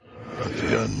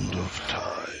end of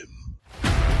time.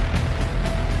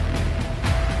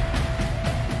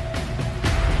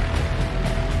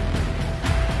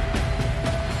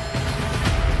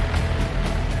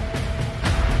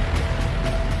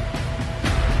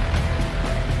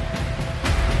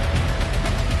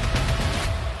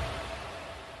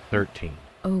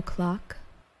 O'clock.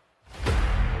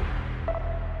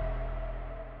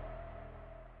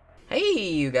 Hey,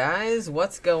 you guys,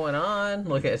 what's going on?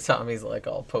 Look at Tommy's like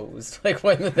all posed, like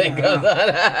when the thing goes on.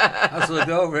 Let's look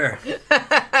over.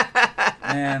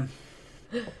 Man.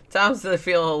 Tom's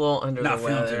feeling a little under Not the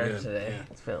feeling weather too good. today. Yeah.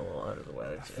 He's feeling a little under the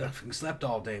weather I today. fucking slept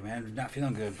all day, man. Not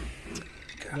feeling good.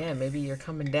 God. Yeah, maybe you're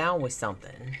coming down with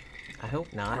something. I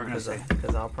hope not, We're gonna see.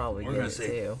 because I'll probably We're get gonna it see.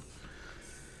 too.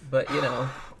 But, you know,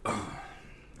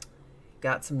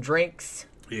 got some drinks.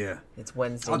 Yeah. It's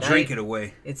Wednesday I'll night. drink it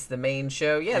away. It's the main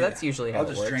show. Yeah, that's usually how I'll it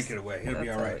just works. drink it away. It'll be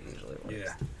That's all how right. it usually works.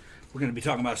 Yeah. We're going to be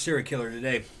talking about a serial killer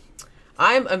today.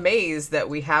 I'm amazed that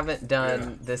we haven't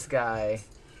done this guy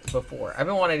before. I've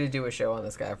been wanting to do a show on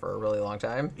this guy for a really long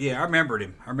time. Yeah, I remembered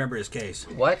him. I remember his case.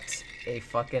 What a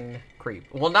fucking creep.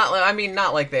 Well, not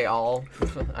like they all.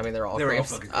 I mean, they're all They were all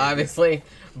creeps, fucking creeps. obviously.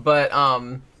 But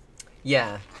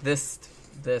yeah, this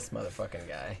motherfucking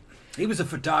guy, He was a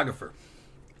photographer.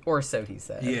 or so he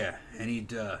said. Yeah, and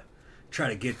he'd try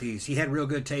to get these. He had real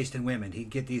good taste in women. He'd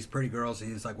get these pretty girls,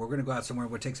 and he's like, "We're gonna go out somewhere.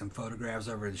 We'll take some photographs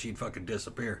of her," and she'd fucking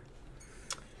disappear.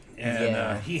 And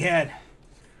Yeah. he had.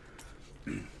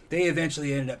 They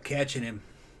eventually ended up catching him.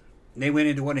 They went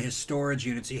into one of his storage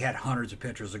units. He had hundreds of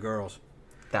pictures of girls.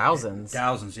 Thousands.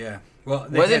 Thousands, yeah. Well,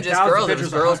 It they wasn't had just thousands of girls. It was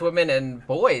pictures of girls, hun- women, and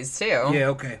boys too. Yeah,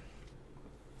 okay.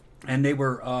 And they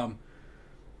were.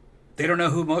 They don't know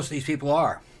who most of these people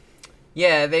are.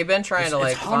 Yeah, they've been trying to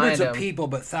like It's hundreds find of him. people,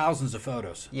 but thousands of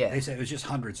photos. Yeah. They said it was just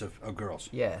hundreds of girls.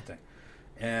 Yeah. I think.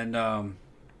 And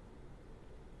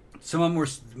some of them were,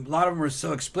 a lot of them were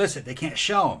so explicit they can't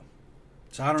show them.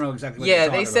 So I don't know exactly what Yeah, they're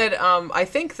they talking said, about. I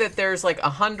think that there's like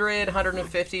 100,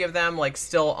 150 of them, like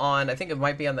still on, I think it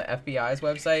might be on the FBI's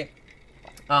website.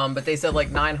 But they said like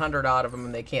 900 out of them,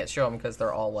 and they can't show them because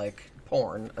they're all like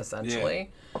porn, essentially.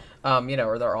 You know,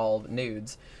 or they're all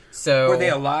nudes. So Were they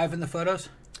alive in the photos?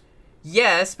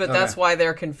 yes, but that's Okay. why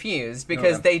they're confused,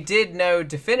 because Okay. they did know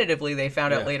definitively, they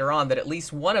found out Yeah. later on that at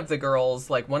least one of the girls,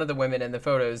 like one of the women in the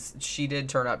photos, she did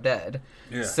turn up dead.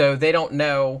 Yeah. So they don't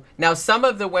know. Now, some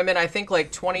of the women, I think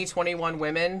like 21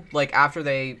 women, like after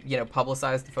they, you know,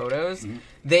 publicized the photos,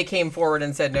 they came forward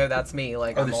and said, no, that's me.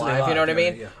 Like, Oh, I'm they're still alive. You know what I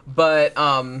alive, mean? yeah.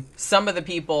 But some of the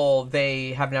people,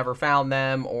 they have never found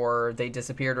them, or they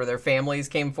disappeared, or their families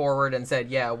came forward and said,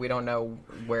 yeah, we don't know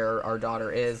where our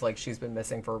daughter is. Like, she's been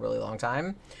missing for a really long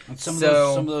time. And some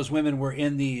So- of those women were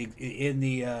in the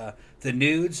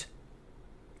nudes.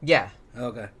 Yeah.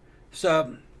 Okay.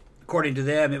 So according to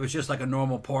them, it was just like a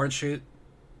normal porn shoot.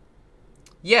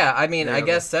 Yeah, I mean, Yeah, I okay.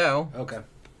 guess so. Okay.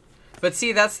 But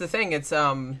see, that's the thing. It's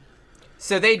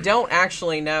so they don't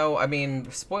actually know. I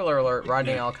mean, spoiler alert: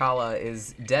 Rodney Alcala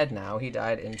is dead now. He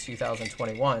died in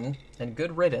 2021, and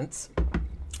good riddance.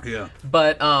 Yeah.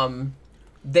 But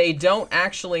they don't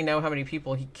actually know how many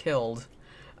people he killed.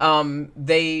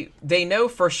 They know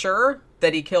for sure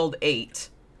that he killed 8,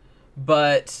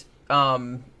 but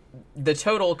the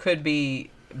total could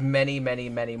be many, many,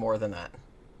 many more than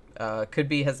that. Could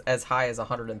be as high as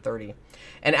 130.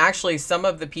 And actually, some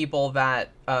of the people that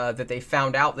that they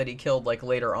found out that he killed like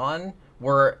later on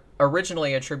were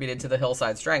originally attributed to the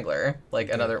Hillside Strangler.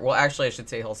 Like another, well, actually, I should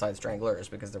say Hillside Stranglers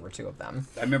because there were 2 of them.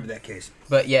 I remember that case.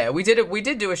 But yeah, we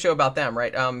did do a show about them,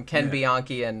 right? Ken Yeah.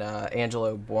 Bianchi and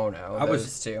Angelo Buono.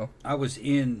 Those two. I was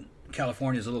in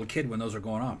California as a little kid when those were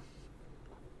going on.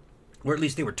 Or at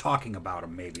least they were talking about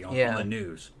them maybe on the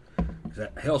news. Is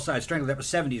that Hillside Strangler, that was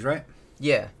 70s, right?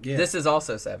 Yeah. Yeah. This is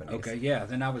also 70s. Okay, yeah,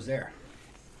 then I was there.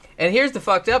 And here's the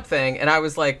fucked up thing, and I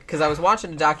was like, because I was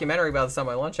watching a documentary about this on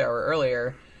my lunch hour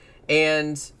earlier,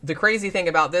 and the crazy thing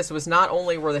about this was not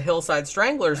only were the Hillside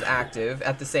Stranglers active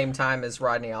at the same time as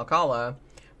Rodney Alcala,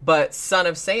 but Son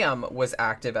of Sam was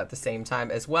active at the same time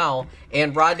as well,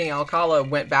 and Rodney Alcala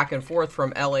went back and forth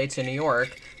from LA to New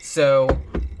York, so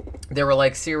there were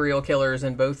like serial killers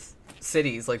in both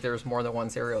cities. Like there was more than one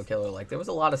serial killer. Like there was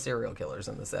a lot of serial killers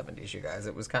in the 70s, you guys.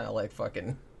 It was kind of like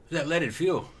fucking... That leaded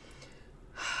fuel.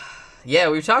 Yeah,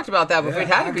 we've talked about that, but Yeah, it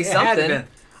had to be it had to something. been.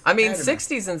 I mean, Had to been.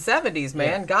 60s and 70s,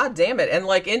 man. Yeah. God damn it. And,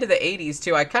 like, into the 80s,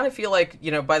 too. I kind of feel like,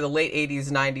 you know, by the late 80s,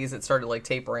 90s, it started, like,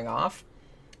 tapering off.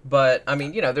 But, I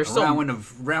mean, you know, there's still...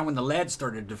 Around when the lead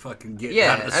started to fucking get out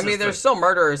Yeah, of the I system. mean, there's still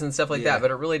murderers and stuff like Yeah. that,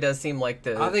 but it really does seem like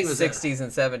the I think it was 60s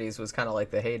and 70s was kind of like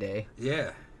the heyday.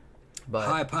 Yeah. But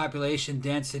High population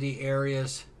density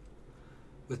areas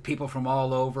with people from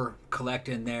all over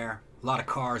collecting there. A lot of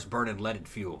cars burning leaded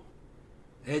fuel.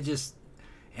 It just,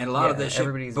 and a lot of this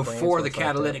shit before the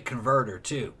catalytic converter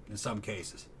too, in some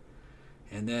cases.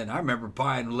 And then I remember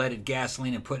buying leaded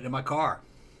gasoline and putting it in my car,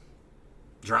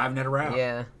 driving it around.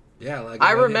 Yeah. Yeah. Like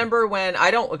I remember when,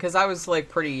 because I was like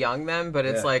pretty young then, but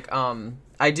it's like,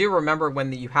 I do remember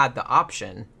when you had the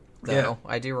option, though. Yeah.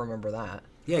 I do remember that.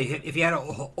 Yeah, if you had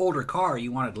an older car,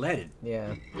 you wanted leaded.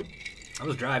 Yeah. I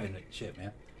was driving that shit,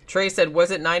 man. Trey said,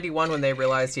 was it 91 when they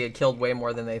realized he had killed way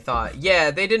more than they thought?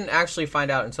 Yeah, they didn't actually find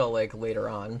out until, like, later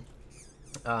on.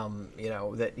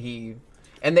 That he...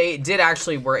 And they did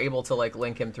actually were able to, like,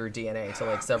 link him through DNA to,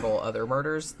 like, several other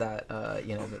murders that,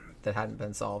 that hadn't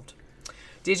been solved.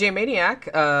 DJ Maniac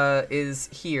is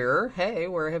here. Hey,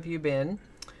 where have you been?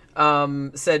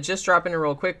 Said, just dropping in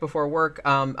real quick before work.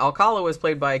 Alcala was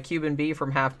played by a Cuban B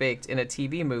from Half Baked in a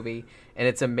TV movie, and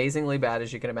it's amazingly bad,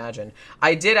 as you can imagine.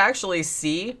 I did actually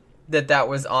see that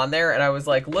was on there, and I was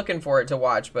like looking for it to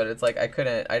watch, but it's like I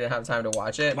didn't have time to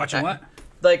watch it. Watching what?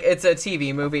 Like, it's a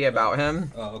TV movie about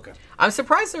him. Oh, okay. I'm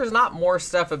surprised there's not more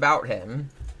stuff about him.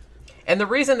 And the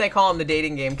reason they call him the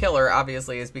dating game killer,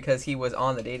 obviously, is because he was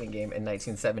on the dating game in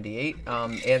 1978.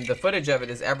 And the footage of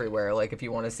it is everywhere, like, if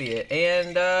you want to see it.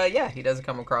 And, he does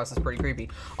come across as pretty creepy.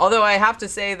 Although I have to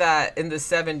say that in the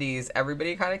 70s,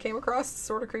 everybody kind of came across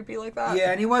sort of creepy like that. Yeah,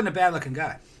 and he wasn't a bad-looking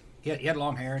guy. He had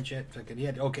long hair and shit. He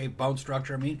had okay bone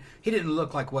structure. I mean, he didn't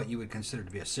look like what you would consider to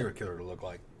be a serial killer to look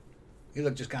like. He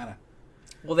looked just kind of...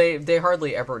 Well, they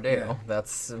hardly ever do. Yeah.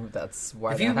 That's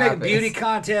why. If you make a beauty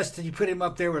contest and you put him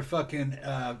up there with fucking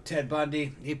Ted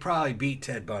Bundy, he'd probably beat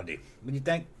Ted Bundy. What do you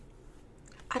think?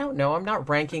 I don't know. I'm not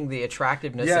ranking the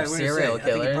attractiveness of serial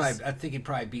killers. I think he'd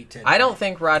probably beat Ted. I don't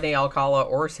think Rodney Alcala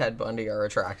or Ted Bundy are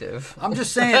attractive. I'm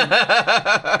just saying.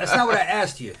 That's not what I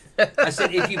asked you. I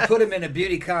said if you put them in a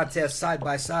beauty contest side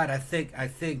by side, I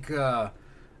think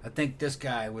this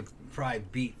guy would probably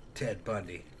beat Ted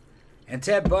Bundy. And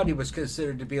Ted Bundy was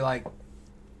considered to be like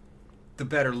the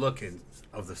better looking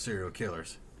of the serial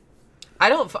killers. I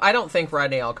don't think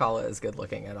Rodney Alcala is good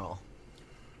looking at all.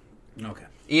 Okay.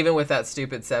 Even with that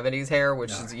stupid 70s hair,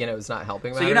 which is not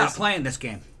helping matters. So you're not playing this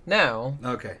game? No.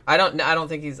 Okay. I don't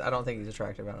think he's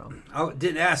attractive at all. I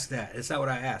didn't ask that. That's not what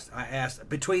I asked. I asked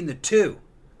between the two.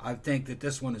 I think that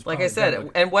this one is like I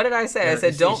said. And what did I say? I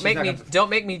said don't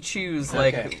make me choose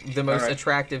the most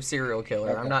attractive serial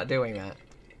killer. Okay. I'm not doing that.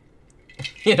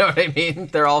 You know what I mean?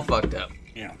 They're all fucked up.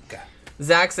 Yeah, okay.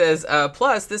 Zach says,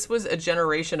 plus, this was a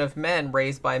generation of men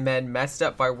raised by men messed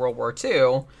up by World War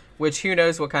II, which who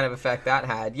knows what kind of effect that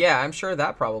had. Yeah, I'm sure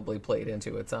that probably played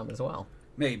into it some as well.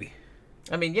 Maybe.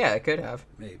 I mean, yeah, it could have.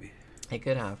 Maybe. It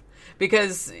could have.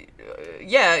 Because,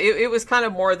 it was kind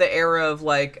of more the era of,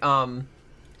 like,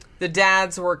 the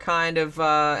dads were kind of,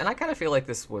 and I kind of feel like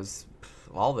this was...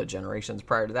 all the generations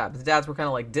prior to that, but the dads were kind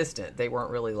of like distant. They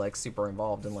weren't really like super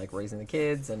involved in like raising the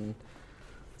kids and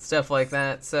stuff like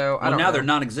that. So I don't know. They're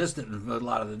non-existent in a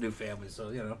lot of the new families.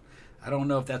 So I don't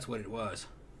know if that's what it was.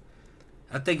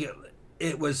 I think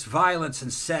it was violence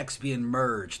and sex being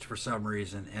merged for some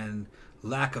reason, and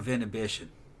lack of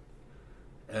inhibition,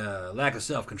 lack of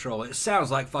self-control. It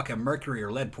sounds like fucking mercury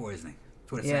or lead poisoning.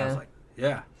 That's what it sounds like.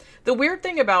 Yeah. The weird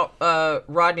thing about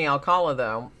Rodney Alcala,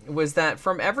 though, was that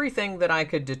from everything that I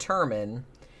could determine,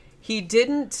 he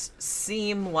didn't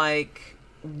seem like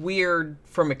weird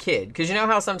from a kid. Because you know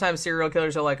how sometimes serial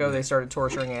killers are like, oh, they started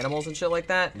torturing animals and shit like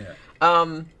that?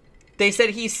 Yeah. They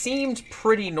said he seemed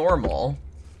pretty normal,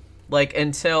 like,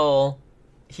 until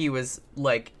he was,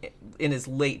 like, in his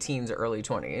late teens or early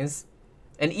 20s.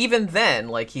 And even then,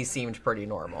 like, he seemed pretty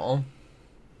normal.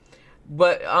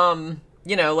 But,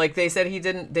 like they said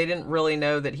they didn't really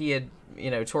know that he had,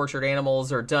 tortured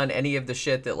animals or done any of the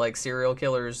shit that like serial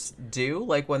killers do,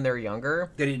 like when they're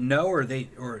younger. They didn't know, or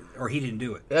he didn't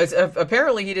do it.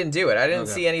 Apparently he didn't do it. I didn't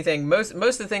see anything. Most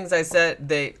of the things I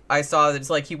saw that it's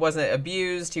like he wasn't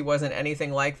abused, he wasn't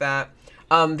anything like that.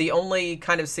 The only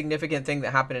kind of significant thing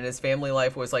that happened in his family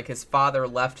life was like his father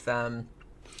left them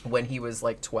when he was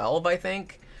like 12, I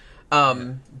think.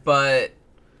 But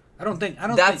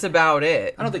that's about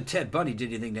it. I don't think Ted Bundy did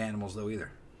anything to animals though either.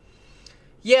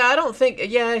 Yeah, I don't think.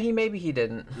 Yeah, maybe he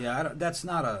didn't. Yeah, that's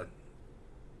not a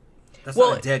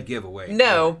dead giveaway.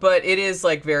 No, but it is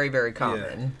like very, very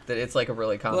common that it's like a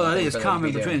really common. Well, I think it's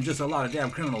common between just a lot of damn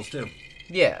criminals too.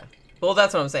 Yeah, well,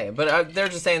 that's what I'm saying. But they're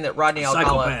just saying that Rodney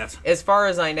Alcala, as far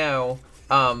as I know,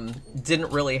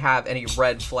 didn't really have any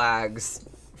red flags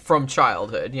from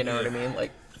childhood. You know what I mean?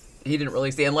 Like he didn't really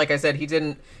see, and like I said, he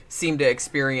didn't seem to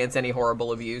experience any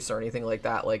horrible abuse or anything like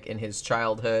that. Like in his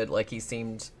childhood, like he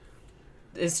seemed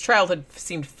his childhood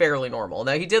seemed fairly normal.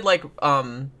 Now he did like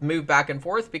move back and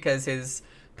forth because his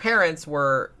parents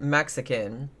were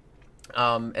Mexican,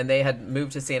 and they had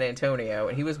moved to San Antonio,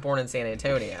 and he was born in San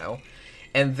Antonio,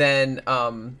 and then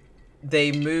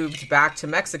they moved back to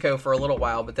Mexico for a little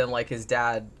while, but then like his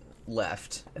dad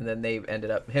left, and then they ended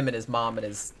up, him and his mom and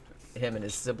him and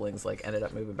his siblings like ended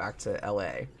up moving back to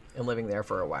LA and living there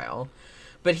for a while.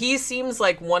 But he seems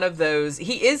like one of those,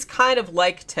 he is kind of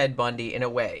like Ted Bundy in a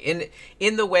way,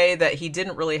 in the way that he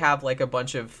didn't really have like a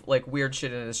bunch of like weird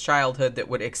shit in his childhood that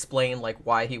would explain like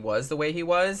why he was the way he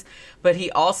was, but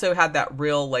he also had that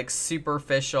real like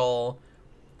superficial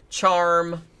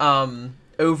charm,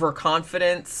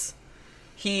 overconfidence.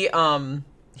 He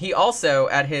also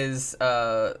at his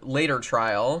later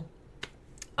trial,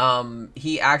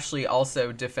 he actually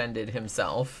also defended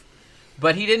himself,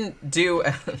 but he didn't do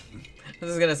this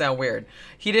is going to sound weird.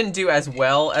 He didn't do as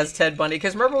well as Ted Bundy.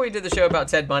 Because remember we did the show about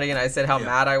Ted Bundy and I said how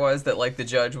mad I was that like the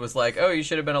judge was like, oh, you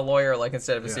should have been a lawyer like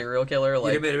instead of a serial killer.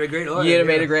 Like, you'd have made a great lawyer. You'd have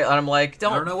made a great... And I'm like, I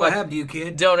don't know what happened to you,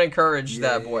 kid. Don't encourage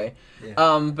that boy.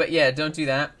 Yeah. But yeah, don't do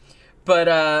that.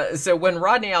 But so when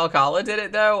Rodney Alcala did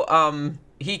it though,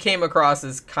 he came across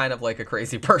as kind of like a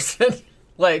crazy person.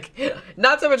 Like,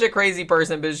 not so much a crazy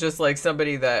person, but it's just like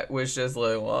somebody that was just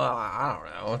like, well, I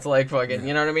don't know. It's like fucking,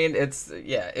 you know what I mean? It's,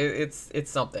 yeah, it's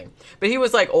something. But he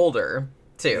was like older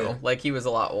too. Yeah. Like he was a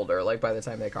lot older, like by the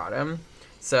time they caught him.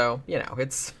 So, you know,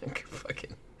 it's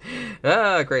fucking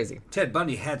crazy. Ted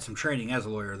Bundy had some training as a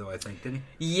lawyer though, I think, didn't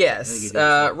he? Yes.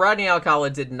 Rodney Alcala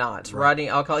did not. Right. Rodney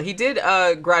Alcala, he did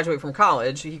graduate from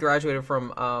college. He graduated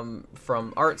from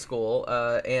art school,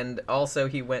 and also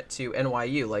he went to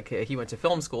NYU. Like he went to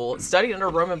film school, studied under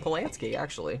Roman Polanski.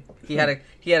 Actually, he had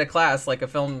a class, like a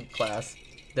film class,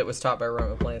 that was taught by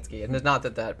Roman Polanski, and not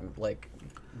that like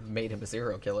made him a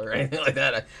serial killer or anything like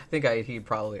that. I think he'd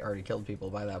probably already killed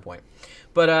people by that point.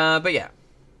 But yeah.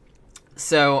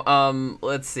 So,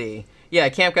 let's see. Yeah,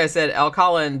 Camp Guy said,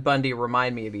 Alcala and Bundy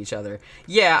remind me of each other.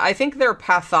 Yeah, I think their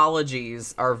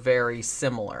pathologies are very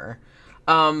similar.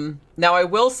 Now, I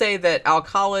will say that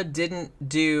Alcala didn't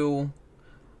do...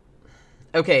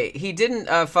 Okay, he didn't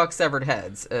fuck severed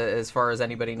heads, as far as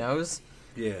anybody knows.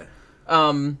 Yeah.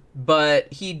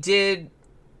 But he did...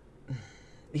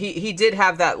 He did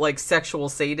have that, like, sexual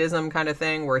sadism kind of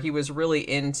thing, where he was really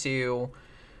into...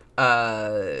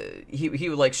 he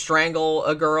would like strangle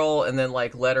a girl and then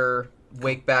like let her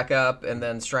wake back up and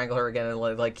then strangle her again and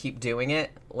like keep doing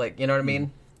it, like, you know what I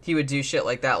mean? He would do shit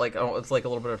like that, like, oh, it's like a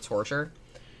little bit of torture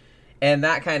and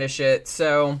that kind of shit.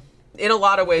 So in a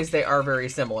lot of ways they are very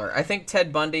similar. I think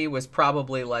Ted Bundy was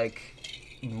probably like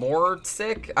more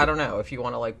sick. I don't know if you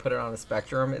want to like put it on a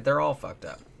spectrum. They're all fucked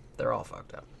up.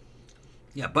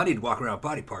 Yeah, Bundy'd walk around with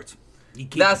body parts.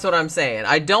 That's what I'm saying.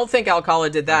 I don't think Alcala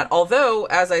did that. Although,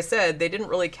 as I said, they didn't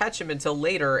really catch him until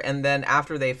later. And then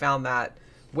after they found that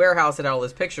warehouse that had all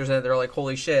his pictures in it, they're like,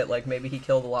 holy shit, like maybe he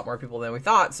killed a lot more people than we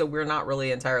thought. So we're not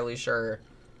really entirely sure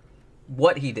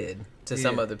what he did to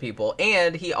some of the people.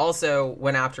 And he also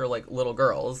went after like little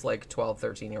girls, like 12,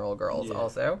 13-year-old girls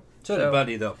also. So did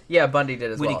Bundy, though. Yeah, Bundy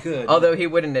did as well. When he could. Although he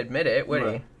wouldn't admit it, would he?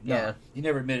 No, yeah. He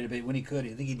never admitted it, but when he could,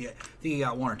 I think he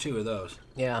got one or two of those.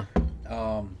 Yeah.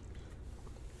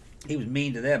 He was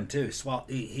mean to them too.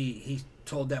 He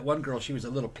told that one girl she was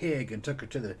a little pig and took her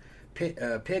to the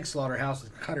pig slaughterhouse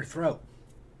and cut her throat.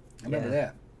 I remember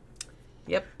that.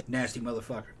 Yep. Nasty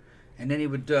motherfucker. And then he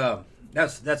would.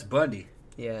 That's Bundy.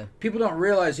 Yeah. People don't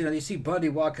realize, you see Bundy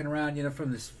walking around,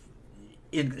 from this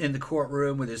in the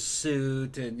courtroom with his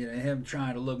suit and him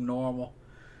trying to look normal.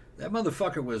 That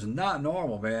motherfucker was not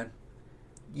normal, man.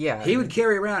 Yeah. He would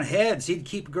carry around heads. He'd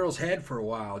keep a girl's head for a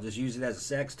while, just use it as a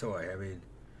sex toy. I mean.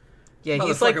 Yeah,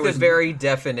 he's like the very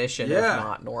definition of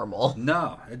not normal.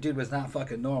 No, that dude was not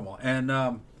fucking normal. And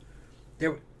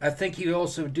I think he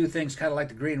also would do things kind of like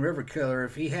the Green River Killer.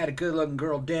 If he had a good-looking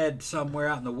girl dead somewhere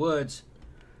out in the woods,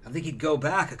 I think he'd go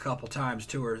back a couple times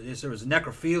to her. There was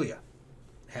necrophilia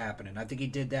happening. I think he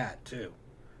did that, too,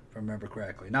 if I remember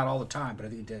correctly. Not all the time, but I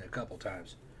think he did it a couple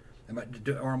times.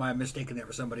 Or am I mistaking that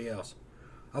for somebody else?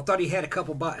 I thought he had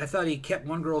I thought he kept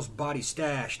one girl's body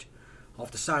stashed off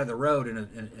the side of the road in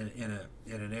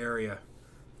an area,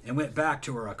 and went back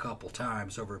to her a couple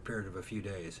times over a period of a few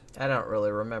days. I don't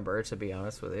really remember, to be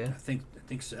honest with you. I think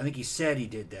he said he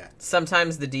did that.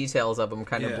 Sometimes the details of them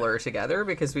kind of blur together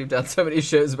because we've done so many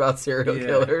shows about serial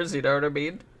killers. You know what I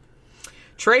mean?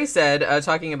 Trey said,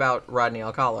 talking about Rodney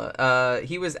Alcala,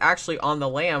 he was actually on the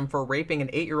lam for raping an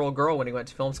 8-year-old girl when he went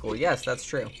to film school. Yes, that's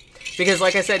true. Because,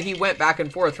 like I said, he went back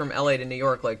and forth from LA to New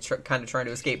York, like, kind of trying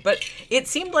to escape. But it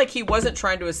seemed like he wasn't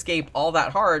trying to escape all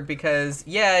that hard because,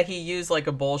 he used, like,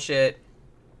 a bullshit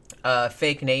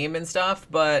fake name and stuff,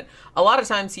 but a lot of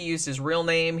times he used his real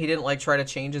name. He didn't like try to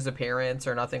change his appearance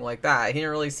or nothing like that. He didn't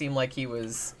really seem like he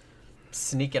was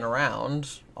sneaking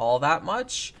around all that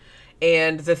much.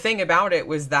 And the thing about it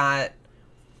was that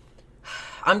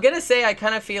I'm going to say I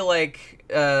kind of feel like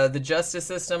the justice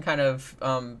system kind of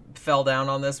fell down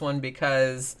on this one,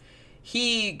 because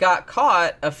he got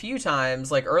caught a few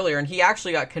times, like earlier, and he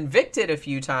actually got convicted a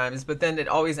few times, but then it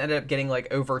always ended up getting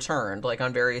like overturned, like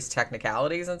on various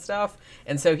technicalities and stuff.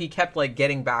 And so he kept like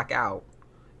getting back out,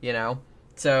 you know?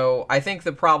 So I think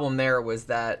the problem there was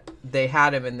that they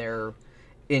had him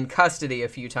in custody a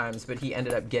few times, but he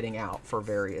ended up getting out for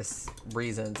various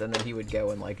reasons, and then he would go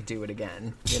and like do it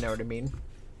again. You know what I mean?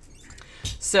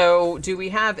 So do we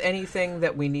have anything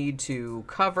that we need to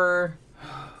cover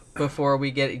before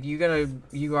we get... You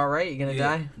all right? You gonna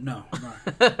die? No, I'm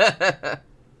not.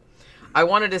 I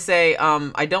wanted to say,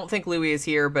 I don't think Louis is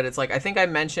here, but it's like, I think I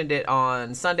mentioned it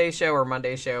on Sunday's show or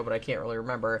Monday's show, but I can't really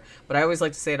remember. But I always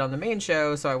like to say it on the main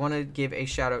show, so I want to give a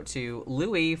shout out to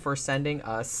Louis for sending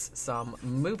us some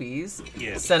movies.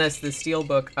 Yes. Sent us the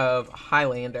Steelbook of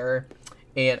Highlander,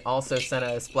 and also sent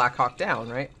us Black Hawk Down,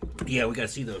 right? Yeah, we gotta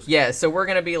see those. Yeah, so we're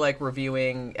gonna be like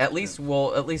reviewing at least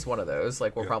one of those.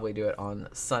 Like we'll probably do it on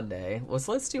Sunday.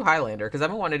 Let's do Highlander, because I've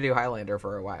been wanting to do Highlander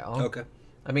for a while. Okay.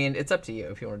 I mean, it's up to you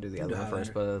if you want to do the other one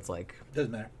first, but it's like...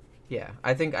 Doesn't matter. Yeah,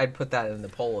 I think I'd put that in the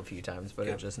poll a few times, but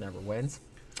it just never wins.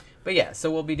 But yeah,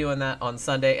 so we'll be doing that on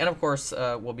Sunday. And of course,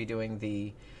 we'll be doing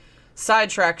the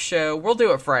Sidetrack show. We'll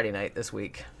do it Friday night this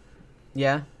week.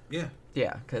 Yeah? Yeah.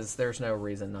 Yeah, because there's no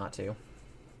reason not to.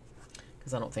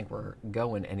 Because I don't think we're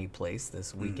going anyplace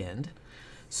this weekend.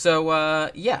 So,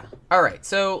 yeah. All right,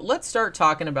 so let's start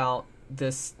talking about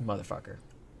this motherfucker.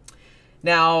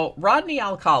 Now, Rodney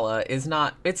Alcala is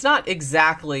not... It's not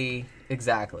exactly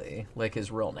like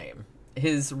his real name.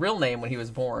 His real name when he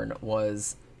was born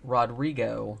was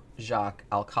Rodrigo Jacques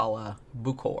Alcala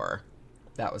Bucor.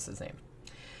 That was his name.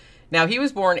 Now, he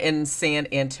was born in San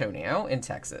Antonio in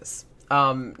Texas.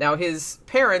 Now, his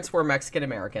parents were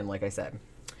Mexican-American, like I said.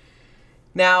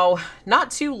 Now, not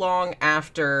too long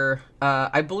after,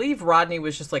 I believe Rodney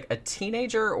was just like a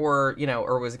teenager or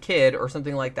was a kid or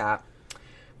something like that.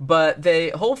 But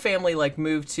the whole family like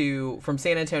moved from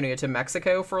San Antonio to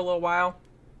Mexico for a little while.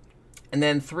 And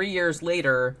then 3 years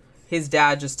later, his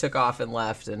dad just took off and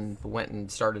left and went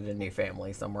and started a new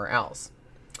family somewhere else.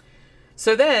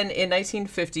 So then in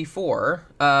 1954,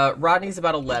 Rodney's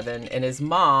about 11, and his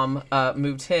mom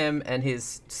moved him and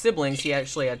his siblings, he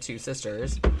actually had two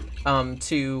sisters,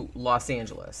 to Los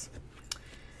Angeles.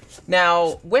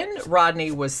 Now, when Rodney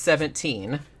was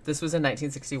 17, this was in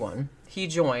 1961, he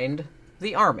joined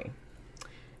the Army.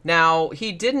 Now,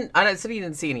 he didn't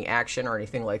see any action or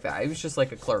anything like that. He was just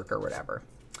like a clerk or whatever.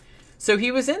 So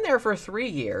he was in there for 3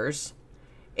 years,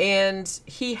 and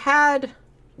he had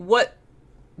what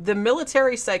the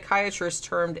military psychiatrist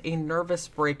termed a nervous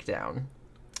breakdown.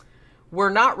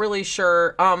 We're not really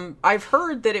sure. I've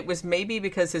heard that it was maybe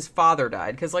because his father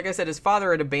died. Because like I said, his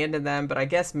father had abandoned them. But I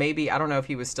guess maybe, I don't know if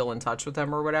he was still in touch with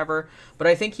them or whatever. But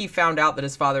I think he found out that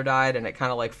his father died and it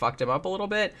kind of like fucked him up a little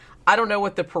bit. I don't know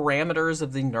what the parameters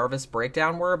of the nervous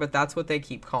breakdown were, but that's what they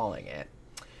keep calling it.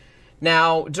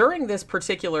 Now, during this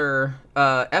particular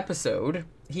episode,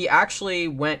 he actually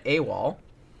went AWOL.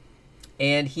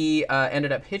 And he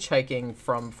ended up hitchhiking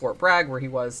from Fort Bragg, where he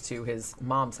was, to his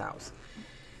mom's house.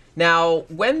 Now,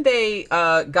 when they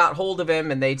got hold of him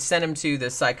and they sent him to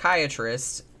the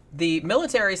psychiatrist, the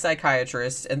military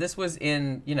psychiatrist, and this was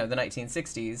in, the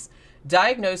 1960s,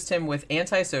 diagnosed him with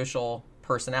antisocial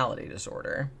personality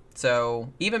disorder.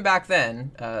 So even back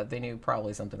then, they knew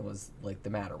probably something was like the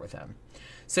matter with him.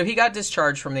 So he got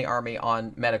discharged from the Army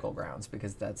on medical grounds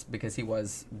because he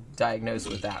was diagnosed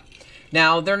with that.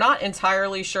 Now, they're not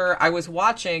entirely sure. I was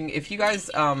watching, if you guys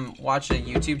watch a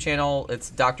YouTube channel, it's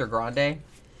Dr. Grande.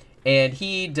 And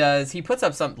he puts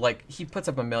up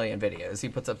a million videos. He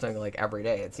puts up something like every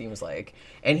day, it seems like.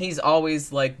 And he's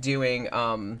always like doing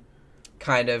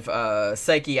kind of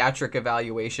psychiatric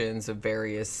evaluations of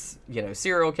various,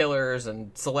 serial killers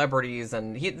and celebrities.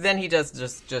 And he just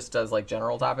does like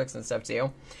general topics and stuff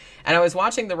too. And I was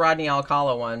watching the Rodney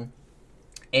Alcala one,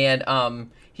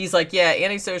 and he's like, yeah,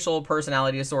 antisocial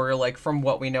personality disorder, like from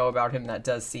what we know about him, that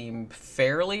does seem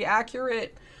fairly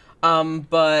accurate.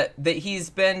 But that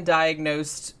he's been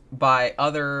diagnosed by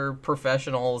other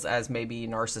professionals as maybe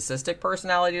narcissistic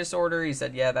personality disorder. He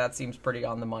said, yeah, that seems pretty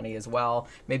on the money as well.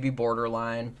 Maybe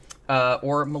borderline,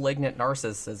 or malignant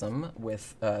narcissism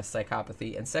with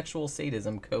psychopathy and sexual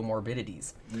sadism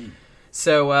comorbidities.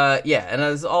 So, yeah,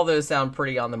 and all those sound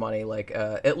pretty on the money, like,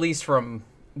 at least from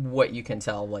what you can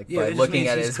tell, like, Yeah, by it just looking means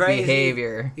at he's his crazy.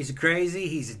 behavior. He's crazy.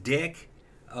 He's a dick.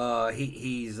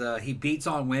 He beats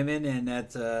on women, and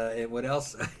that's and what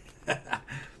else?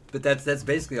 But that's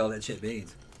basically all that shit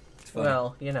means. It's funny.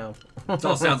 Well, you know. It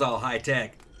all sounds all high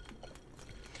tech.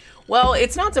 Well,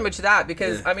 it's not so much that,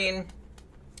 because, Yeah. I mean,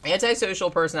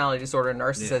 antisocial personality disorder,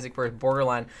 narcissistic person,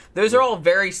 borderline, those are all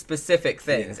very specific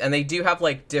things, and they do have,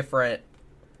 like, different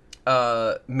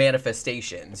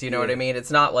manifestations, you know what I mean?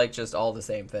 It's not, like, just all the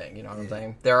same thing, you know what I'm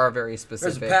saying? There are very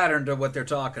specific... There's a pattern to what they're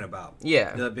talking about.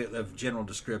 Yeah. The bit of general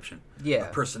description. Yeah.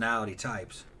 Of personality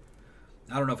types.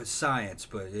 I don't know if it's science,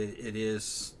 but it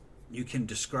is... You can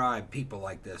describe people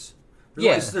like this.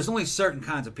 There's only certain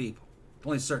kinds of people.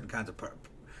 Only certain kinds of...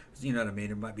 You know what I mean?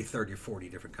 There might be 30 or 40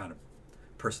 different kind of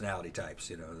personality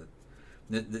types, you know.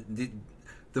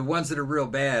 The ones that are real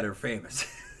bad are famous.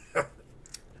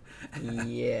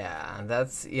 Yeah,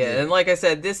 that's... Yeah, and like I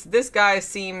said, this guy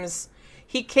seems...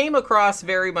 He came across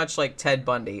very much like Ted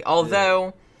Bundy.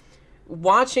 Although,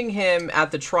 watching him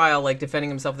at the trial, like, defending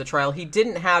himself at the trial, he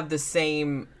didn't have the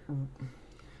same...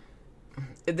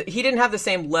 He didn't have the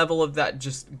same level of that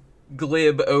just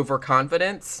glib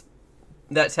overconfidence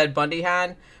that Ted Bundy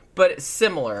had, but it's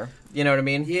similar. You know what I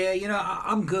mean? Yeah, you know,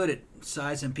 I'm good at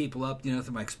sizing people up, you know,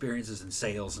 through my experiences in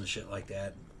sales and shit like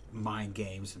that. Mind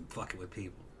games and fucking with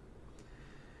people.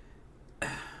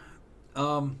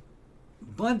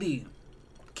 Bundy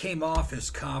came off as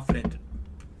confident,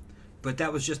 but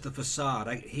that was just the facade.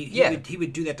 He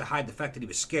would do that to hide the fact that he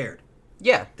was scared.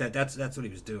 Yeah. That's what he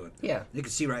was doing. Yeah. You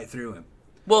could see right through him.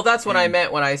 Well, that's what I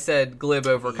meant when I said glib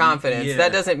overconfidence. Yeah.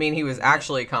 That doesn't mean he was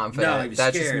actually confident. No, he was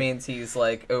that just scared. means he's,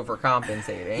 like,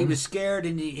 overcompensating. He was scared,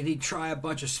 and he'd try a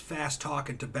bunch of fast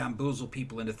talking to bamboozle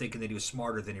people into thinking that he was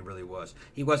smarter than he really was.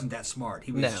 He wasn't that smart.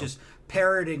 He was just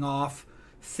parroting off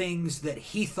things that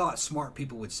he thought smart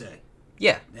people would say.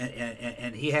 Yeah.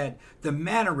 And he had the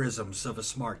mannerisms of a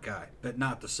smart guy, but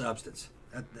not the substance.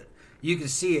 You can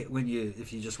see it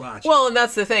if you just watch. Well, and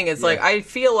that's the thing. It's like, I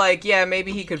feel like,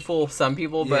 maybe he could fool some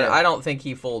people, but I don't think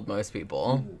he fooled most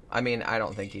people. I mean, I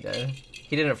don't think he did.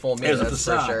 He didn't fool me, that's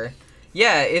for sure.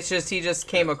 Yeah, it's just, he just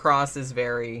came across as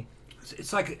very...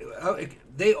 It's like,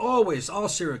 all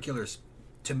serial killers,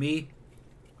 to me,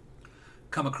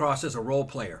 come across as a role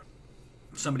player.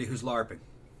 Somebody who's LARPing.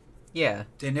 Yeah.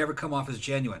 They never come off as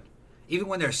genuine. Even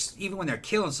when they're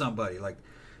killing somebody, like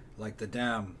the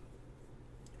damn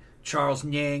Charles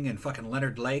Nying and fucking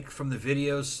Leonard Lake from the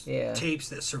videos, tapes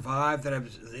that survived that I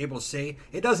was able to see,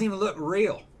 it doesn't even look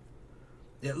real.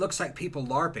 It looks like people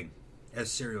LARPing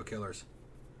as serial killers.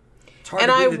 It's hard to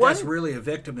believe that's really a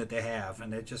victim that they have,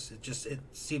 and it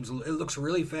looks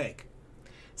really fake.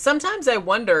 Sometimes I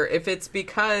wonder if it's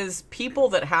because people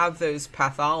that have those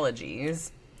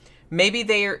pathologies, maybe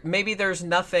there's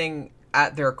nothing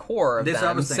at their core of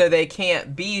them, so they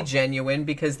can't be genuine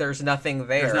because there's nothing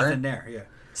there. There's nothing there, yeah.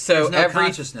 So there's no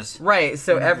consciousness. Right,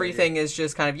 so everything is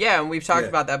just kind of, and we've talked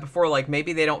about that before, like,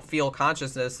 maybe they don't feel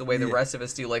consciousness the way the rest of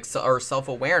us do, like, or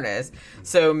self-awareness,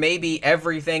 so maybe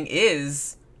everything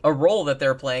is a role that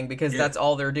they're playing because that's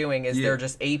all they're doing is they're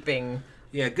just aping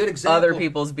good example, other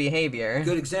people's behavior.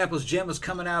 Good example is Jim was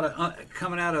coming out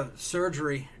of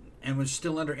surgery and was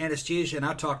still under anesthesia, and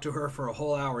I talked to her for a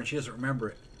whole hour and she doesn't remember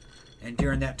it. And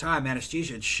during that time,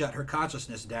 anesthesia had shut her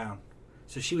consciousness down.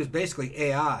 So she was basically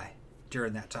AI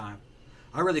during that time.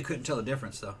 I really couldn't tell the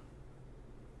difference, though.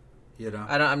 You know,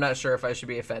 I'm not sure if I should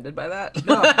be offended by that.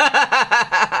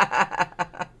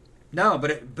 No,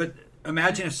 but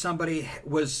imagine if somebody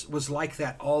was like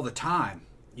that all the time.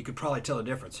 You could probably tell the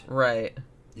difference. Right.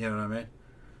 You know what I mean?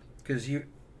 Because you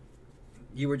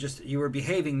were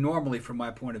behaving normally from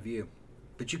my point of view,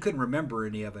 but you couldn't remember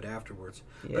any of it afterwards.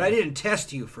 Yeah. But I didn't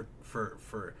test you for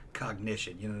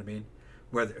cognition. You know what I mean?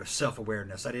 Whether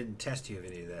self-awareness, I didn't test you of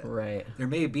any of that. Right. There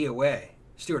may be a way.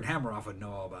 Stuart Hameroff would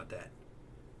know all about that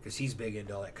because he's big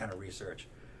into all that kind of research.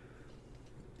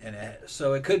 And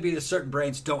so it could be that certain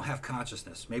brains don't have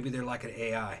consciousness. Maybe they're like an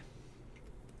AI.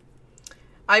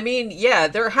 I mean, yeah,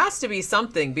 there has to be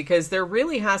something because there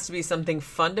really has to be something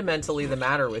fundamentally the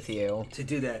matter with you to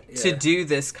do that. Yeah. To do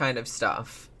this kind of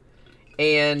stuff.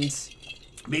 And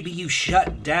maybe you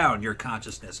shut down your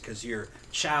consciousness because your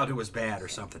childhood was bad or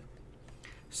something.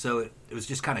 So it was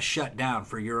just kind of shut down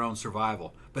for your own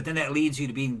survival. But then that leads you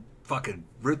to being fucking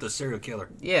ruthless serial killer.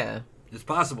 Yeah. It's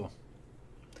possible.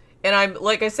 And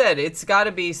like I said, it's got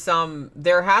to be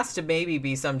there has to maybe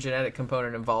be some genetic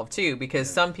component involved too, because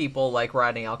some people like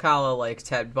Rodney Alcala, like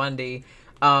Ted Bundy,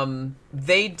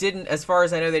 they didn't, as far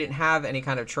as I know, they didn't have any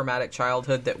kind of traumatic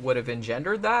childhood that would have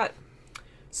engendered that.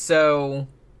 So,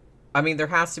 I mean, there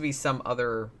has to be some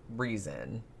other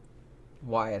reason.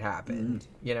 why it happened.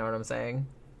 You know what I'm saying?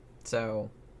 So,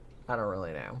 I don't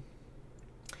really know.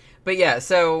 But yeah,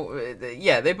 so,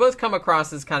 yeah, they both come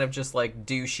across as kind of just like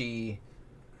douchey.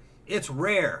 It's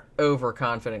rare.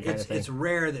 Overconfident kind of thing. It's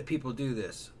rare that people do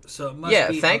this. So it must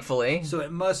be, thankfully. So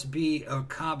it must be a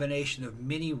combination of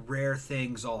many rare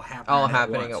things all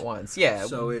happening at once. Yeah.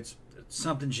 So it's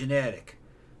something genetic.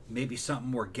 Maybe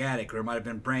something organic, or it might have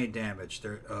been brain damage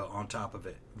on top of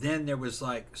it. Then there was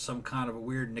like some kind of a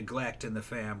weird neglect in the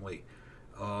family.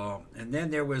 And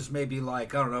then there was maybe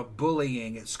like, I don't know,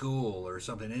 bullying at school or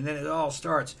something. And then it all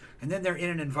starts. And then they're in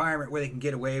an environment where they can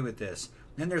get away with this.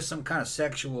 Then there's some kind of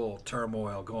sexual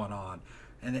turmoil going on.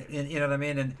 And you know what I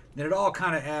mean? And then it all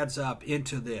kind of adds up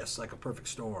into this, like a perfect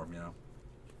storm, you know?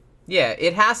 Yeah,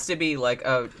 it has to be like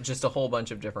just a whole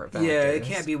bunch of different factors. Yeah, it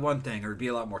can't be one thing, or it'd be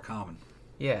a lot more common.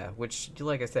 Yeah, which,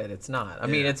 like I said, it's not. I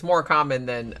mean, it's more common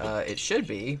than it should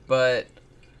be, but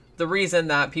the reason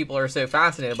that people are so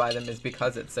fascinated by them is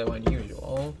because it's so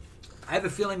unusual. I have a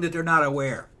feeling that they're not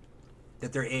aware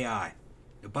that they're AI.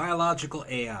 The biological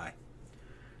AI.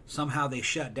 Somehow they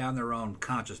shut down their own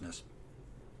consciousness.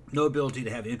 No ability to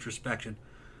have introspection.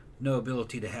 No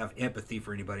ability to have empathy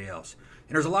for anybody else.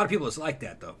 And there's a lot of people that's like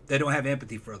that, though. They don't have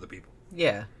empathy for other people.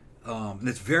 Yeah. And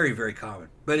it's very, very common.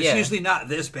 But it's usually not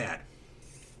this bad.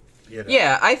 You know?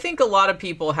 Yeah, I think a lot of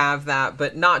people have that,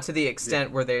 but not to the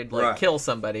extent where they'd like kill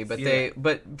somebody. But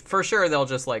but for sure they'll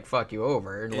just like fuck you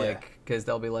over, like because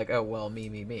they'll be like, oh well, me.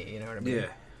 You know what I mean? Yeah.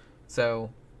 So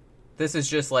this is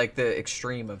just like the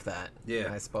extreme of that.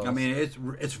 Yeah, I suppose. I mean,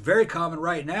 it's very common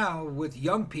right now with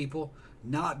young people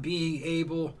not being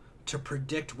able to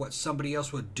predict what somebody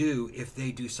else would do if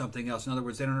they do something else. In other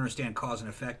words, they don't understand cause and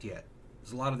effect yet.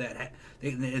 There's a lot of that.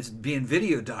 It's being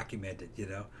video documented, you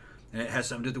know. And it has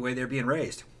something to do with the way they're being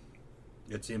raised.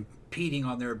 It's impeding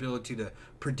on their ability to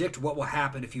predict what will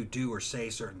happen if you do or say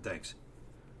certain things.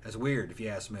 That's weird, if you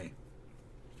ask me.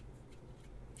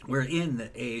 We're in the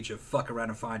age of fuck around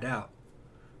and find out.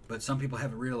 But some people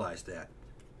haven't realized that.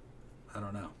 I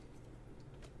don't know.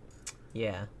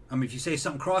 Yeah. I mean, if you say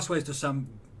something crossways to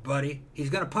somebody, he's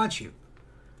going to punch you.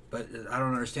 But I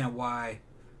don't understand why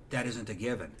that isn't a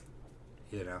given.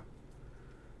 You know?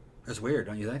 That's weird,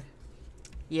 don't you think?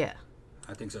 Yeah.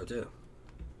 I think so too.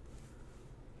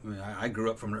 I mean, I grew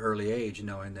up from an early age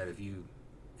knowing that if you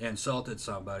insulted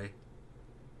somebody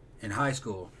in high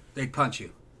school, they'd punch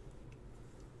you.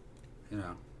 You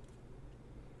know.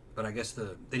 But I guess they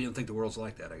didn't think the world's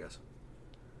like that, I guess.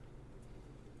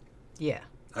 Yeah.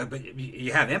 But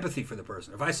you have empathy for the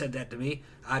person. If I said that to me,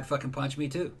 I'd fucking punch me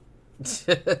too.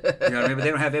 You know what I mean? But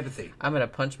they don't have empathy. I'm going to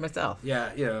punch myself.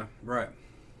 Yeah, right.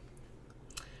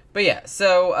 But yeah,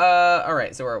 so, all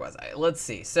right, so where was I? Let's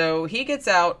see. So he gets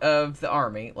out of the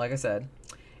Army, like I said,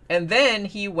 and then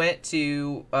he went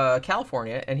to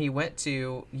California, and he went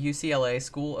to UCLA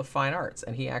School of Fine Arts,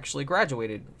 and he actually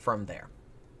graduated from there.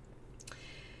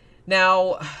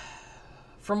 Now,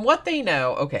 from what they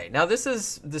know, okay, now this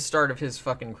is the start of his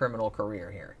fucking criminal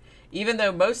career here. Even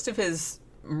though most of his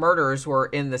murders were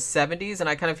in the 70s, and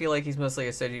I kind of feel like he's mostly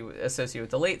associated with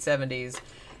the late 70s.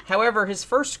 However, his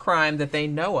first crime that they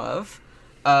know of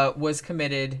was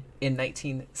committed in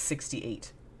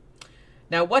 1968.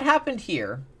 Now, what happened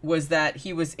here was that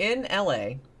he was in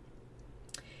LA,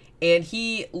 and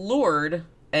he lured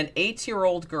an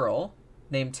 8-year-old girl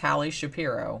named Tali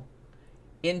Shapiro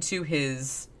into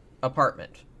his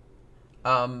apartment.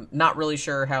 Not really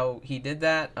sure how he did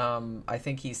that. I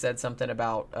think he said something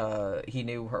about he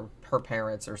knew her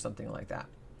parents or something like that.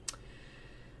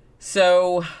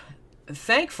 So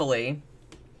thankfully,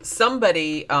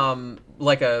 somebody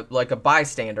like a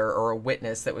bystander or a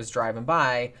witness that was driving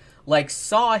by like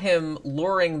saw him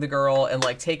luring the girl and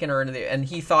like taking her into and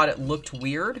he thought it looked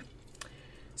weird,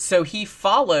 so he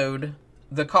followed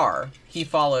the car. He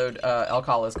followed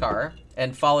Alcala's car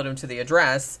and followed him to the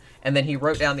address, and then he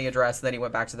wrote down the address, and then he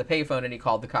went back to the payphone and he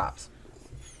called the cops.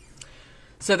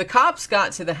 So the cops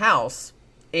got to the house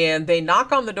and they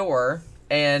knock on the door,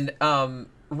 and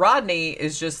Rodney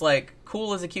is just like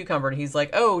cool as a cucumber, and he's like,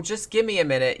 oh, just give me a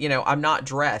minute, you know, I'm not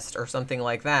dressed or something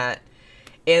like that.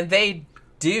 And they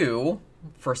do,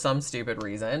 for some stupid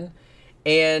reason,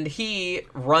 and he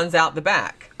runs out the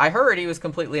back. I heard he was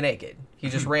completely naked. He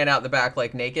just ran out the back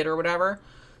like naked or whatever.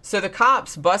 So the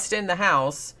cops bust in the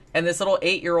house, and this little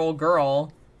 8-year-old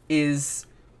girl is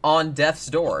on death's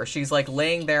door. She's like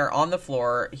laying there on the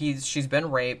floor. She's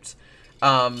been raped.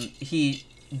 He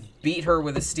beat her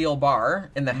with a steel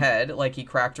bar in the head, like he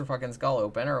cracked her fucking skull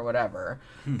open or whatever.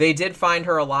 They did find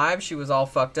her alive. She was all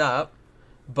fucked up.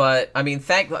 But, I mean,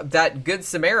 thank that good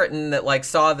Samaritan that, like,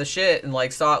 saw the shit and,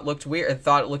 like, saw it looked weird and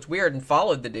thought it looked weird and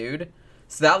followed the dude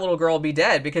So that little girl will be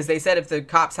dead, because they said if the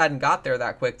cops hadn't got there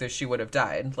that quick, that she would have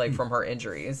died, like, from her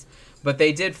injuries. But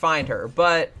they did find her.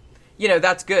 But, you know,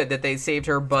 that's good that they saved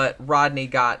her, but Rodney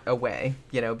got away,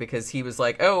 you know, because he was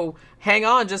like, oh, hang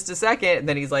on just a second. And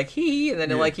then he's like, and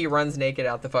then, like, he runs naked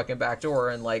out the fucking back door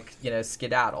and, like, you know,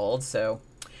 skedaddled. So,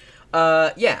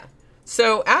 yeah.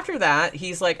 So after that,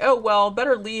 he's like, oh, well,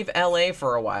 better leave L.A.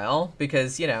 for a while,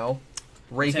 because, you know,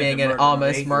 raping and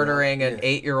almost murdering an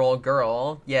 8-year-old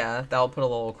girl. Yeah, that'll put a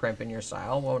little crimp in your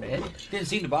style, won't it? Didn't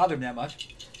seem to bother him that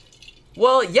much.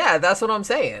 Well, yeah, that's what I'm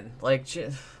saying. Like,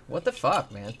 what the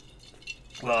fuck, man?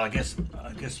 Well, I guess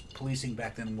policing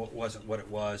back then wasn't what it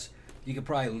was. You could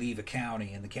probably leave a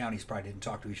county, and the counties probably didn't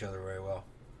talk to each other very well.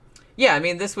 Yeah, I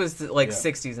mean, this was like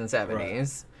 60s and 70s.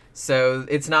 Right. So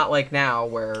it's not like now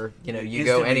where, you know, you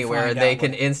go anywhere, they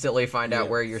can instantly find out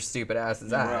where your stupid ass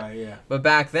is at. Right, yeah. But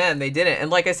back then, they didn't. And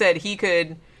like I said, he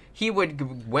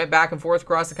went back and forth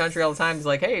across the country all the time. He's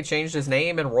like, hey, changed his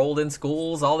name, enrolled in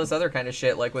schools, all this other kind of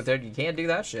shit. Like, you can't do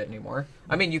that shit anymore.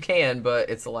 I mean, you can, but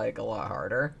it's, like, a lot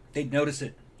harder. They'd notice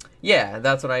it. Yeah,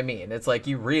 that's what I mean. It's like,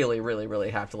 you really, really,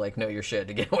 really have to, like, know your shit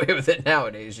to get away with it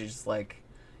nowadays. You just, like,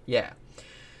 yeah.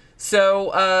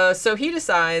 So he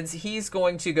decides he's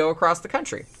going to go across the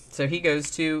country. So he goes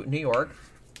to New York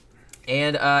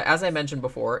and, as I mentioned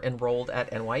before, enrolled at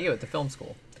NYU at the film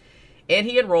school. And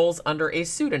he enrolls under a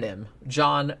pseudonym,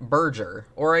 John Berger,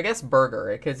 or I guess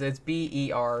Berger, because it's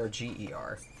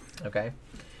Berger. Okay.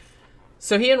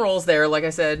 So he enrolls there. Like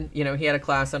I said, you know, he had a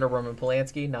class under Roman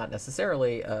Polanski, not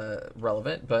necessarily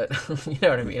relevant, but you know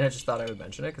what I mean? I just thought I would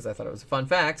mention it because I thought it was a fun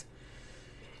fact.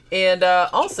 And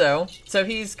also, so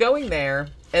he's going there,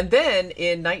 and then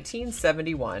in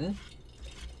 1971,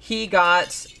 he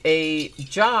got a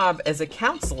job as a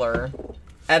counselor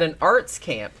at an arts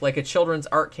camp, like a children's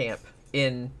art camp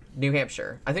in New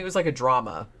Hampshire. I think it was like a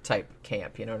drama type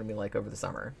camp, you know what I mean, like over the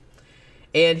summer.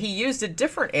 And he used a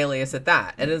different alias at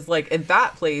that. And it's like, in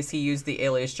that place, he used the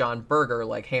alias John Berger,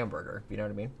 like hamburger, you know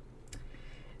what I mean?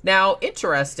 Now,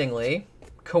 interestingly,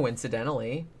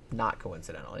 not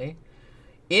coincidentally,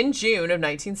 in June of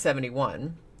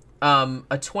 1971, a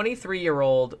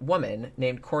 23-year-old woman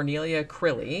named Cornelia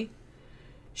Crilly,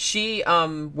 she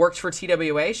worked for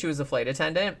TWA. She was a flight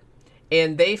attendant.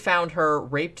 And they found her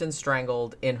raped and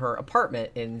strangled in her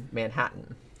apartment in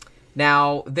Manhattan.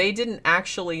 Now, they didn't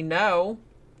actually know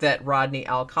that Rodney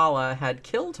Alcala had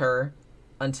killed her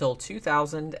until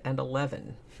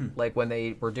 2011. Like when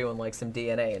they were doing like some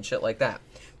DNA and shit like that.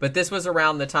 But this was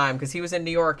around the time, because he was in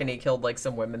New York and he killed like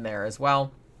some women there as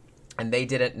well. And they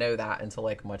didn't know that until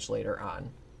like much later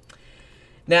on.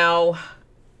 Now,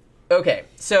 okay,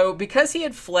 so because he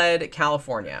had fled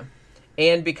California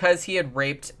and because he had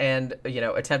raped and, you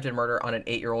know, attempted murder on an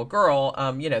 8-year-old girl,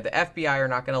 you know, the FBI are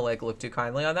not going to like look too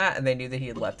kindly on that, and they knew that he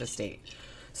had left the state.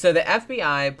 So the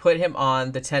FBI put him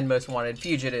on the 10 most wanted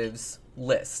fugitives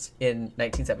list in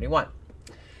 1971.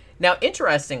 Now,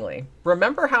 interestingly,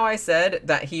 remember how I said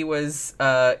that he was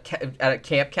at a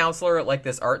camp counselor at like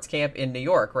this arts camp in New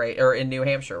York, right? Or in New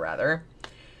Hampshire, rather.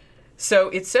 So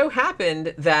it so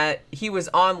happened that he was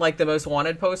on like the most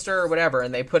wanted poster or whatever,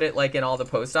 and they put it like in all the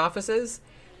post offices.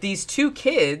 These 2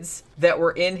 kids that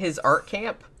were in his art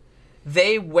camp,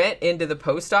 they went into the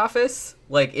post office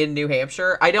like in New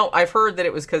Hampshire. I've heard that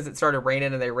it was because it started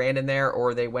raining and they ran in there,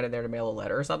 or they went in there to mail a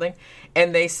letter or something.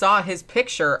 And they saw his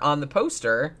picture on the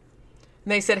poster.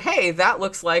 And they said, hey, that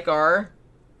looks like our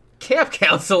camp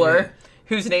counselor,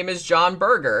 whose name is John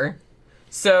Berger.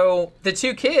 So the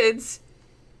 2 kids,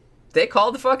 they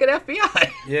called the fucking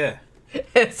FBI. Yeah.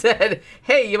 And said,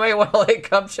 hey, you might want to like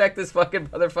come check this fucking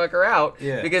motherfucker out.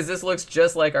 Yeah. Because this looks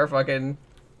just like our fucking...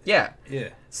 Yeah. Yeah.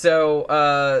 So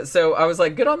I was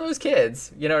like, good on those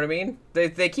kids. You know what I mean?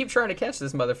 They keep trying to catch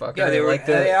this motherfucker. Yeah,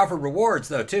 they offer rewards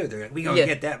though too. They're like, we gonna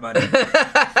get that money.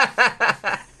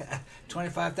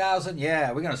 25,000.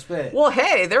 Yeah, we're gonna split it. Well,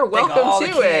 hey, they're welcome all to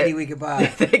the candy it. we could buy.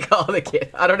 They call the kid.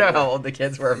 I don't know how old the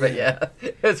kids were, but yeah,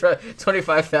 it's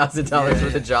 $25,000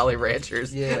 worth of Jolly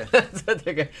Ranchers. Yeah. That's what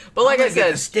they're but like I said,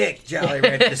 get the stick Jolly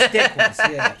Rancher, the stick ones.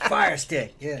 Yeah, fire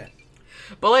stick. Yeah.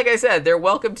 But like I said, they're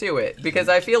welcome to it, because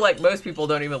I feel like most people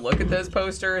don't even look at those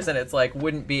posters, and it's like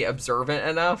wouldn't be observant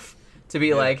enough to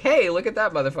be like, hey, look at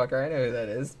that motherfucker, I know who that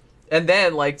is. And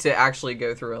then like to actually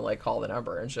go through and like call the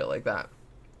number and shit like that.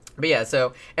 But yeah,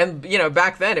 so, and you know,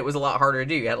 back then it was a lot harder to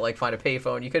do. You had to like find a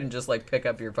payphone. You couldn't just like pick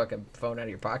up your fucking phone out of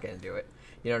your pocket and do it.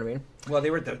 You know what I mean? Well, they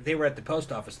were at the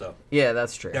post office though. Yeah,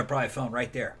 that's true. They're probably phone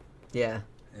right there. Yeah.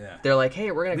 Yeah. They're like,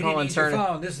 hey, we're gonna call and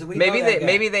turn.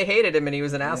 Maybe they hated him and he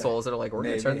was an asshole. So they're like, we're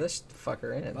gonna turn this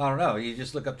fucker in. I don't know. You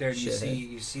just look up there and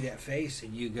you see that face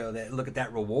and you go, look at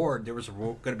that reward. There was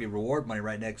going to be reward money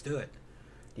right next to it.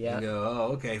 Yeah. You go,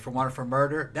 oh, okay, for wanted for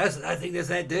murder. I think that's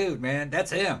that dude, man.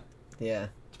 That's him. Yeah.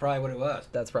 That's probably what it was.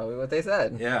 That's probably what they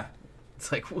said. Yeah.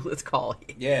 It's like, well, let's call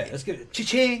it. Yeah, let's get it.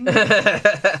 Cha-ching!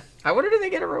 I wonder, do they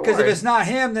get a reward? Because if it's not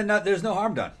him, then there's no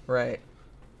harm done. Right.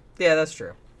 Yeah, that's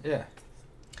true. Yeah.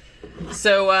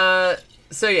 So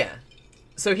yeah.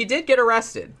 So he did get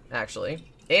arrested, actually.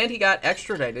 And he got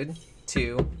extradited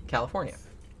to California.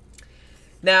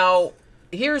 Now,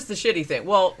 here's the shitty thing.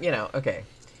 Well, okay.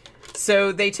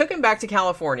 So they took him back to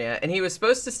California, and he was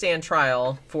supposed to stand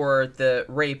trial for the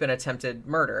rape and attempted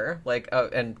murder,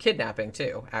 and kidnapping,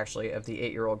 too, actually, of the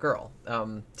 8-year-old girl,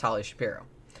 Talia Shapiro.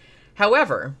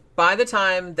 However, by the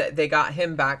time that they got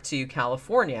him back to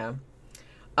California,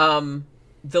 the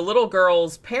little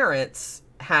girl's parents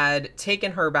had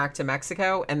taken her back to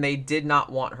Mexico, and they did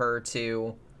not want her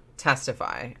to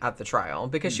testify at the trial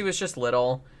because she was just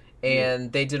little,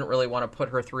 and they didn't really want to put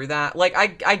her through that. Like,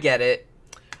 I get it.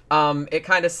 It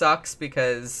kind of sucks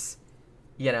because,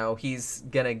 he's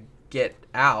gonna get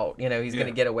out, he's gonna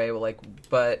get away with,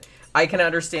 but I can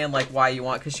understand, why you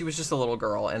want, because she was just a little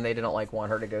girl, and they didn't,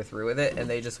 want her to go through with it, and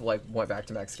they just, went back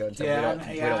to Mexico and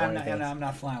said, I'm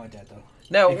not flying with that, though.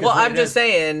 No, because I'm just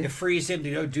saying... It frees him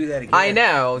to go do that again. I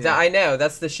know. I know.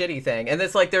 That's the shitty thing. And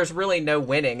it's there's really no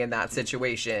winning in that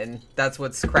situation. That's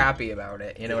what's crappy about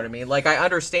it. You know what I mean? I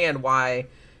understand why,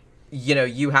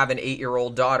 you have an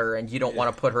 8-year-old daughter and you don't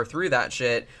want to put her through that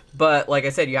shit. But, like I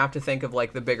said, you have to think of,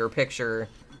 the bigger picture,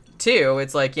 too.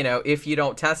 It's if you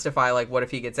don't testify, what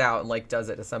if he gets out and, does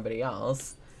it to somebody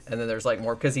else? And then there's,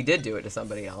 more... Because he did do it to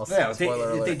somebody else. Yeah, if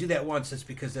they do that once, it's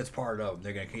because that's part of them.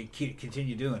 They're going to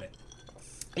continue doing it.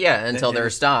 Yeah, until they're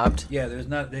stopped. Yeah, there's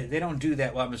not. They don't do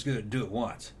that. Well, I'm just going to do it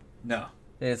once. No.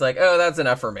 And it's oh, that's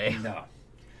enough for me. No.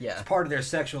 Yeah. It's part of their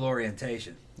sexual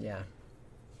orientation. Yeah.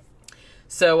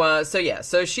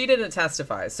 So she didn't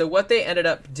testify. So what they ended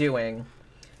up doing,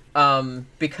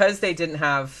 because they didn't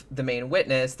have the main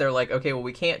witness, they're okay, well,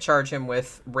 we can't charge him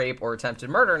with rape or attempted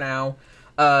murder now.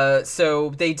 So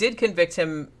they did convict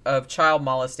him of child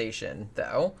molestation,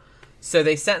 though. So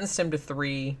they sentenced him to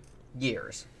 3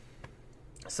 years.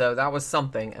 So that was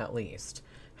something, at least.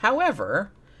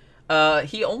 However,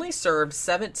 he only served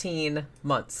 17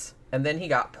 months, and then he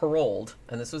got paroled,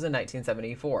 and this was in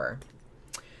 1974.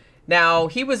 Now,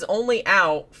 he was only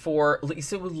out for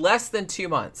less than 2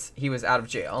 months. He was out of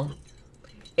jail.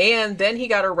 And then he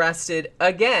got arrested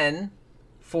again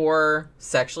for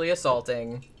sexually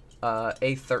assaulting a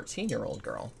 13-year-old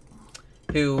girl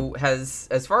who has,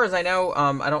 as far as I know,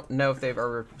 I don't know if they've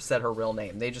ever said her real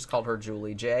name. They just called her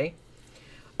Julie J.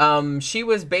 She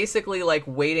was basically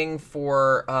waiting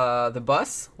for the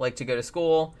bus, to go to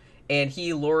school, and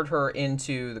he lured her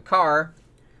into the car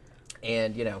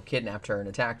and, kidnapped her and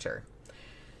attacked her.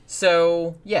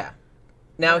 So, yeah.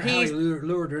 Now he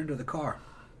lured her into the car.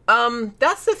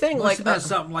 That's the thing. Must have been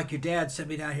something like, your dad sent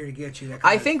me down here to get you.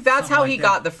 I think that's how he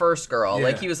got the first girl.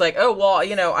 Yeah. He was oh, well,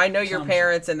 I know your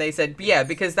parents, and they said, yeah,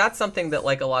 because that's something that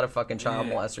a lot of fucking child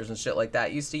molesters and shit like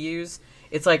that used to use.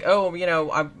 It's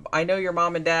oh, I know your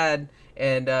mom and dad,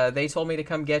 and they told me to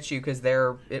come get you because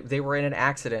they were in an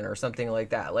accident or something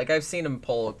like that. I've seen them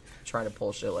trying to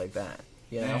pull shit like that.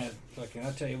 Man, fucking,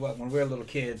 I'll tell you what, when we were little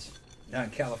kids down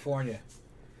in California,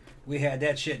 we had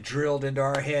that shit drilled into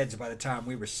our heads by the time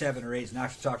we were 7 or 8,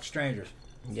 not to talk to strangers.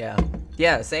 Yeah.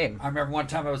 Yeah, same. I remember one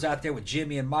time I was out there with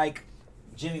Jimmy and Mike.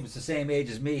 Jimmy was the same age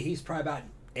as me. He's probably about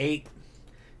 8.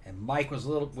 And Mike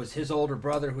was his older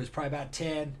brother, who was probably about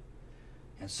 10.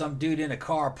 And some dude in a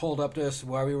car pulled up to us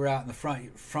while we were out in the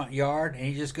front yard, and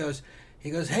he goes,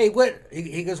 hey, what?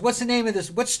 He goes, what's the name of this?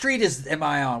 What street am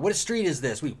I on? What street is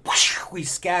this? We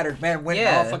scattered, man. Went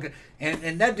all fucking,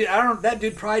 and that dude, that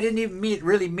dude probably didn't even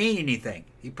really mean anything.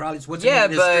 He probably just, what's the name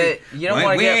of this street? You don't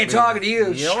want to get. We ain't talking to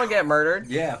you. You don't want to get murdered.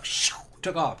 Yeah,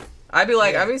 took off. I'd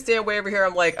be staying way over here.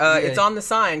 I'm it's on the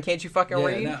sign. Can't you fucking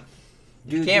read? No.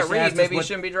 You can't read. Maybe you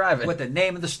shouldn't be driving. What the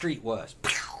name of the street was.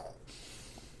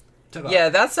 Yeah,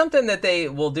 that's something that they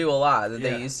will do a lot, that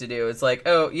they used to do. It's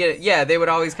oh, yeah, they would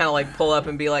always kind of pull up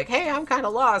and be hey, I'm kind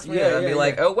of lost. I'd be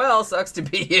oh, well, sucks to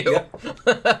be you.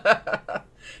 Yep.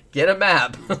 Get a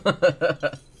map.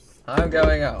 I'm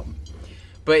going home.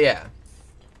 But yeah.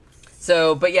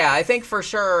 So, but yeah, I think for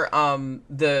sure,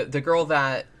 the girl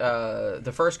that,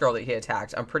 the first girl that he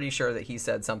attacked, I'm pretty sure that he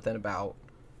said something about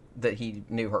that he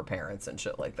knew her parents and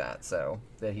shit like that, so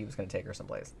that he was going to take her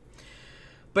someplace.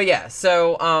 But yeah,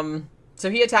 so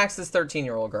he attacks this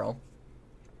 13-year-old girl,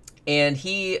 and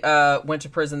he went to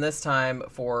prison this time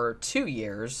for 2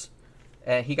 years,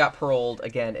 and he got paroled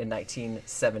again in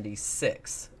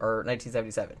 1976, or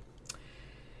 1977.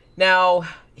 Now,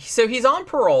 so he's on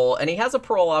parole, and he has a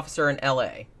parole officer in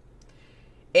L.A.,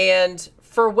 And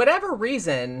for whatever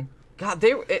reason, God,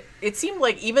 it seemed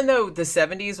like even though the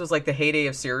 70s was like the heyday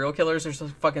of serial killers, there's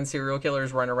fucking serial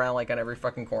killers running around like on every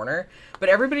fucking corner. But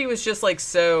everybody was just like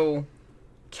so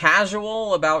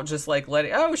casual about just like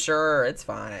oh sure, it's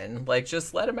fine. Like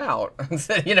just let him out.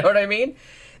 You know what I mean?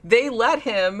 They let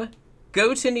him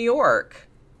go to New York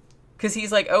because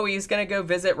he's like, oh, he's going to go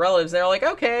visit relatives. They're like,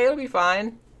 okay, it'll be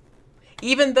fine.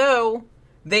 Even though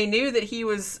they knew that he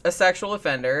was a sexual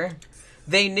offender.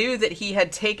 They knew that he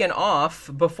had taken off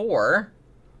before.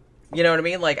 You know what I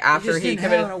mean? Like after he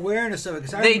committed. Have an awareness of it.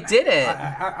 They didn't.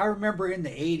 I remember in the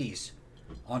 80s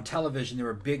on television there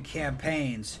were big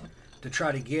campaigns to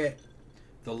try to get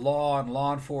the law and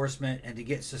law enforcement and to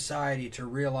get society to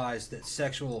realize that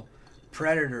sexual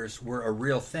predators were a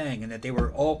real thing and that they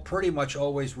were all pretty much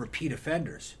always repeat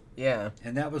offenders. Yeah.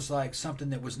 And that was like something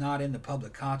that was not in the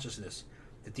public consciousness,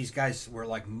 that these guys were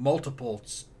like multiple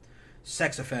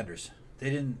sex offenders. They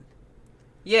didn't.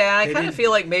 Yeah, I kind of feel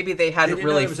like maybe they hadn't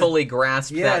really fully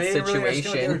grasped that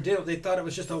situation. Really they thought it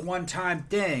was just a one-time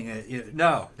thing.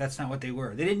 No, that's not what they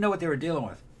were. They didn't know what they were dealing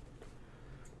with.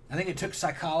 I think it took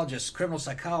psychologists, criminal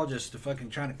psychologists, to fucking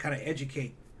try to kind of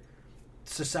educate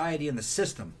society and the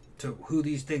system to who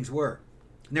these things were.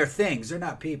 And they're things. They're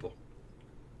not people.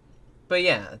 But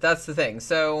yeah, that's the thing.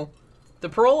 So the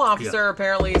parole officer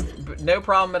apparently no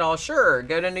problem at all. Sure,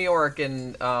 go to New York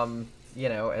and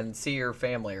and see your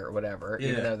family or whatever.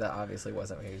 Yeah. Even though that obviously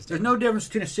wasn't what he was doing. There's no difference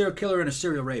between a serial killer and a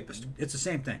serial rapist. It's the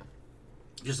same thing.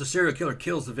 Just a serial killer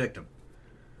kills the victim,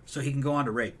 so he can go on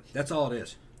to rape. That's all it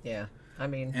is. Yeah, I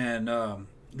mean, and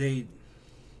they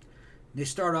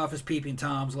start off as peeping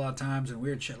toms a lot of times and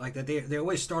weird shit like that. They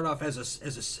always start off as a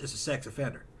sex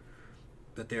offender,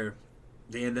 but they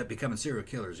end up becoming serial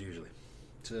killers usually.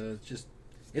 So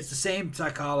it's the same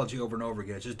psychology over and over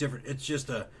again. It's just different. It's just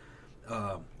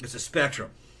it's a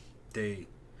spectrum.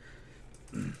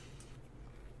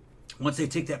 Once they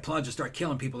take that plunge and start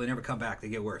killing people, they never come back. They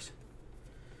get worse.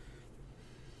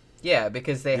 Yeah,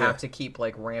 because they have to keep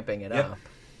like ramping it up.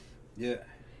 Yeah.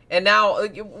 And now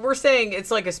we're saying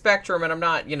it's like a spectrum, and I'm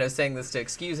not, saying this to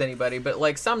excuse anybody, but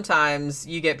like sometimes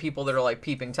you get people that are like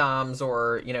peeping toms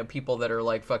or, people that are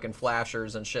like fucking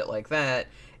flashers and shit like that.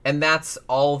 And that's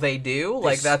all they do?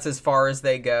 Like that's as far as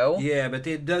they go? Yeah, but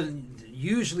it doesn't.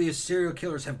 Usually serial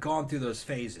killers have gone through those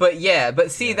phases. But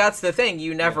that's the thing.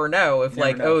 You never know if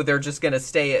they're just going to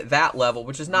stay at that level,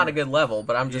 which is not a good level.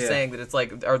 But I'm just saying that it's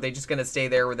like, are they just going to stay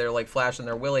there where they're like flashing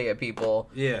their willy at people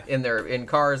in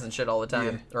cars and shit all the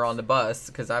time or on the bus?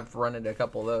 Because I've run into a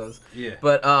couple of those. Yeah.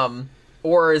 But,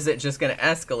 or is it just going to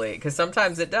escalate? Because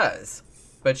sometimes it does.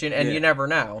 But you never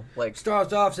know. Like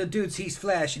starts off as dudes, he's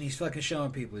flashing, he's fucking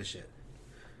showing people his shit.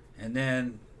 And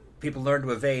then people learn to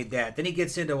evade that. Then he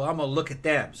gets into, I'm going to look at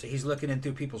them. So he's looking in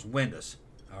through people's windows.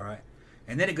 All right.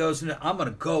 And then it goes into, I'm going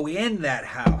to go in that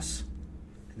house.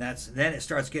 And then it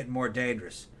starts getting more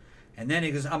dangerous. And then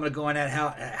he goes, I'm going to go in that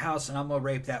house and I'm going to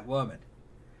rape that woman.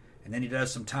 And then he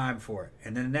does some time for it.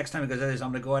 And then the next time he goes,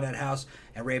 I'm going to go in that house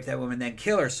and rape that woman, then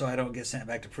kill her so I don't get sent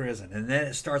back to prison. And then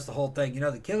it starts the whole thing.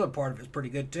 The killing part of it is pretty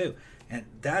good too. And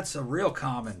that's a real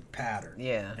common pattern.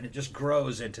 Yeah. And it just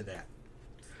grows into that.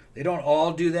 They don't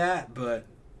all do that, but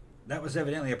that was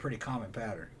evidently a pretty common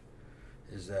pattern.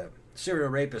 Is that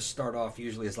serial rapists start off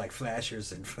usually as like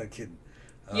flashers and fucking...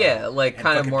 like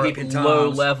kind of more low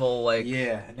level, like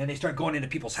and then they start going into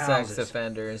people's sex houses,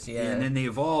 offenders, and then they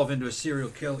evolve into a serial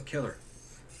killer.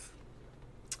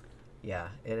 Yeah,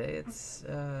 it's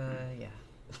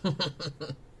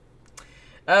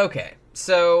Okay,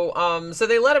 so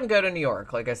they let him go to New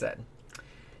York, like I said.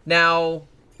 Now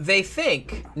they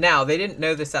didn't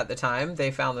know this at the time. They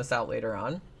found this out later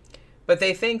on, but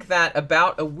they think that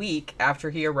about a week after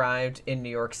he arrived in New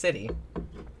York City,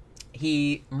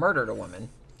 he murdered a woman,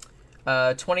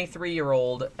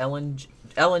 23-year-old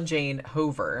Ellen Jane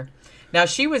Hover. Now,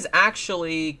 she was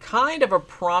actually kind of a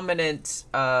prominent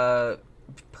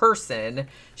person.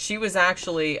 She was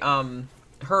actually,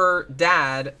 her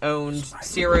dad owned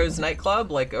Ciro's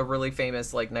nightclub, like a really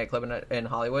famous like nightclub in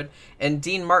Hollywood. And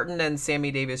Dean Martin and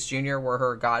Sammy Davis Jr. were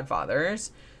her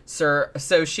godfathers. So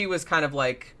she was kind of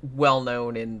like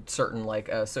well-known in certain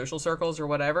like social circles or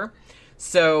whatever.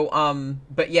 So,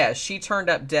 but yeah, she turned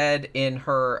up dead in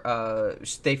her,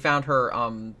 they found her,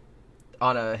 on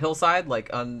a hillside,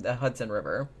 like on the Hudson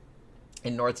River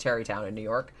in North Tarrytown in New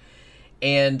York.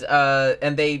 And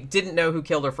they didn't know who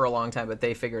killed her for a long time, but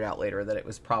they figured out later that it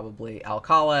was probably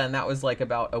Alcala. And that was like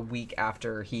about a week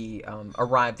after he,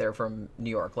 arrived there from New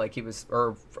York. Like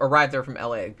arrived there from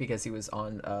LA because he was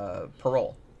on,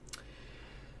 parole.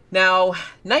 Now,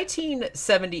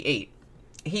 1978.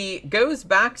 He goes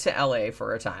back to LA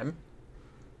for a time,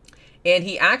 And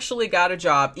he actually got a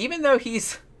job, even though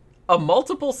he's a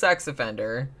multiple sex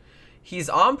offender, he's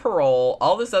on parole,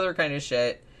 all this other kind of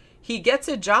shit. He gets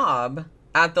a job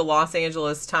at the Los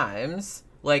Angeles Times,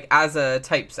 like as a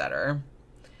typesetter.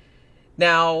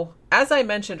 Now, as I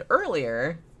mentioned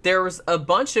earlier, there was a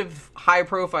bunch of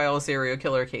high-profile serial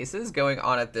killer cases going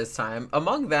on at this time,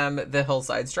 among them the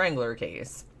Hillside Strangler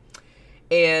case.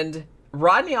 And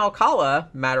Rodney Alcala,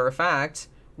 matter of fact,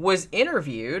 was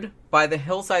interviewed by the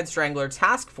Hillside Strangler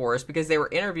task force because they were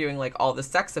interviewing, like, all the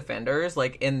sex offenders,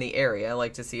 like, in the area,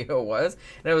 like, to see who it was.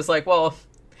 And it was like, well,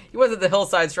 he wasn't the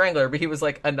Hillside Strangler, but he was,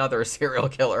 like, another serial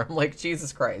killer. I'm like,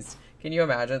 Jesus Christ. Can you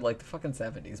imagine? Like, the fucking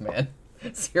 70s, man.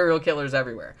 Serial killers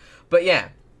everywhere. But, yeah.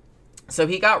 So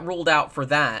he got ruled out for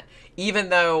that, even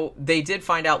though they did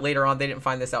find out later on, they didn't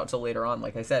find this out till later on,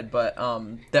 like I said, but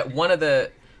that one of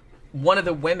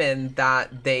the women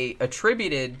that they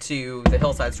attributed to the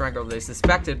Hillside Strangler, they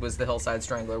suspected was the Hillside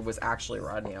Strangler, was actually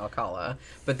Rodney Alcala.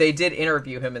 But they did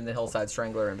interview him in the Hillside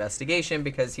Strangler investigation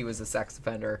because he was a sex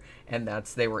offender, and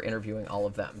they were interviewing all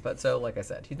of them. But so, like I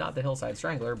said, he's not the Hillside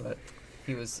Strangler, but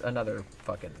he was another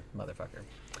fucking motherfucker.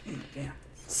 Damn.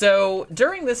 So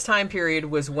during this time period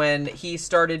was when he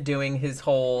started doing his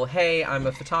whole, hey, I'm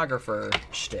a photographer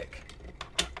shtick.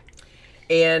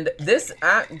 And this,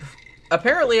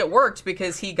 apparently it worked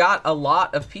because he got a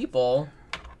lot of people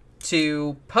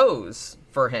to pose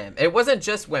for him. It wasn't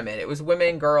just women. It was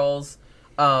women, girls,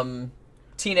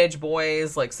 teenage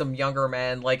boys, like some younger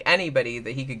men, like anybody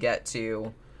that he could get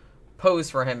to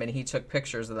pose for him, and he took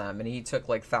pictures of them, and he took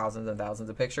like thousands and thousands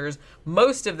of pictures.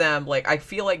 Most of them, like, I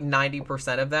feel like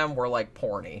 90% of them were like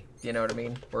porny, you know what I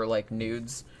mean, were like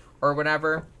nudes or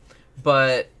whatever.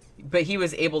 But he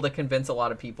was able to convince a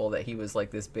lot of people that he was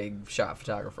like this big shot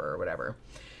photographer or whatever.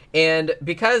 And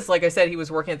because, like I said, he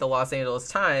was working at the Los Angeles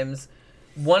Times,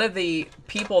 one of the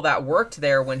people that worked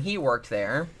there when he worked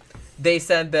there, they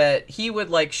said that he would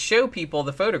like show people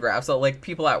the photographs, so like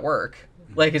people at work.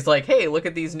 Like, it's like, hey, look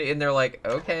at these, and they're like,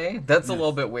 okay, that's a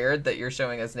little bit weird that you're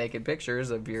showing us naked pictures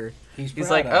of your... He's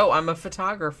like, oh, I'm a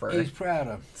photographer. He's proud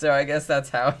of. So I guess that's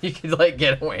how you could, like,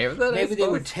 get away with it. Maybe they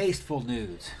were tasteful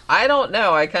nudes. I don't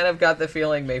know. I kind of got the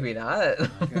feeling maybe not.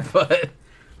 Okay. But...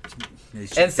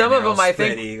 And some of them, I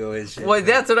think... Well,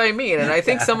 that's what I mean. And I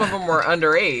think some of them were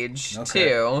underage,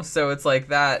 too. So it's like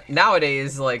that.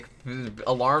 Nowadays, like,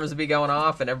 alarms would be going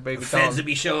off and everybody would be calling... The feds would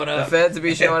be showing up. The feds would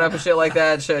be showing up and shit like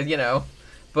that. So, you know...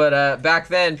 But back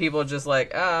then, people were just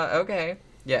like, okay.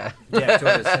 Yeah. Jack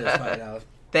Torrance says $5.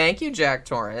 Thank you, Jack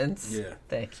Torrance. Yeah.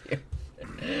 Thank you.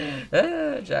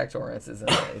 Jack Torrance is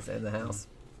in the house.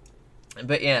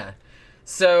 But yeah.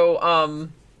 So,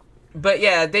 but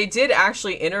yeah, they did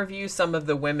actually interview some of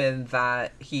the women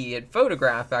that he had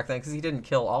photographed back then, because he didn't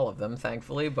kill all of them,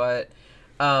 thankfully. But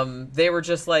they were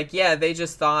just like, yeah, they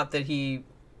just thought that he...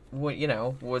 you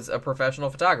know, was a professional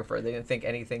photographer. They didn't think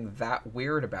anything that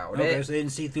weird about it. Okay, so they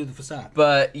didn't see through the facade.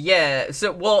 But, yeah,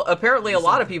 so, well, apparently a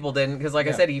lot of people didn't, because, like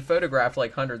I said, he photographed,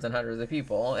 like, hundreds and hundreds of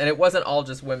people, and it wasn't all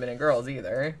just women and girls,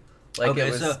 either. Like, okay,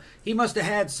 it was... so he must have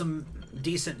had some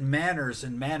decent manners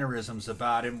and mannerisms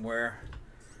about him where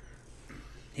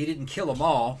he didn't kill them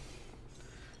all.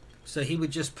 So he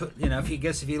would just put, you know, if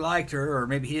he liked her, or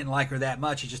maybe he didn't like her that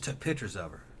much, he just took pictures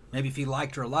of her. Maybe if he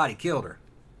liked her a lot, he killed her.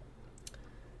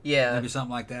 Yeah. Maybe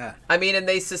something like that. I mean, and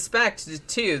they suspect,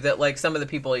 too, that, like, some of the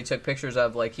people he took pictures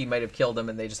of, like, he might have killed them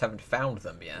and they just haven't found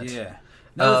them yet. Yeah.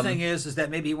 Another thing is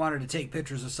that maybe he wanted to take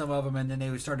pictures of some of them and then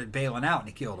they started bailing out and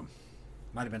he killed them.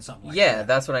 Might have been something like that. Yeah,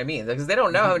 that's what I mean. Because they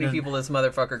don't know how many people this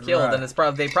motherfucker killed, Right. and it's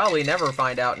they probably never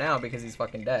find out now because he's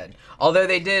fucking dead. Although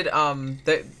they did,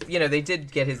 they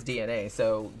did get his DNA,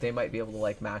 so they might be able to,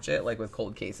 like, match it, like, with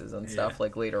cold cases and stuff,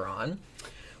 like, later on.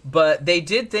 But they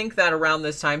did think that around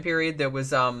this time period, there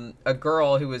was a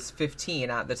girl who was 15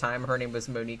 at the time. Her name was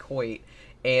Monique Hoyt.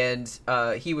 And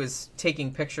he was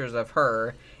taking pictures of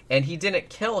her. And he didn't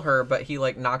kill her, but he,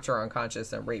 like, knocked her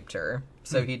unconscious and raped her.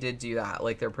 So he did do that.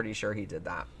 Like, they're pretty sure he did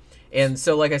that. And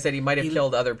so, like I said, he might have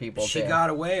killed other people, too. She got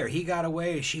away, or he got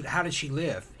away. How did she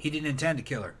live? He didn't intend to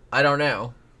kill her. I don't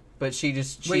know. But she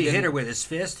What did he hit her with? His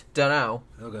fist? Don't know.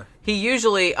 Okay. He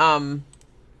usually...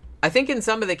 I think in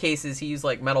some of the cases he used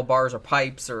like metal bars or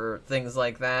pipes or things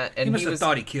like that. And he must have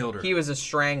thought he killed her. He was a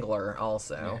strangler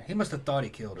also. Yeah, he must have thought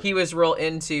he killed her. He was real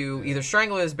into either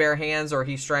strangling with his bare hands or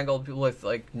he strangled people with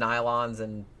like nylons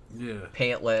and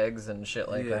pant legs and shit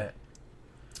like that.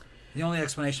 The only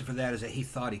explanation for that is that he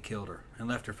thought he killed her and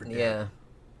left her for dead. Yeah.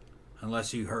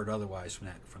 Unless you heard otherwise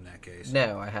from that case.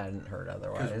 No, I hadn't heard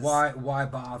otherwise. Because why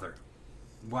bother?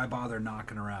 Why bother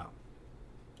knocking her out?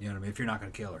 You know what I mean? If you're not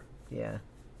going to kill her. Yeah.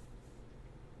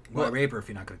 Why rape her if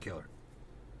you're not going to kill her?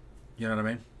 You know what I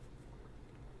mean?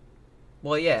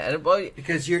 Well, yeah, and well,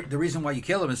 Because the reason why you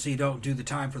kill him is so you don't do the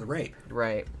time for the rape.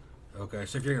 right. Okay,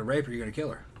 so if you're gonna rape her, you're gonna kill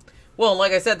her. Well,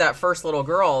 like I said, that first little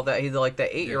girl that he's like the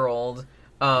 8-year-old,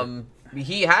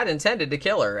 he had intended to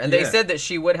kill her, and they said that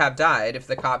she would have died if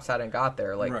the cops hadn't got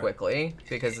there quickly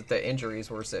because the injuries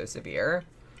were so severe.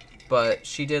 But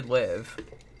she did live.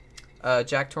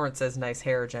 Jack Torrance says, "Nice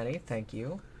hair, Jenny. Thank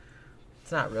you."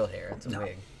 It's not real hair; it's a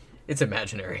wig. It's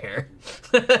imaginary hair.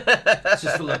 It's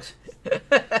just for looks.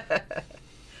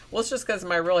 Well, it's just because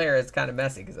my real hair is kind of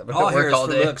messy because I've been All at hair work is all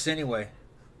for day. looks anyway.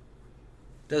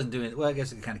 Doesn't do it. Well, I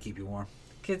guess it can kind of keep you warm.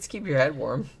 Kids, keep your head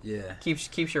warm. Yeah.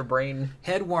 Keeps your brain.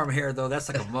 Head warm hair though, that's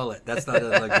like a mullet. That's not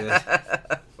doesn't look good.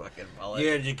 Fucking mullet.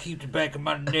 Yeah, to keep the back of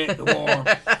my neck warm.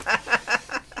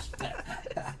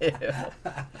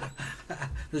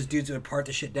 Those dudes who would part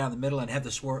the shit down the middle and have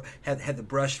the had the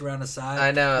brush around the side.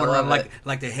 I know. I love like it.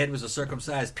 like the head was a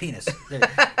circumcised penis. The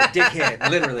dick head,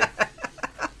 literally.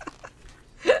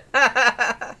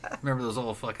 Remember those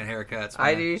old fucking haircuts? Man?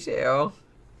 I do too.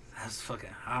 That's fucking.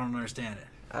 I don't understand it.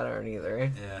 I don't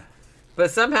either. Yeah.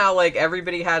 But somehow, like,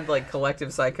 everybody had, like,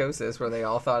 collective psychosis where they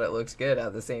all thought it looked good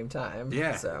at the same time.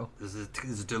 Yeah. So. This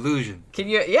is a delusion. Can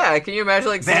you imagine,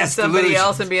 like, seeing Vast somebody delusion.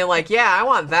 else and being like, yeah, I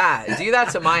want that. Do that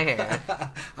to my hair.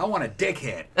 I want a dick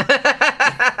head.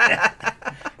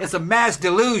 It's a mass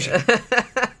delusion.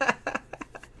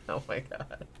 Oh, my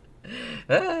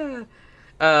God.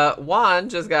 Juan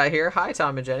just got here. Hi,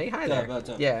 Tom and Jenny. Hi there. What's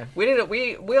up? Yeah,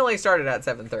 we only started at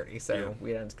 7:30, so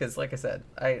we didn't, because like I said,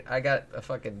 I got a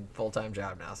fucking full-time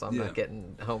job now, so I'm not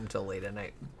getting home till late at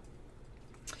night.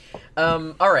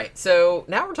 All right, so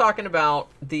now we're talking about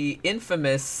the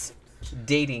infamous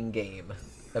dating game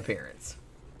appearance,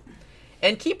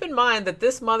 and keep in mind that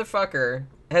this motherfucker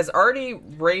has already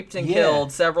raped and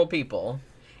killed several people,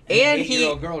 and he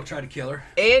 8-year-old girl tried to kill her,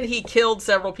 and he killed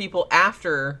several people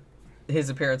after his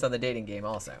appearance on the dating game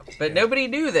also. But nobody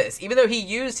knew this, even though he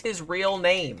used his real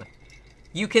name.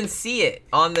 You can see it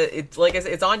on it's like I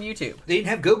said, it's on YouTube. They didn't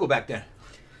have Google back then.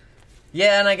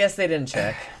 Yeah, and I guess they didn't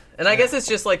check. And I guess it's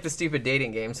just like the stupid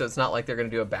dating game, so it's not like they're going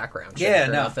to do a background check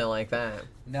or nothing like that.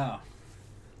 No.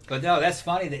 But no, that's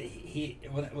funny that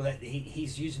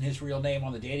he's using his real name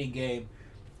on the dating game,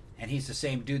 and he's the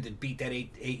same dude that beat that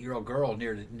 8-year-old girl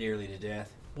nearly to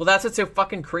death. Well, that's what's so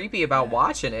fucking creepy about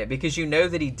watching it, because you know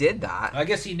that he did that. I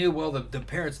guess he knew, well, the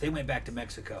parents, they went back to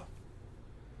Mexico.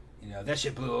 You know, that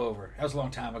shit blew over. That was a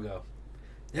long time ago.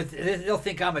 They'll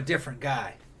think I'm a different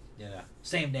guy. You know,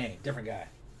 same name, different guy.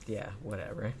 Yeah,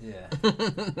 whatever. Yeah.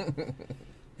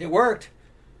 It worked.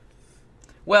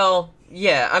 Well,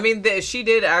 yeah, I mean, she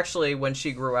did actually, when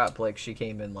she grew up, like, she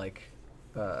came and, like,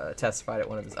 testified at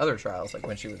one of his other trials, like,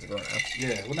 when she was a grown-up.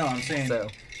 Yeah, well, no, I'm saying So,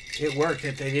 it worked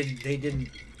if they didn't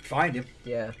find him.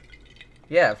 yeah.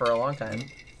 Yeah, for a long time.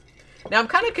 Now, I'm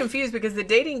kind of confused because the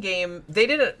dating game, they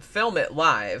didn't film it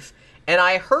live, and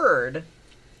I heard,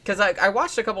 because I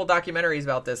watched a couple documentaries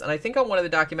about this, and I think on one of the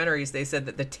documentaries they said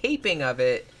that the taping of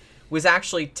it was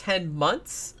actually 10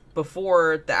 months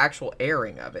before the actual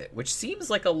airing of it, which seems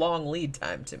like a long lead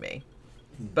time to me.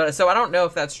 But so I don't know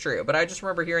if that's true, but I just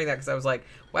remember hearing that because I was like,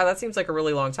 wow, that seems like a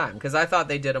really long time, because I thought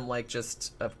they did them like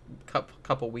just a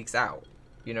couple weeks out.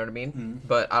 You know what I mean? Mm-hmm.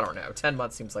 But I don't know. 10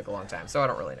 months seems like a long time, so I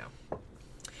don't really know.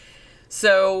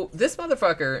 So this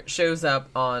motherfucker shows up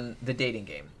on the dating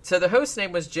game. So the host's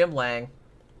name was Jim Lang,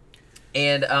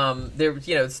 and there,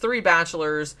 it's 3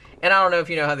 bachelors, and I don't know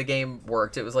if you know how the game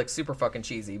worked. It was like super fucking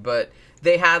cheesy, but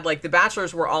they had like the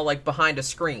bachelors were all like behind a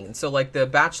screen, so like the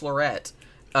bachelorette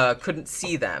couldn't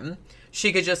see them.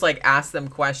 She could just like ask them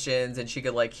questions, and she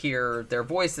could like hear their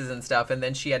voices and stuff, and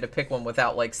then she had to pick one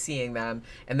without like seeing them,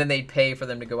 and then they'd pay for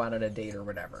them to go out on a date or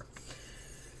whatever.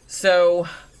 So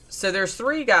there's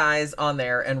 3 guys on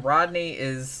there, and Rodney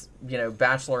is,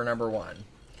 bachelor number 1.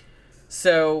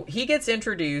 So he gets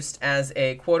introduced as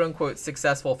a quote-unquote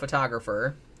successful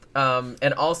photographer,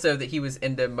 and also that he was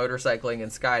into motorcycling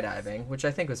and skydiving, which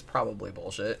I think was probably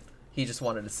bullshit. He just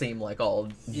wanted to seem like all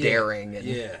daring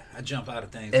and I jump out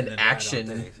of things and then ride on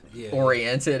action things.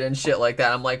 oriented and shit like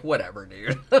that. I'm like, whatever,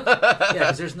 dude. Yeah,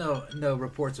 because there's no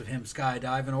reports of him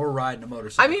skydiving or riding a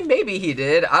motorcycle. I mean, maybe he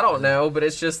did. I don't know, but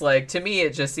it's just like, to me,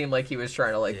 it just seemed like he was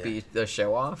trying to like be the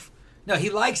show off. No, he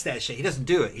likes that shit. He doesn't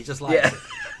do it. He just likes it.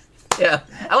 Yeah,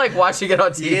 I like watching it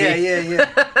on TV.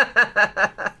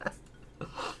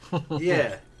 Yeah.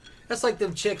 Yeah. That's like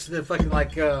them chicks that fucking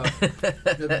like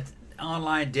the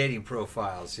online dating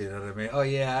profiles, you know what I mean? Oh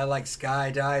yeah, I like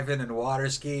skydiving and water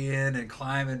skiing and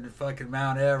climbing fucking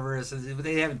Mount Everest. But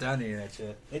they haven't done any of that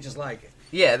shit. They just like it.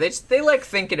 Yeah, they like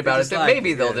thinking about it. just That like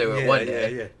maybe it, they'll do it one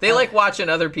day. yeah. They like watching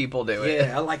other people do it.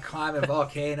 Yeah, I like climbing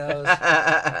volcanoes.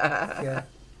 Yeah.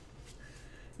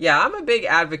 Yeah, I'm a big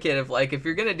advocate of, like, if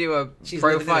you're going to do a She's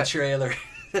living in profile... a trailer.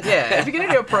 Yeah, if you're going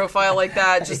to do a profile like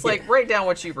that, just, like, write down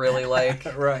what you really like.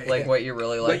 Right. Like, what you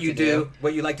really like what you to do.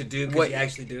 What you like to do because you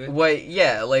actually do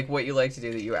it. Like, what you like to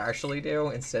do that you actually do,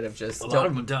 instead of just... A lot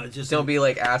of them don't. Don't be,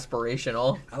 like,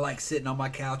 aspirational. I like sitting on my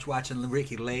couch watching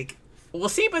Ricky Lake. Well,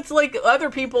 see, but it's like other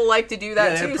people like to do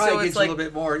that too, so it's like a little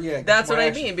bit more. Yeah, that's what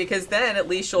action. I mean. Because then at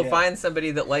least you'll find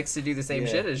somebody that likes to do the same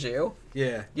shit as you.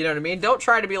 Yeah, you know what I mean. Don't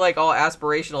try to be like all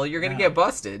aspirational. You're gonna get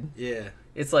busted. Yeah,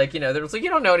 it's like there's like you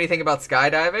don't know anything about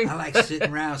skydiving. I like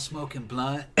sitting around smoking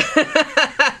blunt,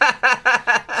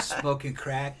 smoking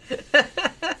crack.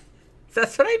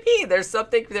 That's what I mean. There's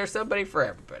somebody for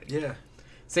everybody. Yeah.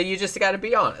 So you just got to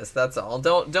be honest. That's all.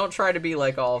 Don't try to be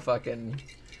like all fucking.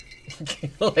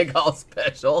 Like all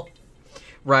special,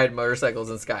 ride motorcycles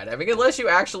and skydiving, unless you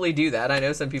actually do that. I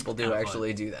know some people do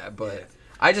actually do that, but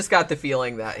I just got the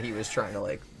feeling that he was trying to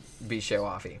like be show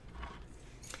offy.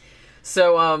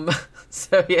 So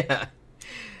so yeah.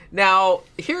 Now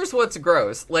here's what's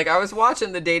gross. Like I was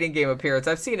watching the dating game appearance.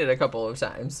 I've seen it a couple of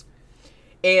times,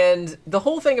 and the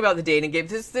whole thing about the dating game,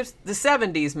 this the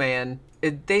 70s, man.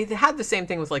 They had the same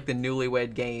thing with like the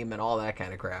Newlywed Game and all that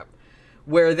kind of crap.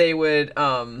 Where they would,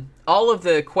 all of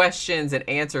the questions and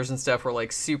answers and stuff were,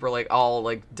 like, super, like, all,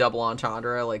 like, double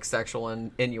entendre, like, sexual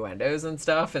innuendos and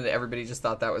stuff, and everybody just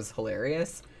thought that was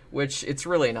hilarious, which it's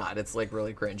really not. It's, like,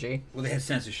 really cringy. Well, they had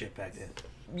censorship back then.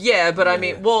 Yeah, but I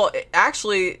mean, well,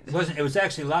 actually... It was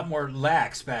actually a lot more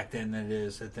lax back then than it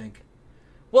is, I think.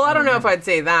 Well, I don't know if I'd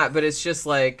say that, but it's just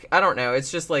like, I don't know.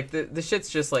 It's just like, the shit's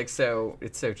just like it's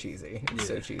so cheesy. It's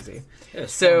so cheesy. Yeah,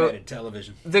 so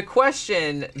television. The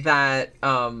question that,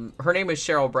 her name was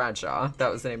Cheryl Bradshaw. That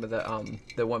was the name of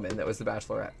the woman that was the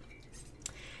Bachelorette.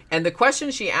 And the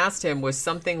question she asked him was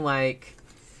something like,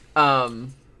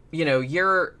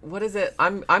 you're, what is it?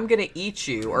 I'm going to eat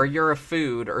you, or you're a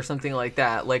food, or something like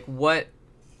that. Like what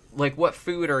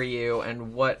food are you,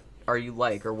 and what are you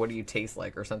like, or what do you taste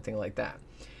like, or something like that.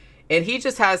 And he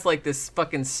just has, like, this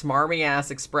fucking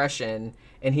smarmy-ass expression,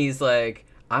 and he's like,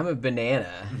 I'm a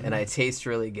banana, and I taste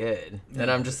really good. And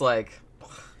I'm just like...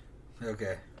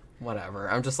 Okay.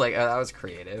 Whatever. I'm just like, oh, that was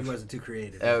creative. He wasn't too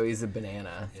creative. Oh, he's a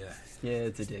banana. Yeah. Yeah,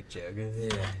 it's a dick joke.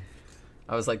 Yeah.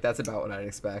 I was like, that's about what I'd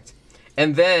expect.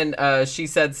 And then she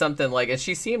said something like, and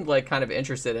she seemed, like, kind of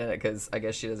interested in it, because I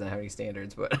guess she doesn't have any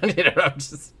standards, but, I'm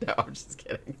just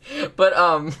kidding.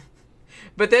 But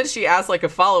then she asked, like, a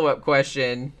follow-up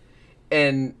question...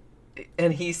 And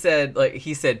he said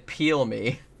peel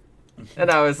me, and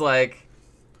I was like,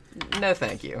 no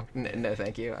thank you, no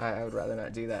thank you. I would rather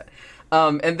not do that.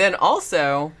 And then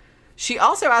she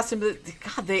also asked him.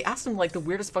 God, they asked him like the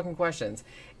weirdest fucking questions,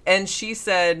 and she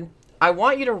said, I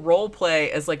want you to role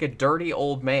play as like a dirty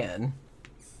old man,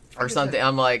 or something.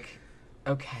 I'm like,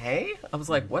 okay. I was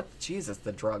like, what? Jesus,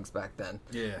 the drugs back then.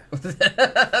 Yeah.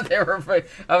 They were.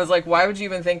 I was like, why would you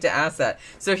even think to ask that?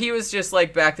 So he was just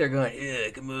like back there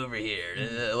going, come over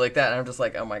here, like that. And I'm just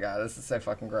like, oh my God, this is so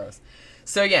fucking gross.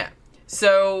 So yeah.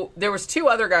 So there was 2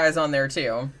 other guys on there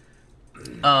too.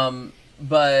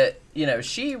 But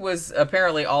she was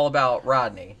apparently all about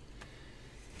Rodney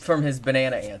from his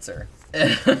banana answer.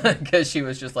 Because she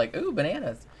was just like, ooh,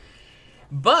 bananas.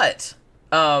 But...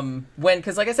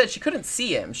 because like I said, she couldn't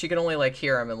see him. She could only like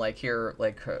hear him and like hear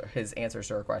like his answers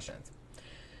to her questions.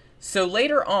 So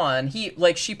later on,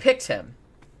 she picked him,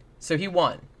 so he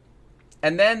won.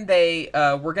 And then they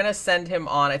were gonna send him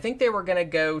on. I think they were gonna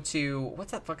go to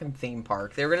what's that fucking theme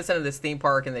park? They were gonna send him to this theme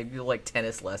park, and they do like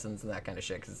tennis lessons and that kind of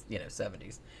shit. Because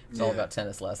 70s, it's all about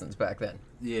tennis lessons back then.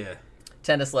 Yeah.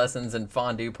 Tennis lessons and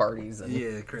fondue parties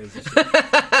and crazy shit.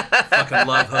 Fucking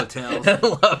love hotels.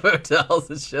 Love hotels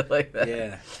and shit like that.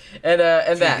 Yeah. And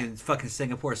that fucking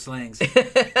Singapore slings.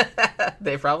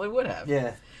 They probably would have.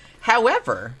 Yeah.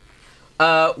 However,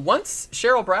 once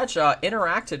Cheryl Bradshaw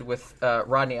interacted with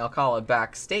Rodney Alcala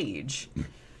backstage,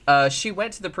 she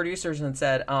went to the producers and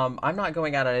said, I'm not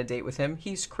going out on a date with him.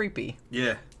 He's creepy.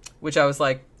 Yeah. Which I was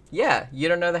like, yeah, you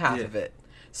don't know the half of it.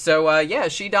 So,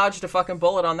 she dodged a fucking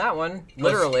bullet on that one,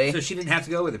 literally. So she didn't have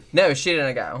to go with him? No, she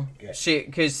didn't go. Okay.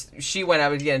 Because she went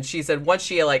out again. She said once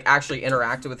she, like, actually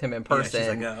interacted with him in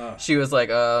person, she was like,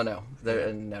 oh, no.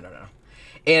 No.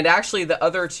 And actually, the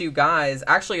other 2 guys,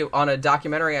 actually, on a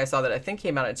documentary I saw that I think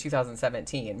came out in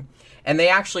 2017, and they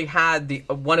actually had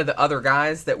one of the other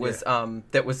guys that was on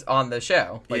the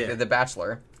show, like the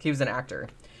Bachelor. He was an actor.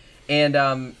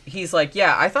 And he's like,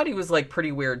 yeah, I thought he was, like,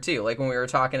 pretty weird, too. Like, when we were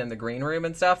talking in the green room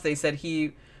and stuff, they said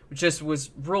he just was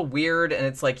real weird, and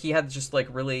it's like he had just,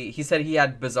 like, really... He said he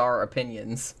had bizarre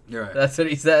opinions. Right. That's what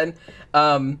he said.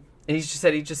 And he just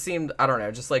said he just seemed, I don't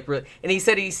know, just like really, and he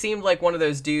said he seemed like one of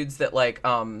those dudes that like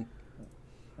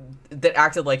that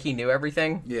acted like he knew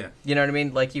everything. Yeah. You know what I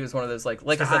mean? Like he was one of those like To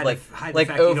I said, hide like the- hide the like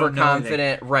fact you don't know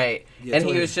overconfident, right? Yeah, and he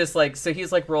totally. was just like, so he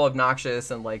was like real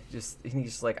obnoxious and like just he's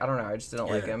just like, I don't know, I just didn't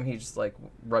like Yeah. him. He just like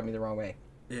rubbed me the wrong way.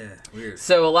 Yeah, weird.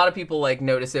 So a lot of people like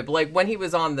notice it, but like when he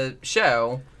was on the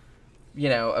show, you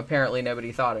know, apparently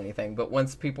nobody thought anything. But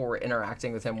once people were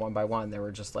interacting with him one by one, they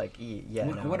were just like, yeah.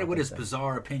 What, no, I what don't his think so.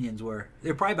 bizarre opinions were?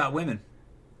 They're probably about women.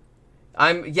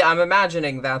 I'm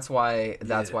imagining that's why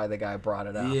Yeah. the guy brought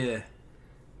it up. Yeah.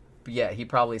 But yeah, he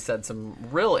probably said some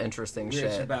real interesting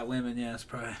Weird shit. about women, yeah, it's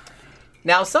probably.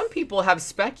 Now, some people have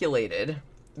speculated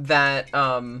that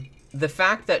the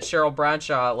fact that Cheryl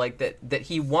Bradshaw, like that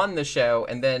he won the show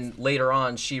and then later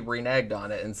on she reneged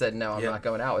on it and said, no, I'm Yeah. not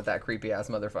going out with that creepy ass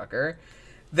motherfucker,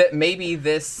 that maybe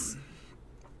this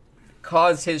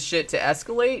caused his shit to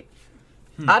escalate.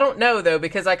 I don't know, though,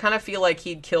 because I kind of feel like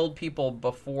he'd killed people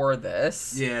before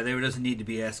this. Yeah, there doesn't need to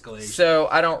be escalation. So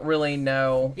I don't really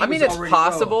know. He I mean, was it's already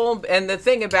possible. And the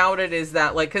thing about it is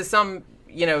that, like, because some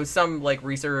like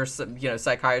researchers,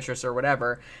 psychiatrists or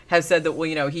whatever have said that,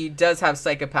 well, he does have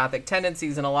psychopathic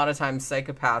tendencies. And a lot of times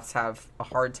psychopaths have a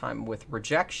hard time with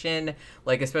rejection.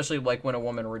 Like, especially like when a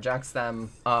woman rejects them,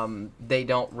 they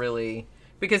don't really,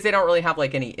 because they don't really have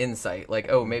like any insight. Like,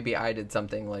 oh, maybe I did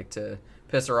something like to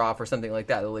piss her off or something like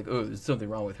that. They're like, oh, there's something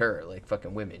wrong with her, like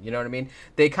fucking women, you know what I mean?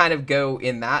 They kind of go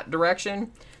in that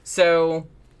direction. So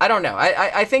I don't know.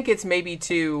 I think it's maybe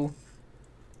too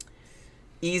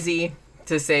easy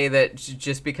to say that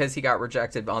just because he got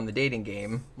rejected on the dating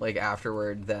game, like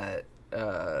afterward, that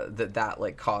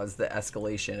like caused the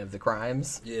escalation of the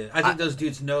crimes. Yeah, I think those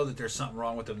dudes know that there's something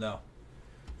wrong with them, though.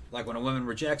 Like when a woman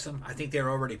rejects them, I think they're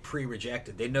already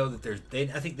pre-rejected. They know that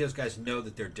I think those guys know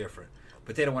that they're different.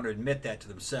 But they don't want to admit that to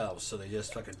themselves, so they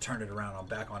just fucking turn it around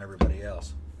back on everybody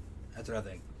else. That's what I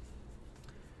think.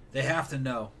 They have to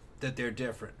know that they're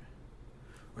different,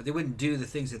 or they wouldn't do the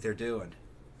things that they're doing.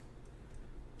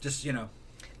 Just,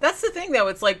 That's the thing, though.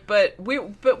 It's like, but we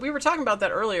were talking about that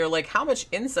earlier. Like, how much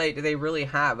insight do they really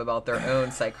have about their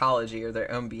own psychology or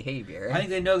their own behavior? I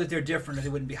think they know that they're different, and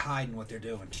they wouldn't be hiding what they're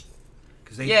doing.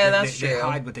 That's true. They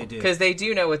hide what they do. Because they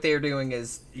do know what they're doing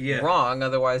is Yeah. wrong.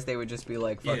 Otherwise, they would just be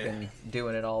like Yeah. fucking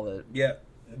doing it all the. Yeah,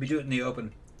 we do it in the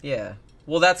open. Yeah.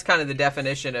 Well, that's kind of the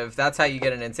definition of. That's how you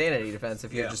get an insanity defense.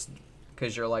 If you're Yeah. just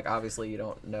because you're like obviously you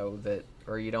don't know that,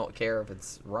 or you don't care if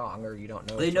it's wrong, or you don't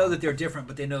know. They it's know wrong. that they're different,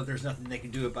 but they know there's nothing they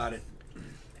can do about it,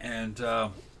 and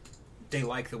they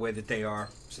like the way that they are,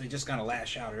 so they just kind of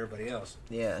lash out at everybody else.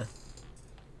 Yeah.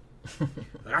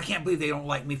 Like, I can't believe they don't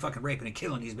like me fucking raping and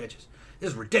killing these bitches. This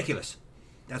is ridiculous.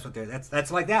 That's what they're. That's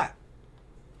like that.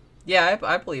 Yeah,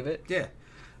 I believe it. Yeah.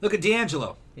 Look at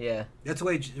D'Angelo. Yeah. That's the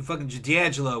way fucking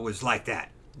D'Angelo was like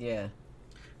that. Yeah.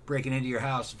 Breaking into your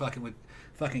house,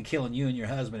 fucking killing you and your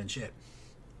husband and shit.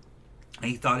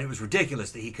 And he thought it was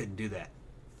ridiculous that he couldn't do that.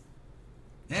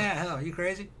 Yeah, hell, are you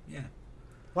crazy? Yeah.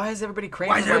 Why is everybody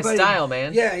crazy my style,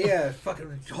 man? Yeah,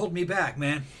 fucking hold me back,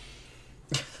 man.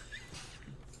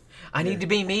 I need to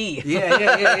be me.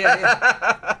 Yeah.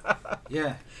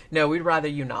 Yeah. No, we'd rather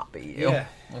you not be you. Yeah.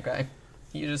 Okay.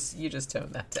 You just tone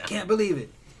that down. Can't believe it.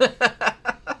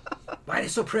 Why are they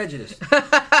so prejudiced?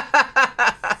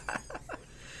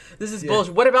 This is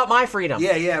bullshit. What about my freedom?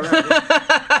 Yeah, right.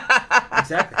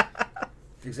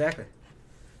 Exactly.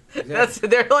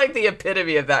 They're like the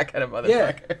epitome of that kind of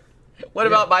motherfucker. What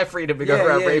about my freedom to go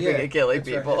around raping and killing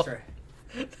people? That's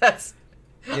right. That's.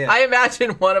 Yeah. I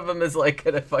imagine one of them is like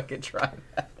gonna fucking try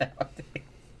that nowadays.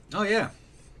 Oh yeah.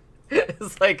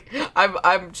 It's like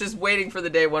I'm just waiting for the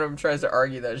day one of them tries to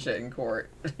argue that shit in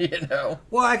court.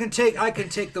 Well, I can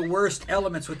take the worst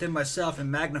elements within myself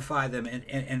and magnify them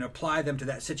and apply them to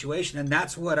that situation, and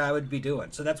that's what I would be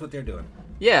doing. So that's what they're doing.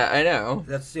 Yeah, I know.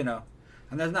 That's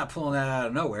and that's not pulling that out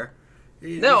of nowhere.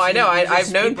 No, I know.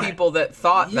 I've known people that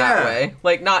thought that Yeah. way.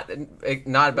 Like not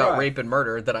about Right. rape and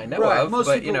murder that I know Right. of,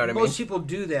 but you know what I mean. Most people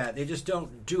do that. They just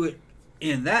don't do it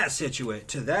in that situation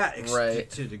to that Right.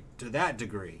 to that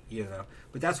degree.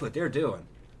 But that's what they're doing.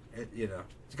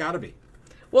 It's got to be.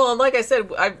 Well, and like I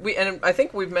said, I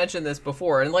think we've mentioned this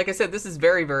before, and like I said, this is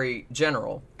very, very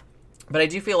general. But I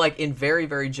do feel like in very,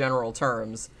 very general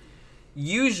terms,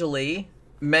 usually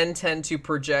men tend to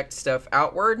project stuff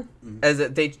outward, as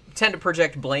they tend to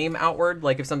project blame outward.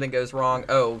 Like if something goes wrong,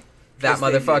 oh, that 'Cause they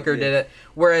motherfucker did, yeah. did it.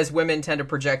 Whereas women tend to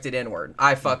project it inward.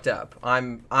 I fucked up.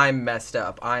 I'm messed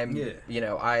up. I'm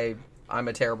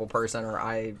a terrible person, or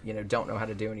I don't know how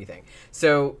to do anything.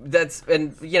 So that's,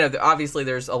 and obviously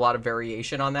there's a lot of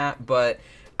variation on that, but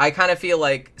I kind of feel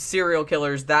like serial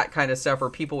killers, that kind of stuff,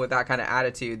 or people with that kind of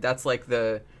attitude, that's like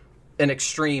the an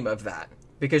extreme of that.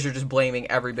 Because you're just blaming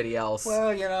everybody else.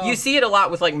 Well, you know. You see it a lot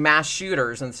with, like, mass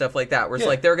shooters and stuff like that, where it's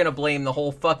like they're going to blame the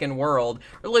whole fucking world.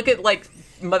 Or look at, like,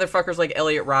 motherfuckers like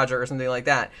Elliot Rodger or something like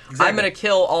that. Exactly. I'm going to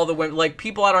kill all the women. Like,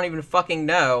 people I don't even fucking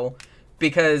know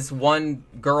because one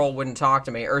girl wouldn't talk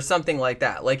to me or something like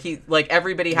that. Like,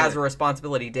 everybody has a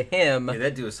responsibility to him. Yeah,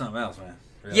 that dude is something else, man.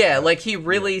 Yeah, like, he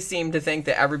really seemed to think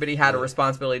that everybody had a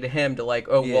responsibility to him to, like,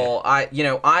 well,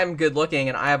 I'm good looking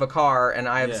and I have a car and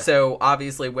I have, so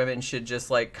obviously women should just,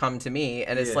 like, come to me.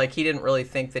 And it's like, he didn't really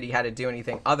think that he had to do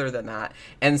anything other than that.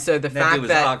 And so the fact that...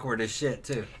 was awkward as shit,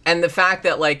 too. And the fact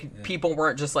that, like, people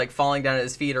weren't just, like, falling down at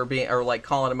his feet or like,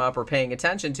 calling him up or paying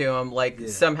attention to him, like,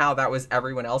 somehow that was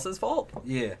everyone else's fault.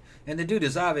 Yeah. And the dude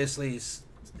is obviously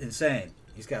insane.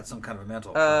 He's got some kind of a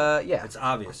mental... yeah. It's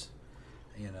obvious,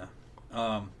 you know.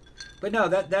 But no,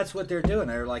 that's what they're doing.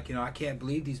 They're like, you know, I can't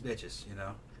believe these bitches, you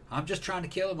know. I'm just trying to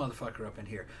kill a motherfucker up in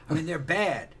here. I mean, they're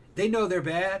bad. They know they're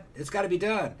bad. It's got to be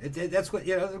done. That's what,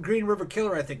 you know, the Green River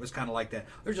Killer, I think, was kind of like that.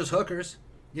 They're just hookers,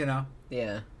 you know.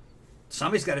 Yeah.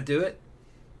 Somebody's got to do it.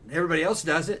 Everybody else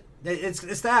does it.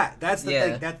 It's that. That's the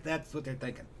thing. That's what they're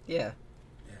thinking. Yeah.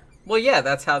 Well, yeah,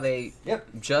 that's how they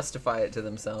justify it to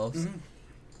themselves. Mm-hmm.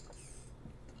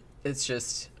 It's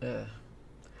just...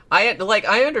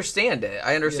 I understand it.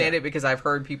 I understand it because I've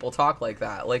heard people talk like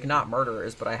that. Like, not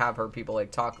murderers, but I have heard people,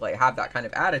 like, talk, like, have that kind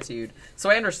of attitude. So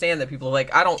I understand that people,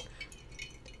 like, I don't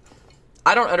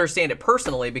understand it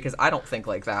personally because I don't think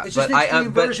like that. It's just an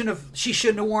extreme version of she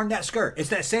shouldn't have worn that skirt. It's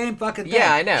that same fucking thing.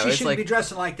 Yeah, I know. She shouldn't be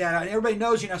dressing like that. Everybody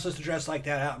knows you're not supposed to dress like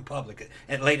that out in public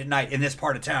at late at night in this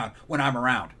part of town when I'm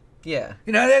around. Yeah.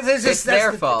 You know, it's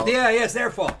their fault. Yeah, it's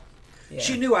their fault. Yeah.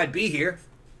 She knew I'd be here.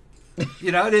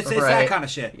 You know, it's that kind of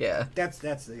shit. Yeah.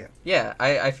 That's Yeah,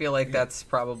 I feel like that's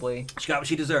probably... She got what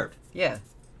she deserved. Yeah.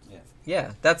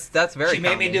 Yeah, that's very She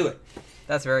made me do it.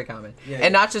 That's very common. Yeah,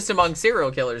 and not just among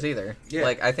serial killers either. Yeah.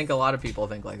 Like, I think a lot of people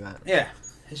think like that. Yeah.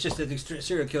 It's just that the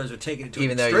serial killers are taking it to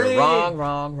even an though extreme. You're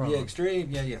wrong. Yeah, extreme.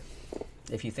 Yeah.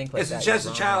 If you think like that, it's just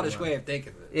a childish way of thinking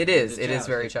of it. It is. It is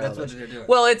very childish. That's what they're doing.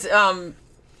 Well, it's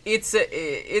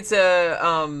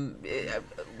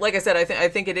like I said, I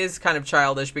think it is kind of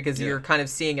childish because you're kind of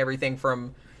seeing everything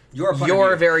from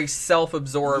your very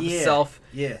self-absorbed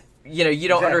you know, you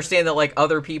don't understand that, like,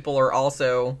 other people are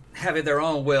also having their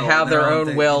own will,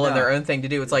 and their own thing to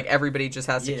do. It's like everybody just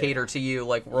has to cater to you,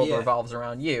 like world revolves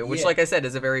around you, which, like I said,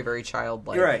 is a very, very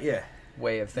childlike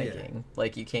way of thinking. Yeah.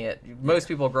 Like, you can't. Most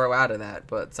people grow out of that,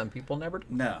 but some people never do.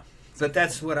 No, but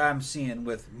that's what I'm seeing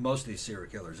with most of these serial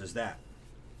killers is that.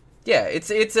 Yeah, it's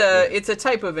a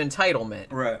type of entitlement,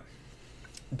 right?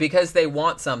 Because they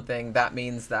want something, that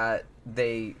means that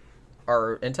they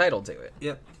are entitled to it.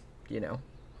 Yep. You know.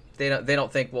 They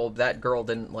don't think, well, that girl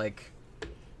didn't, like,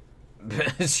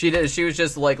 she was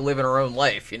just, like, living her own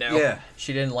life, you know? Yeah.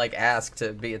 She didn't, like, ask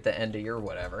to be at the end of your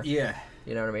whatever. Yeah.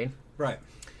 You know what I mean? Right.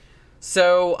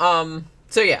 So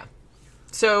yeah.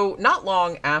 So not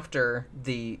long after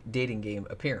the dating game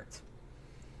appearance,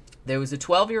 there was a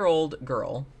 12-year-old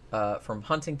girl from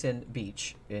Huntington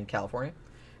Beach in California.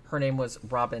 Her name was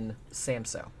Robin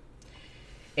Samsoe.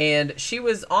 And she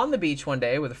was on the beach one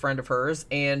day with a friend of hers,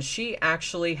 and she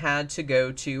actually had to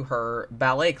go to her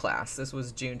ballet class. This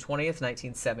was June 20th,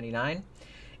 1979.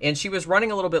 And she was running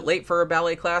a little bit late for her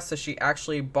ballet class, so she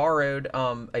actually borrowed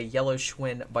a yellow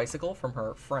Schwinn bicycle from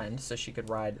her friend so she could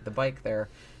ride the bike there.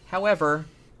 However,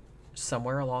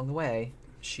 somewhere along the way,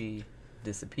 she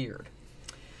disappeared.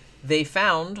 They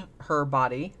found her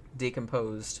body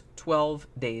decomposed 12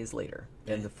 days later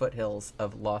in the foothills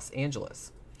of Los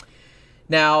Angeles.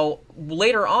 Now,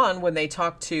 later on, when they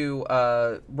talked to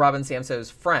Robin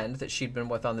Samsoe's friend that she'd been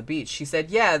with on the beach, she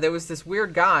said, yeah, there was this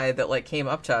weird guy that, like, came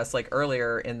up to us, like,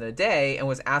 earlier in the day and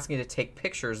was asking to take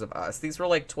pictures of us. These were,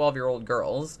 like, 12-year-old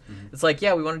girls. Mm-hmm. It's like,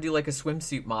 yeah, we want to do, like, a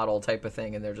swimsuit model type of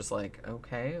thing. And they're just like,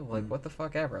 okay, like, what the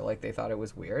fuck ever. Like, they thought it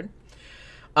was weird.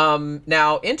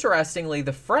 Now, interestingly,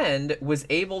 the friend was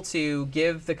able to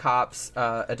give the cops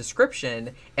a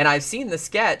description, and I've seen the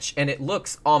sketch, and it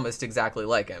looks almost exactly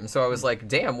like him. So I was like,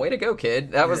 damn, way to go,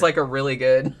 kid. That was like a really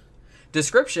good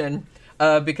description,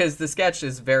 because the sketch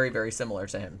is very, very similar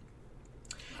to him.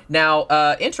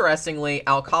 Now, interestingly,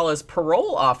 Alcala's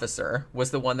parole officer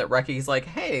was the one that he's like,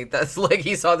 hey, that's like,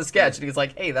 he saw the sketch, and he's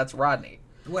like, hey, that's Rodney.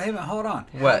 Well, hey, hold on.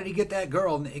 What? How did he get that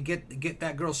girl, get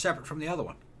that girl separate from the other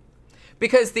one?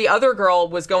 Because the other girl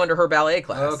was going to her ballet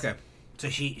class. Oh, okay. So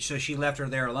she left her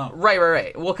there alone.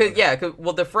 Right. Well,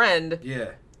 the friend.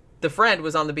 Yeah. The friend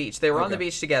was on the beach. They were on the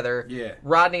beach together. Yeah.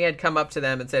 Rodney had come up to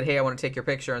them and said, "Hey, I want to take your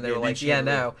picture," and they were like, "Yeah,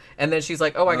 no." And then she's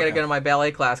like, "Oh, I got to go to my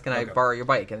ballet class. Can I borrow your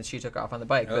bike?" And she took off on the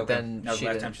bike. But then that was the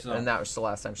last time she saw her. And that was the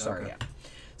last time she saw her. Yeah.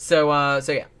 So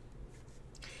yeah.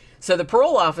 So the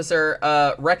parole officer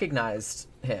recognized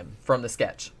him from the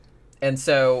sketch, and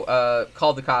so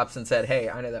called the cops and said, "Hey,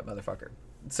 I know that motherfucker."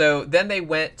 So then they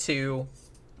went to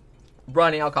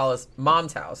Rodney Alcala's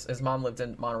mom's house. His mom lived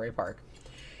in Monterey Park,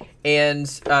 and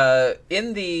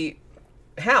in the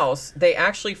house they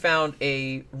actually found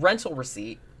a rental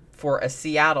receipt for a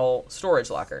Seattle storage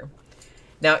locker.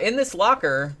 Now, in this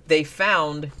locker, they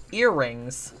found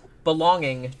earrings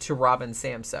belonging to Robin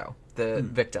Samsoe, the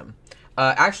victim.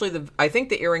 Actually, I think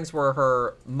the earrings were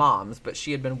her mom's, but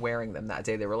she had been wearing them that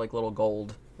day. They were like little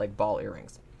gold, like ball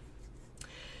earrings.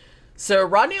 So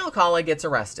Rodney Alcala gets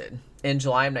arrested in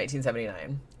July of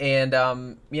 1979 and,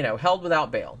 held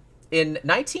without bail. In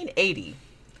 1980,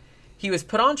 he was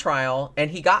put on trial and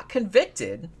he got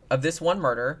convicted of this one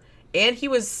murder and he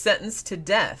was sentenced to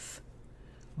death.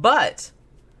 But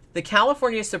the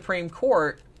California Supreme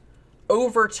Court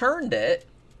overturned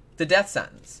the death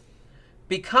sentence,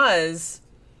 because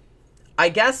I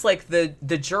guess like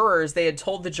the jurors, they had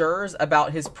told the jurors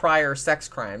about his prior sex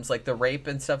crimes, like the rape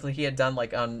and stuff that he had done,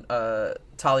 like on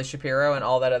Tali Shapiro and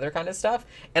all that other kind of stuff.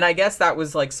 And I guess that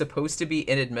was like supposed to be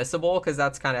inadmissible, because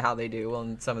that's kind of how they do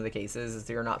in some of the cases, is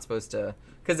you're not supposed to,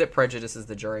 because it prejudices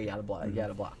the jury, yada blah,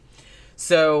 yada blah.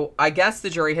 So I guess the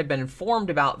jury had been informed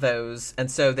about those, and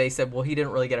so they said, well, he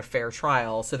didn't really get a fair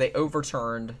trial, so they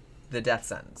overturned the death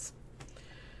sentence.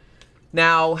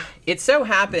 Now, it so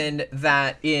happened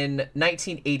that in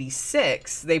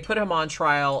 1986, they put him on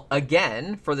trial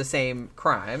again for the same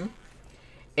crime,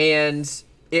 and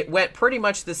it went pretty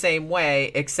much the same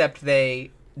way, except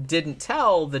they didn't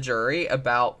tell the jury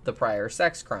about the prior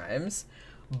sex crimes,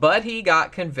 but he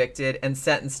got convicted and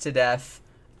sentenced to death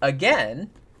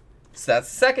again. So that's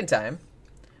the second time.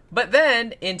 But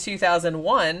then in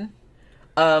 2001,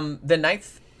 the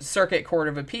Ninth Circuit Court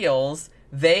of Appeals,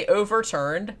 they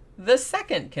overturned the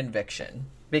second conviction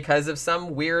because of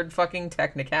some weird fucking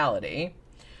technicality.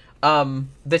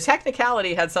 The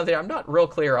technicality had something, I'm not real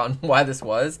clear on why this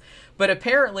was, but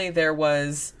apparently there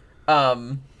was,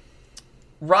 Rodney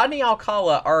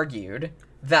Alcala argued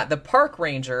that the park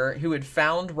ranger who had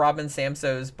found Robin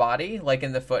Samsoe's body, like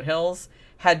in the foothills,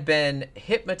 had been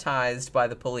hypnotized by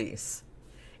the police.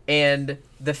 And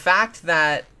the fact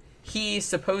that he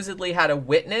supposedly had a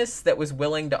witness that was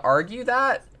willing to argue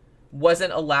that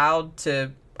wasn't allowed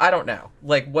to, I don't know,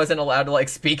 like wasn't allowed to like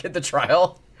speak at the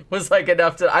trial was like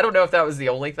enough to, I don't know if that was the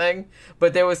only thing,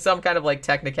 but there was some kind of like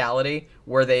technicality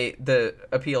where the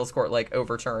appeals court like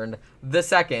overturned the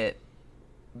second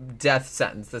death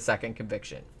sentence, the second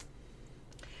conviction.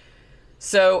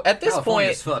 So at this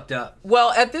California's point, fucked up. Well,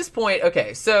 at this point,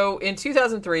 okay. So in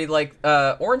 2003, like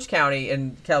Orange County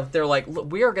and they're like,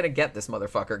 we are gonna get this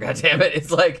motherfucker. Goddamn it!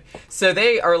 It's like, so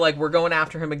they are like, we're going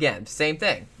after him again. Same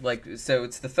thing. Like, so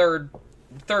it's the third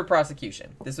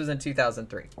prosecution. This was in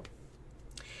 2003,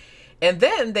 and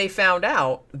then they found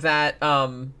out that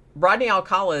Rodney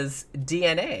Alcala's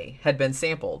DNA had been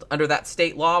sampled under that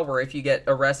state law where if you get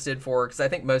arrested for, because I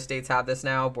think most states have this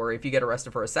now, where if you get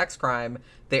arrested for a sex crime,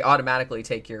 they automatically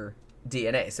take your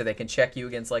DNA so they can check you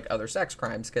against like other sex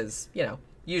crimes, because,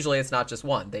 usually it's not just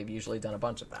one. They've usually done a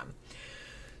bunch of them.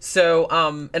 So,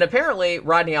 and apparently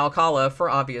Rodney Alcala, for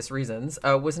obvious reasons,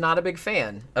 was not a big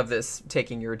fan of this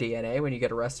taking your DNA when you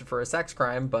get arrested for a sex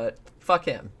crime, but fuck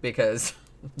him, because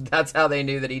that's how they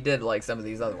knew that he did like some of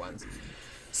these other ones.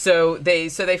 So they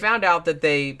found out that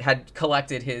they had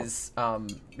collected his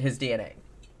DNA.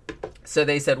 So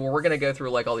they said, well, we're going to go through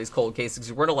like all these cold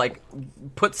cases. We're going to like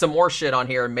put some more shit on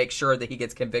here and make sure that he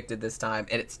gets convicted this time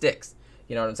and it sticks.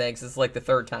 You know what I'm saying? Because it's like the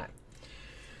third time.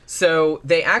 So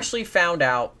they actually found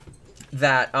out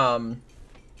that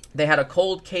they had a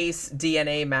cold case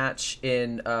DNA match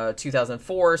in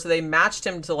 2004. So they matched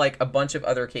him to like a bunch of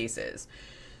other cases.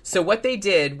 So what they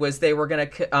did was they were going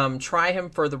to try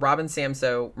him for the Robin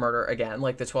Samsoe murder again,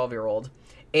 like the 12-year-old.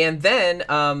 And then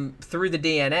through the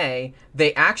DNA,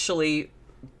 they actually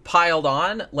piled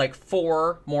on like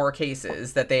 4 more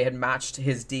cases that they had matched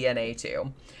his DNA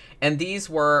to. And these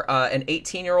were an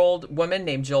 18-year-old woman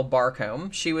named Jill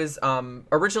Barcombe. She was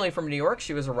originally from New York.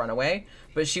 She was a runaway,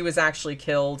 but she was actually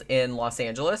killed in Los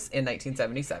Angeles in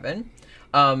 1977.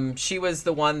 She was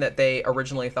the one that they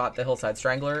originally thought the Hillside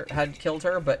Strangler had killed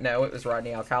her, but no, it was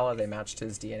Rodney Alcala. They matched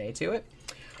his DNA to it.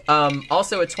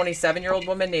 Also, a 27-year-old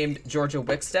woman named Georgia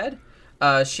Wickstead.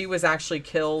 She was actually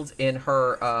killed in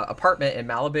her apartment in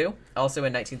Malibu, also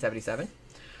in 1977.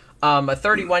 A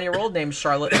 31-year-old named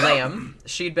Charlotte Lamb.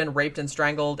 She'd been raped and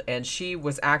strangled, and she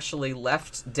was actually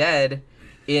left dead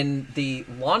in the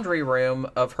laundry room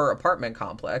of her apartment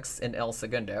complex in El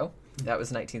Segundo. That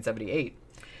was 1978.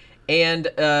 And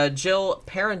Jill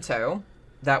Parenteau,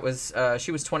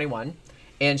 she was 21.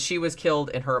 And she was killed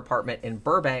in her apartment in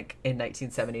Burbank in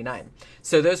 1979.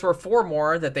 So those were 4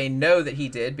 more that they know that he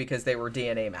did because they were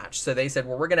DNA matched. So they said,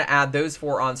 well, we're going to add those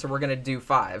 4 on, so we're going to do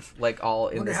 5, like all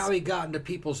in this. I wonder how he got into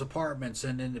people's apartments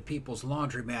and into people's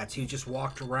laundromats. He just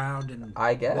walked around and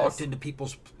I guess walked into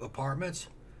people's apartments?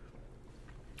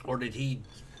 Or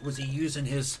was he using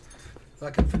his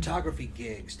fucking photography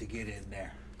gigs to get in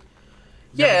there?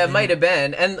 Yeah, it might have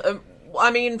been. And, I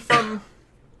mean,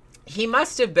 he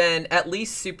must have been, at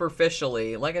least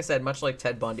superficially, like I said, much like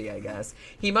Ted Bundy, I guess,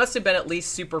 he must have been at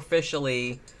least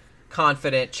superficially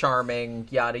confident, charming,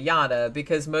 yada yada,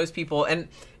 because most people, and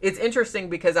it's interesting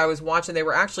because I was watching, they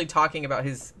were actually talking about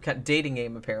his dating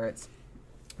game appearance,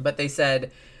 but they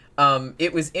said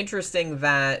it was interesting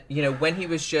that, you know, when he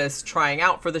was just trying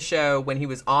out for the show, when he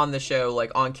was on the show,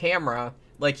 like on camera,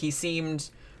 like he seemed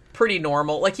pretty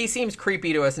normal. Like, he seems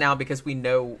creepy to us now because we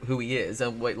know who he is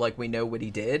and we know what he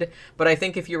did. But I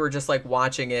think if you were just like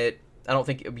watching it, I don't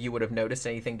think you would have noticed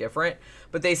anything different.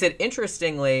 But they said,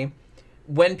 interestingly,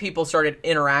 when people started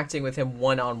interacting with him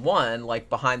one-on-one, like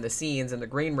behind the scenes in the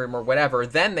green room or whatever,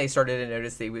 then they started to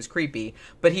notice that he was creepy.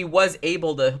 But he was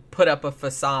able to put up a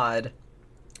facade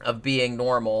of being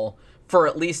normal for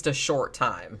at least a short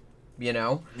time. You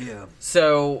know? Yeah.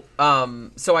 So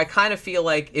I kind of feel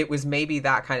like it was maybe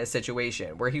that kind of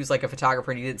situation where he was like a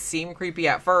photographer and he didn't seem creepy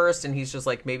at first, and he's just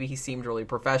like, maybe he seemed really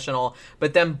professional.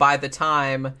 But then by the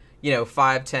time, you know,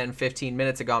 5, 10, 15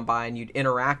 minutes had gone by and you'd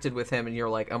interacted with him and you're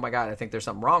like, oh my God, I think there's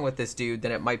something wrong with this dude,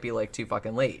 then it might be like too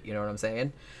fucking late. You know what I'm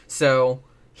saying? So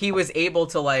he was able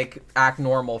to like act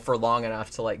normal for long enough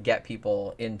to like get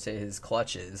people into his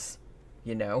clutches.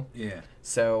 You know? Yeah.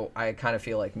 So I kind of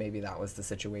feel like maybe that was the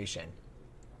situation.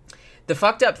 The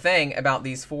fucked up thing about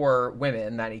these 4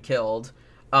 women that he killed,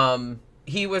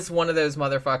 he was one of those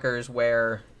motherfuckers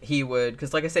where he would,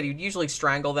 because like I said, he'd usually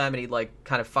strangle them and he'd like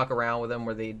kind of fuck around with them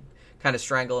where they'd kind of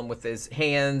strangle him with his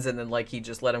hands and then like he'd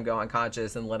just let him go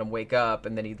unconscious and let him wake up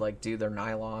and then he'd like do their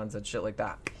nylons and shit like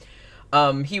that.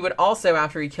 He would also,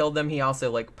 after he killed them, he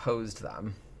also like posed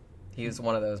them. He was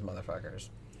one of those motherfuckers.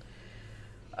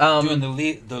 Doing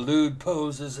the lewd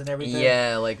poses and everything.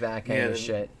 Yeah, like that kind of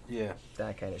shit. Yeah.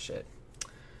 That kind of shit.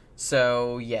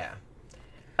 So, yeah.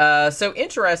 So,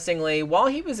 interestingly, while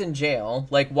he was in jail,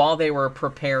 like, while they were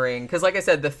preparing... Because, like I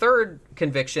said, the third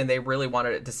conviction, they really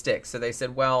wanted it to stick. So, they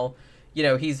said, well, you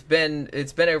know, it's been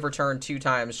overturned 2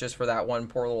 times just for that one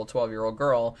poor little 12-year-old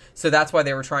girl. So, that's why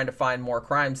they were trying to find more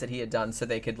crimes that he had done so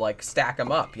they could, like, stack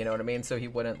him up, you know what I mean? So, he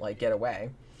wouldn't, like, get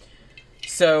away.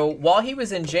 So, while he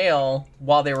was in jail,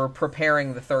 while they were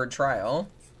preparing the third trial,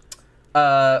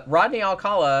 Rodney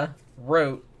Alcala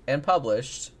wrote and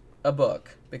published a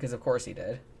book, because of course he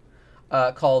did,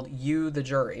 called You, the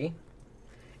Jury.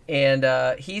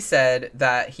 And he said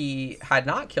that he had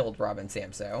not killed Robin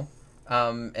Samsoe,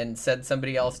 and said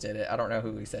somebody else did it. I don't know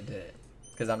who he said did it,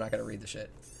 because I'm not going to read the shit.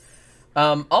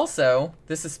 Also,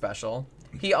 this is special,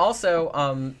 he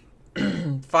also...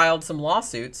 filed some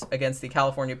lawsuits against the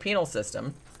California penal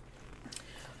system.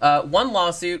 One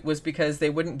lawsuit was because they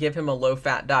wouldn't give him a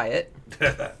low-fat diet.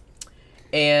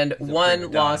 And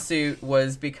one lawsuit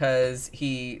was because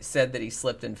he said that he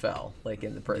slipped and fell, like,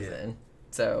 in the prison. Yeah.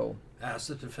 So... I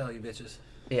slipped and fell, you bitches.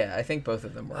 Yeah, I think both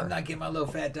of them were. I'm not getting my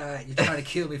low-fat diet. You're trying to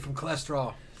kill me from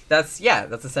cholesterol. That's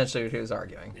essentially what he was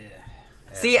arguing. Yeah.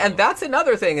 See, and that's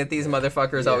another thing that these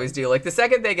motherfuckers always do. Like, the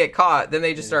second they get caught, then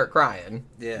they just start crying.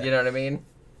 Yeah. You know what I mean?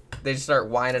 They just start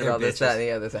whining about this, that, and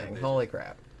the other thing. Holy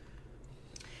crap.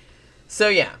 So,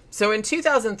 yeah. So, in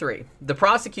 2003, the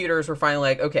prosecutors were finally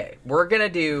like, okay, we're going to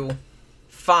do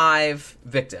 5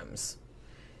 victims.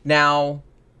 Now,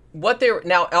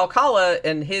 Alcala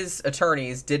and his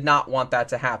attorneys did not want that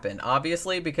to happen,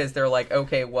 obviously, because they're like,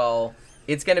 okay, well,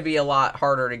 it's going to be a lot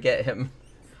harder to get him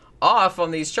off on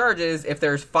these charges if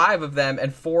there's 5 of them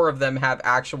and 4 of them have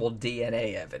actual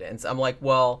DNA evidence. I'm like,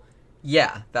 well,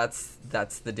 yeah, that's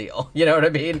the deal. You know what I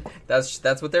mean?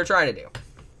 That's what they're trying to do.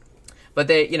 But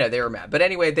they were mad. But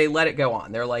anyway, they let it go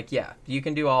on. They're like, yeah, you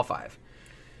can do all 5.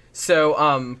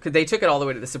 So they took it all the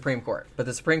way to the Supreme Court, but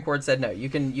the Supreme Court said no, you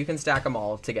can stack them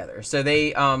all together. So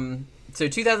they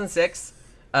 2006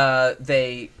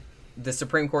 the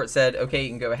Supreme Court said, okay, you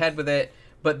can go ahead with it.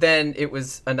 But then it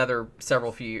was another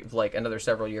several years.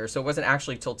 So it wasn't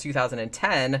actually till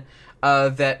 2010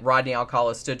 that Rodney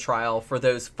Alcala stood trial for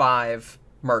those 5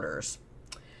 murders.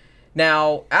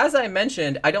 Now, as I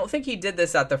mentioned, I don't think he did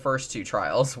this at the first 2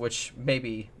 trials, which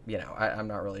maybe, I'm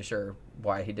not really sure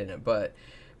why he didn't. But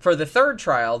for the third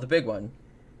trial, the big one,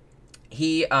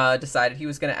 he decided he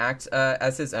was going to act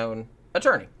as his own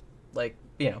attorney,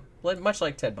 much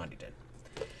like Ted Bundy did.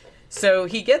 So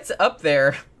he gets up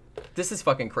there. This is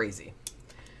fucking crazy.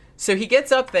 So he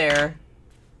gets up there,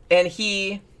 and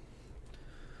he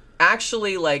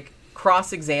actually, like,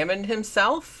 cross-examined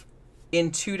himself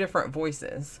in 2 different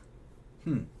voices.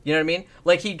 You know what I mean?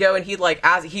 Like, he'd go and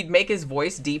he'd make his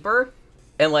voice deeper,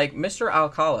 and, like, Mr.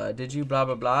 Alcala, did you blah,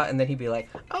 blah, blah? And then he'd be like,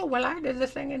 oh, well, I did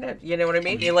this thing in it. You know what I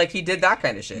mean? He did that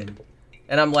kind of shit.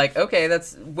 And I'm like, okay,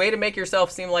 that's way to make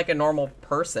yourself seem like a normal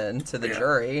person to the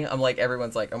jury. I'm like,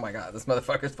 everyone's like, oh my God, this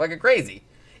motherfucker's fucking crazy.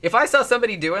 If I saw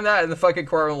somebody doing that in the fucking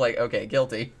courtroom, I'm like, okay,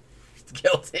 guilty.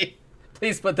 Guilty.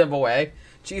 Please put them away.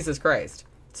 Jesus Christ.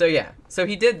 So yeah, so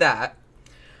he did that.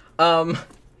 And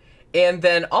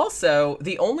then also,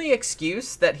 the only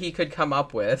excuse that he could come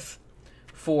up with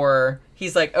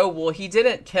he's like, oh, well, he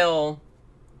didn't kill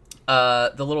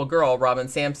the little girl, Robin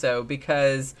Samso,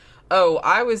 because, oh,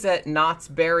 I was at Knott's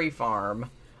Berry Farm.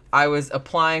 I was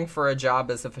applying for a job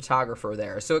as a photographer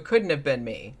there, so it couldn't have been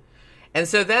me. And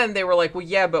so then they were like, well,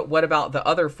 yeah, but what about the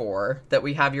other 4 that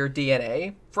we have your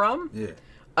DNA from? Yeah.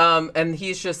 And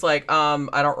he's just like,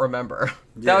 I don't remember.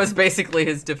 That was basically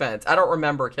his defense. I don't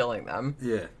remember killing them.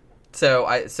 Yeah. So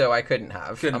I couldn't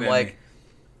have. I'm like,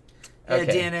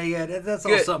 okay. DNA, that's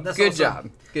all something. That's good job.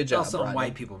 Good job, That's something Brian.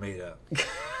 white people made up.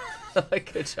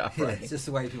 Good job, Brian. It's just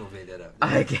the white people made that up.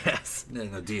 I guess. No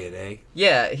DNA.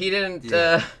 Yeah, he didn't...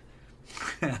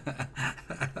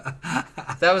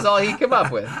 that was all he come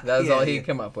up with. That was all he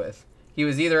come up with. He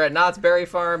was either at Knott's Berry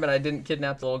Farm and I didn't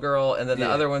kidnap the little girl, and then the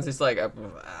other one's just like, I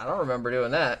don't remember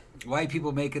doing that. White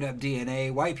people making up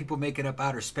DNA. White people making up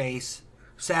outer space.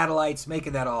 Satellites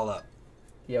making that all up.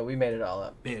 Yeah, we made it all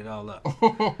up. Made it all up.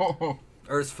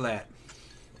 Earth's flat.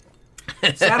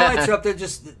 Satellites are up there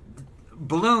just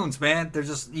balloons, man. They're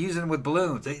just using them with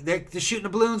balloons. They're shooting the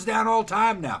balloons down all the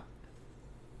time now.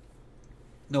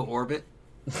 No orbit.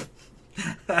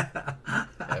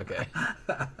 Okay.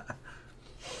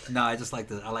 No, I just like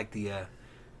the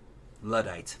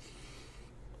Luddites.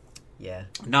 Yeah.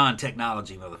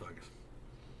 Non-technology motherfuckers.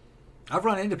 I've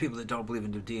run into people that don't believe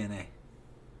in DNA.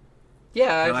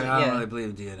 Yeah, They're like, I don't really believe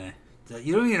in DNA.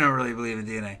 You don't even really believe in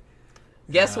DNA.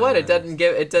 Guess what? It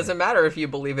doesn't matter if you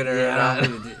believe it or not.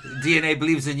 DNA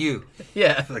believes in you.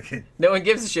 Yeah. No one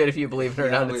gives a shit if you believe it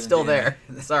or not. It's still there.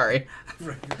 Sorry.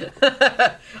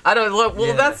 I don't look.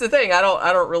 Well, that's the thing. I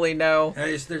don't really know.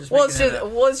 It's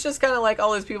just kind of like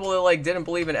all those people that like didn't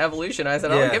believe in evolution. I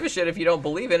said I don't give a shit if you don't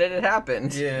believe in it. It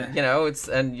happened. Yeah. You know,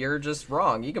 and you're just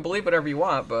wrong. You can believe whatever you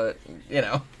want, but you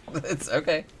know, it's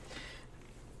okay.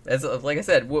 As like I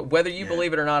said, whether you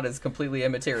believe it or not is completely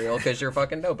immaterial because you're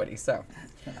fucking nobody. So,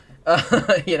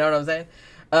 you know what I'm saying?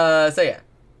 So yeah.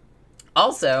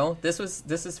 Also, this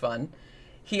is fun.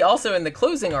 He also, in the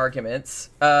closing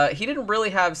arguments, he didn't really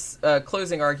have a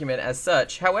closing argument as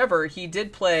such. However, he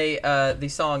did play the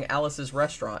song Alice's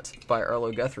Restaurant by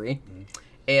Arlo Guthrie,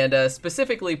 and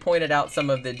specifically pointed out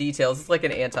some of the details. It's like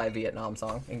an anti-Vietnam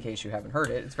song, in case you haven't heard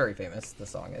it. It's very famous, the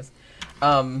song is.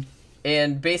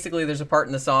 And basically there's a part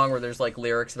in the song where there's like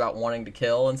lyrics about wanting to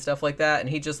kill and stuff like that, and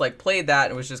he just like played that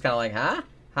and was just kind of like,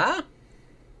 huh?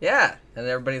 Yeah. And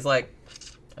everybody's like,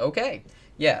 okay.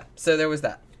 Yeah, so there was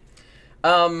that.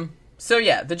 So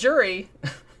yeah, the jury,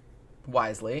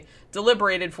 wisely,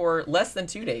 deliberated for less than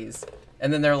 2 days,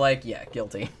 and then they're like, yeah,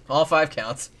 guilty. All 5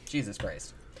 counts. Jesus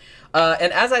Christ.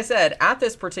 And as I said, at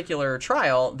this particular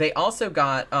trial, they also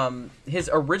got his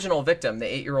original victim, the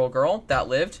 8-year-old girl that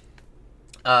lived,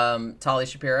 Tali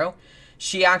Shapiro.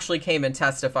 She actually came and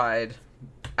testified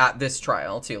at this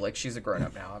trial too. Like, she's a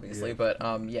grown-up now, obviously, yeah.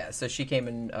 But yeah, so she came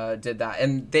and did that,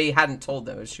 and they hadn't told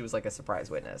them. She was like a surprise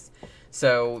witness,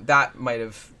 so that might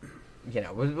have, you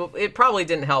know, it probably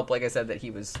didn't help, like I said, that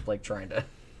he was like trying to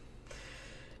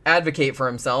advocate for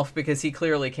himself, because he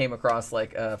clearly came across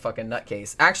like a fucking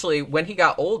nutcase. Actually, when he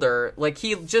got older, like,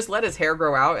 he just let his hair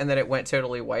grow out and then it went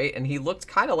totally white, and he looked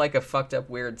kind of like a fucked up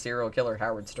weird serial killer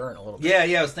Howard Stern a little bit.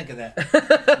 Yeah, I was thinking that.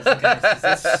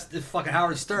 That's fucking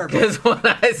Howard Stern. Because when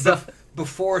I saw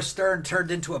before Stern turned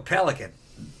into a pelican,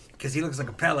 because he looks like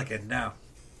a pelican now.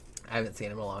 I haven't seen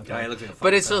him in a long time. Yeah, he looks like a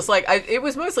but it's just like, it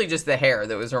was mostly just the hair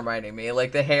that was reminding me.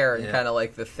 Like, the hair and kind of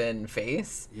like the thin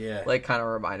face. Yeah. Like, kind of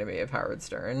reminded me of Howard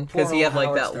Stern. Because he had like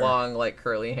Howard that Stern. Long, like,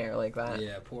 curly hair like that.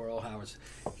 Yeah, poor old Howard.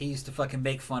 He used to fucking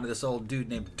make fun of this old dude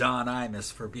named Don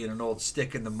Imus for being an old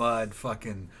stick in the mud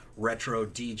fucking retro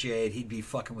DJ. He'd be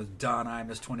fucking with Don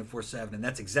Imus 24/7. And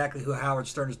that's exactly who Howard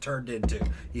Stern has turned into.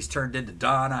 He's turned into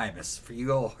Don Imus. For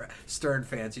you old Stern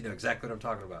fans, you know exactly what I'm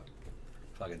talking about.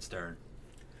 Fucking Stern.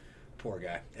 Poor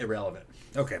guy. Irrelevant.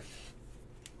 Okay.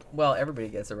 Well, everybody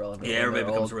gets irrelevant. Yeah, everybody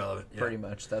becomes irrelevant. Yeah. Pretty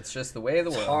much. That's just the way of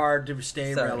the world. It's hard to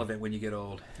stay relevant when you get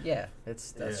old. Yeah,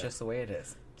 that's just the way it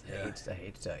is. Yeah. I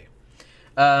hate to tell you.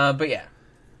 But yeah.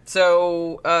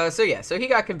 So he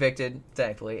got convicted,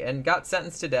 thankfully, and got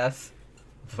sentenced to death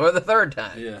for the third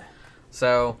time. Yeah.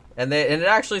 So, and it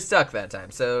actually stuck that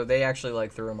time. So they actually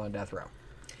like threw him on death row.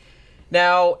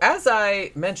 Now, as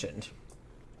I mentioned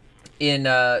in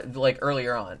like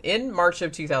earlier on, in March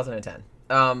of 2010,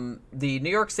 the New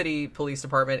York City Police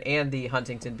Department and the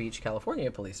Huntington Beach,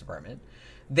 California Police Department,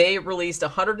 they released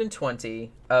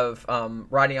 120 of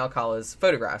Rodney Alcala's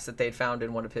photographs that they'd found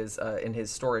in one of his in his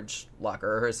storage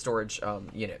locker, or his storage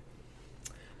unit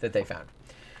that they found.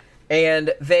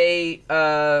 And they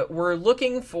were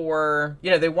looking for,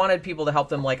 they wanted people to help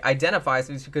them like identify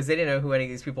some of these, because they didn't know who any of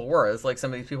these people were. It's like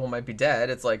some of these people might be dead.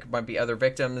 It's like might be other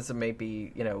victims. It may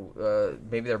be,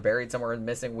 maybe they're buried somewhere and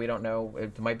missing. We don't know.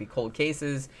 It might be cold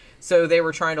cases. So they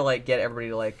were trying to like get everybody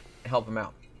to like help them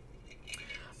out.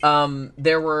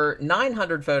 There were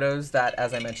 900 photos that,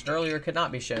 as I mentioned earlier, could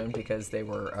not be shown because they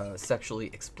were sexually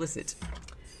explicit.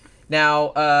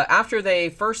 Now, after they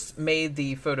first made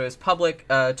the photos public,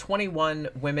 21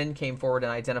 women came forward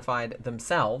and identified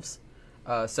themselves.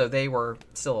 So they were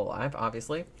still alive,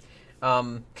 obviously,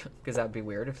 because that would be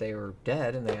weird if they were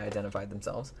dead and they identified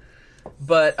themselves.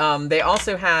 But they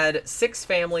also had 6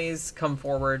 families come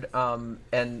forward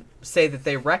and say that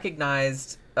they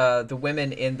recognized the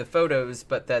women in the photos,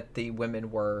 but that the women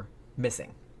were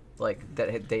missing, like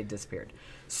that they disappeared.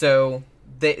 So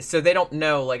they don't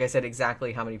know, like I said,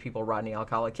 exactly how many people Rodney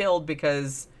Alcala killed,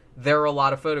 because there are a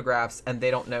lot of photographs and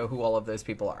they don't know who all of those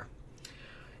people are.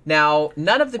 Now,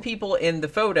 none of the people in the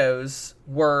photos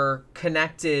were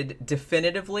connected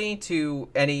definitively to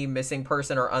any missing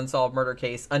person or unsolved murder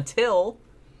case until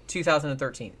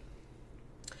 2013.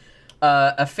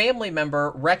 A family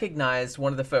member recognized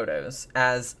one of the photos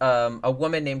as a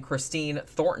woman named Christine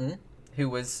Thornton, who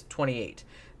was 28.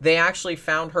 They actually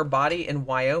found her body in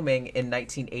Wyoming in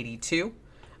 1982,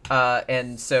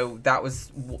 and so that was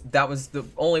the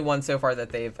only one so far that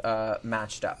they've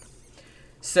matched up.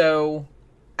 So,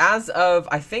 as of,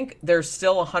 I think there's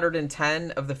still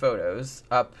 110 of the photos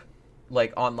up,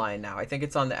 like, online now. I think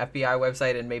it's on the FBI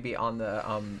website and maybe on the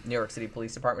New York City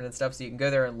Police Department and stuff, so you can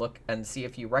go there and look and see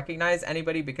if you recognize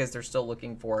anybody, because they're still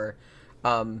looking for,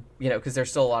 because there's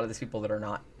still a lot of these people that are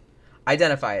not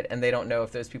identified, and they don't know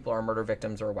if those people are murder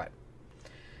victims or what.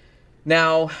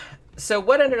 Now, so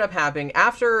what ended up happening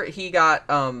after he got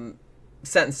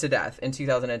sentenced to death in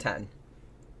 2010,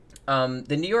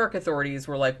 the New York authorities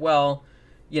were like, well,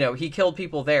 he killed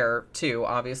people there too,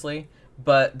 obviously,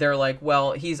 but they're like,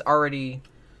 well, he's already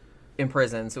in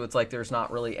prison, so it's like there's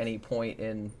not really any point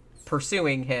in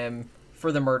pursuing him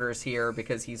for the murders here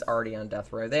because he's already on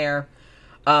death row there.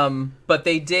 But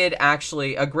they did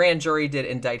actually, a grand jury did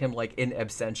indict him like in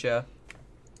absentia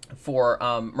for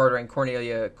murdering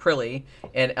Cornelia Crilly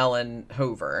and Ellen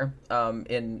Hoover.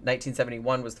 In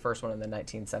 1971 was the first one, and then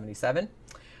 1977.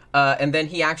 And then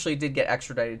he actually did get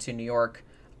extradited to New York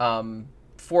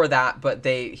for that, but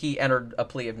he entered a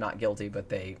plea of not guilty,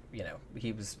 but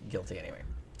he was guilty anyway.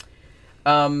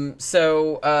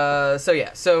 So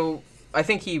I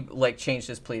think he like changed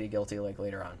his plea to guilty like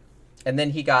later on. And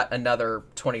then he got another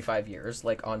 25 years,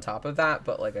 like, on top of that.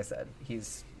 But like I said, he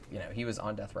was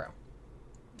on death row.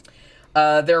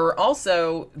 There were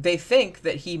also, they think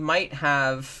that he might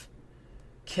have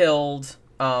killed,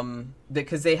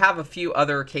 because they have a few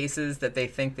other cases that they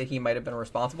think that he might have been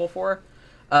responsible for.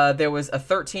 There was a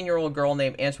 13-year-old girl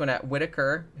named Antoinette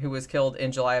Whitaker who was killed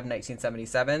in July of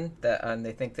 1977, and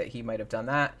they think that he might have done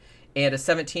that. And a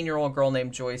 17-year-old girl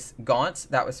named Joyce Gaunt,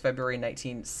 that was February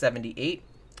 1978.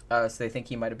 So they think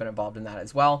he might have been involved in that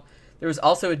as well. There was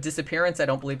also a disappearance. I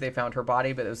don't believe they found her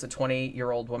body, but it was a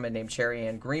 20-year-old woman named Cherry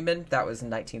Ann Greenman. That was in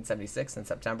 1976 in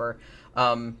September.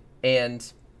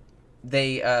 And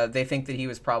they think that he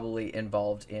was probably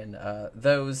involved in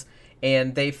those.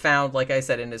 And they found, like I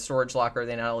said, in his storage locker,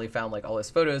 they not only found like all his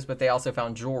photos, but they also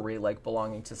found jewelry like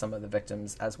belonging to some of the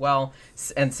victims as well.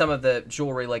 And some of the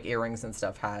jewelry, like earrings and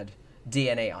stuff, had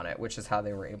DNA on it, which is how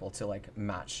they were able to like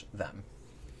match them.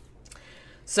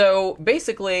 So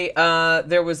basically,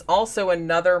 there was also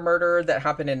another murder that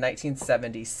happened in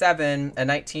 1977, a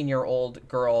 19-year-old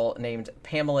girl named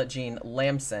Pamela Jean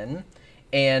Lamson,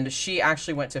 and she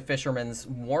actually went to Fisherman's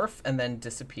Wharf and then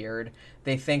disappeared.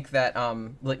 They think that,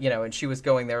 and she was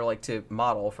going there like to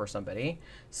model for somebody,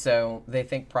 so they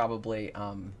think probably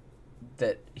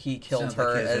that he killed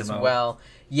her as well.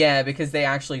 Yeah, because they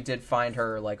actually did find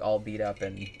her like all beat up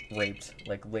and raped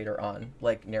like later on,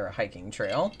 like near a hiking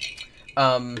trail.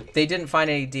 They didn't find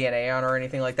any DNA on her or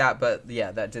anything like that, but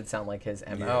yeah, that did sound like his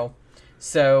MO. Yeah.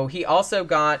 So he also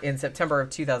got, in September of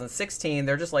 2016,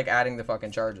 they're just like adding the fucking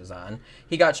charges on.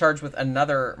 He got charged with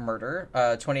another murder.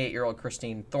 28-year-old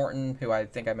Christine Thornton, who I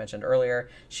think I mentioned earlier,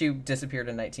 she disappeared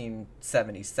in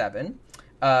 1977.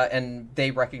 And they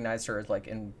recognized her as like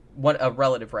a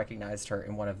relative recognized her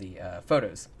in one of the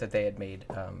photos that they had made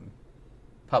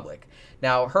public.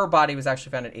 Now, her body was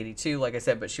actually found in 82, like I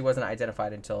said, but she wasn't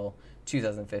identified until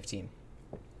 2015.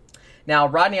 Now,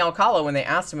 Rodney Alcala, when they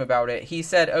asked him about it, he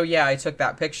said, oh, yeah, I took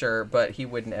that picture, but he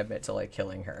wouldn't admit to, like,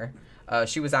 killing her.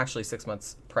 She was actually 6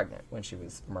 months pregnant when she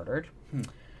was murdered.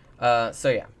 So,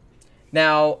 yeah.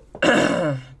 Now,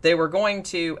 they were going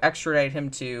to extradite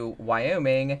him to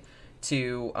Wyoming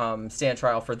to stand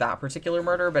trial for that particular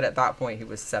murder, but at that point he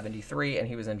was 73 and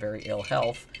he was in very ill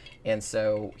health, and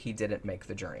so he didn't make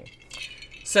the journey.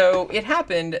 So it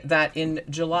happened that in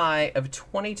July of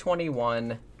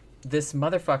 2021, this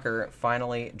motherfucker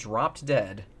finally dropped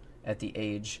dead at the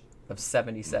age of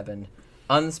 77,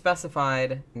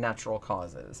 unspecified natural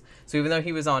causes. So even though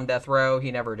he was on death row,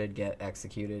 he never did get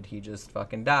executed. He just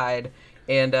fucking died.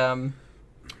 And,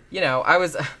 you know, I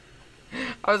was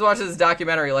watching this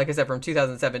documentary, like I said, from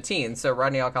 2017, so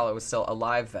Rodney Alcala was still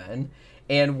alive then.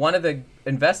 And one of the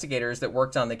investigators that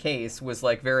worked on the case was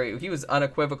like he was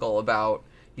unequivocal about,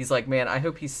 he's like, man, I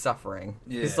hope he's suffering.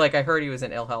 Yeah. It's like, I heard he was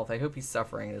in ill health. I hope he's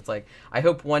suffering. And it's like, I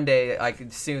hope one day I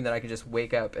could just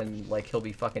wake up and like he'll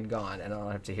be fucking gone and I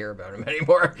don't have to hear about him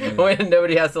anymore. Yeah. When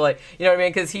nobody has to, like, you know what I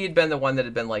mean? Because he had been the one that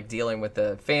had been like dealing with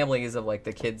the families of like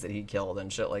the kids that he killed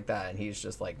and shit like that. And he's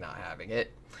just like not having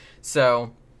it.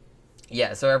 So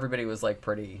yeah, so everybody was like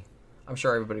I'm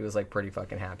sure everybody was like pretty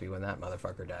fucking happy when that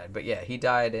motherfucker died. But yeah, he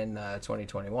died in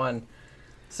 2021.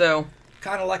 So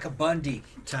kind of like a Bundy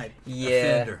type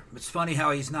offender. It's funny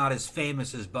how he's not as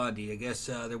famous as Bundy. I guess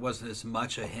there wasn't as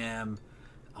much of him,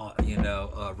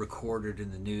 recorded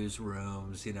in the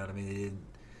newsrooms. You know what I mean?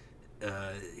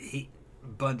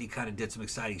 Bundy kind of did some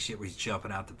exciting shit where he's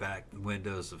jumping out the back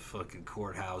windows of fucking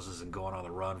courthouses and going on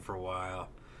the run for a while.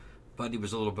 Bundy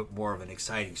was a little bit more of an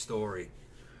exciting story.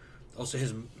 Also,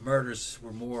 his murders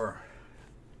were more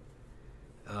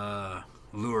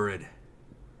lurid.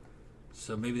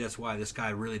 So maybe that's why this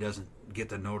guy really doesn't get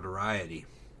the notoriety.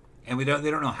 And they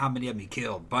don't know how many of them he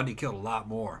killed. Bundy killed a lot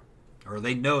more. Or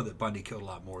they know that Bundy killed a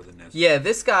lot more than this. Yeah,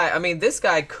 this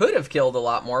guy could have killed a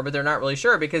lot more, but they're not really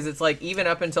sure because it's like even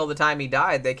up until the time he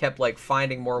died, they kept like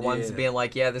finding more ones being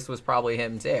like, yeah, this was probably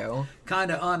him too.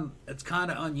 It's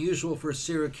kind of unusual for a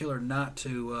serial killer not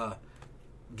to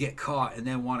get caught and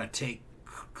then want to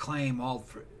claim all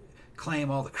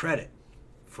the credit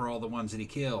for all the ones that he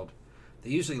killed.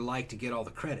 They usually like to get all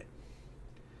the credit.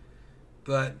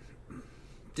 But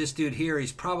this dude here,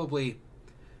 he's probably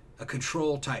a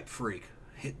control type freak.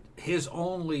 His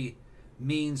only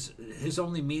means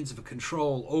of a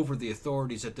control over the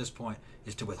authorities at this point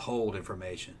is to withhold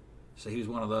information. So he was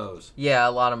one of those. Yeah,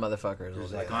 a lot of motherfuckers. He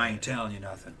was like, I ain't telling you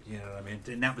nothing. You know what I mean?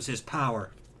 And that was his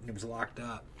power. He was locked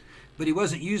up. But he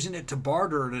wasn't using it to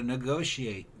barter or to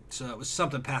negotiate. So it was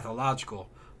something pathological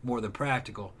more than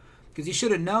practical. Because he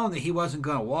should have known that he wasn't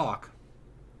going to walk.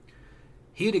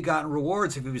 He'd have gotten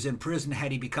rewards if he was in prison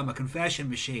had he become a confession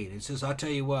machine. He says, I'll tell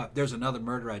you what, there's another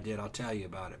murder I did, I'll tell you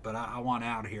about it. But I want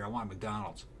out of here. I want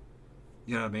McDonald's.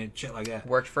 You know what I mean? Shit like that.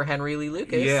 Worked for Henry Lee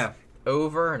Lucas. Yeah.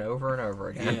 Over and over and over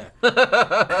again. Yeah. But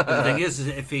the thing is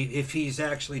if he's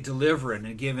actually delivering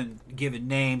and giving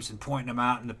names and pointing them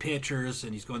out in the pictures,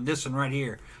 and he's going, this one right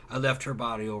here, I left her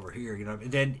body over here. You know,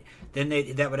 then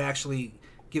that would actually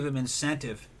give him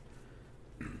incentive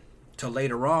to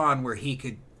later on where he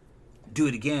could do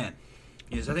it again.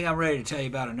 Yes, I think I'm ready to tell you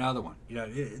about another one. You know,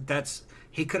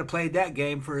 he could have played that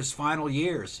game for his final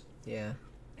years. Yeah.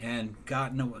 And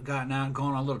gotten out and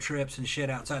going on little trips and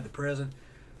shit outside the prison.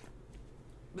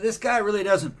 But this guy really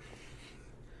doesn't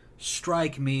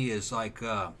strike me as like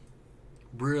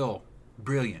real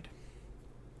brilliant.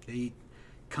 He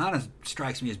kind of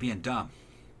strikes me as being dumb.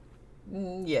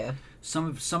 Yeah. Some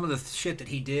of the shit that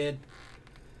he did,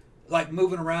 like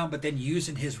moving around but then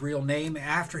using his real name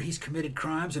after he's committed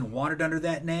crimes and wanted under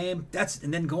that name,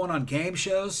 and then going on game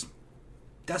shows,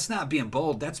 that's not being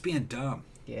bold, that's being dumb.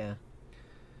 Yeah.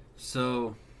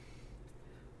 So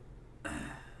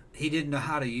he didn't know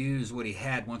how to use what he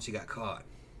had once he got caught.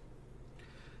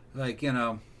 Like, you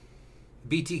know,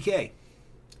 BTK.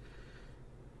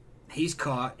 He's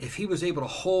caught. If he was able to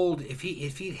hold, if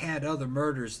he had other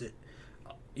murders that,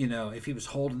 you know, if he was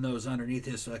holding those underneath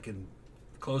his fucking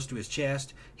close to his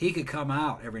chest, he could come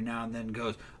out every now and then and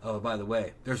goes, oh, by the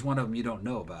way, there's one of them you don't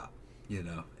know about, you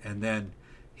know, and then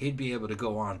he'd be able to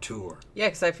go on tour. Yeah,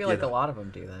 because I feel like a lot of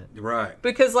them do that. Right.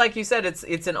 Because, like you said,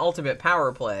 it's an ultimate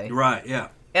power play. Right, yeah.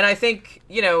 And I think,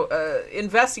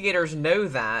 investigators know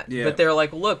that, but they're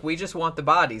like, look, we just want the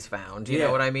bodies found. You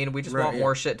know what I mean? We just want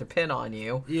more shit to pin on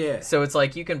you. Yeah. So it's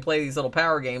like, you can play these little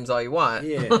power games all you want.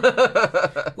 Yeah.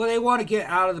 Well, they want to get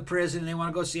out of the prison. They want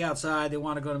to go see outside. They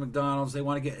want to go to McDonald's. They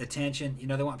want to get attention.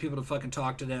 They want people to fucking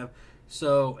talk to them.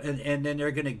 So, and then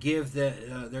they're going to give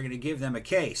them a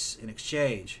case in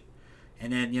exchange.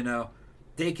 And then,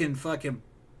 they can fucking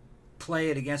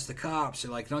play it against the cops.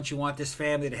 They're like, don't you want this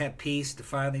family to have peace, to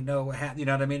finally know what happened? You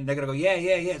know what I mean? And they're going to go,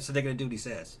 yeah. So they're going to do what he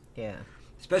says. Yeah.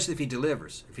 Especially if he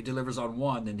delivers. If he delivers on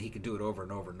one, then he can do it over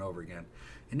and over and over again.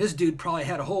 And this dude probably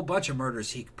had a whole bunch of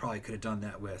murders he probably could have done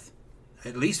that with.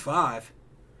 At least 5.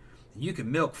 And you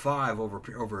can milk 5 over a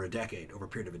period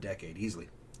of a decade, easily.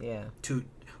 Yeah.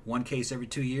 1 case every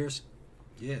 2 years?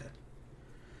 Yeah.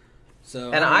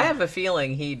 So, and I have a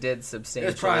feeling he did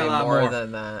substantially more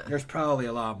than that. There's probably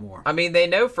a lot more. I mean, they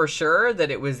know for sure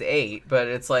that it was 8, but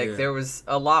it's like there was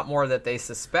a lot more that they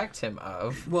suspect him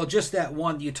of. Well, just that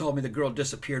one you told me the girl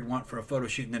disappeared once for a photo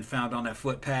shoot and then found on that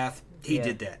footpath. He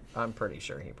did that. I'm pretty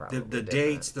sure he probably did the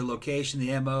dates, the location,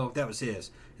 the MO, that was his.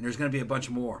 And there's going to be a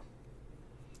bunch more.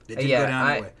 It didn't go down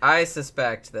that way. I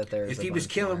suspect that there's if he was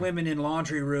killing women in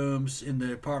laundry rooms in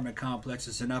the apartment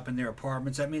complexes and up in their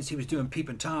apartments, that means he was doing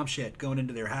peeping Tom shit, going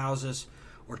into their houses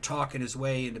or talking his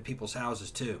way into people's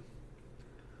houses too.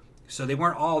 So they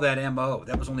weren't all that MO.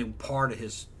 That was only part of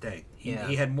his thing. He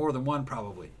had more than one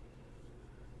probably.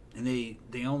 And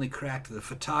they only cracked the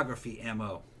photography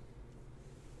MO.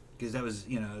 Because that was,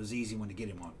 it was an easy one to get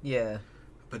him on. Yeah.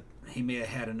 But he may have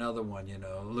had another one,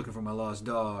 looking for my lost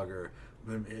dog, or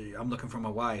I'm looking for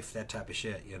my wife, that type of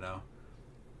shit,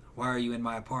 Why are you in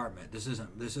my apartment? This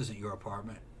isn't your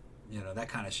apartment. That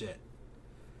kind of shit.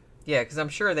 Yeah, because I'm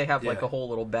sure they have like a whole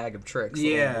little bag of tricks,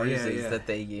 that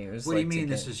they use. What do you mean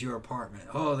this is your apartment?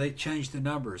 Oh, they changed the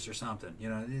numbers or something.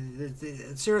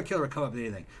 The serial killer would come up with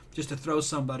anything just to throw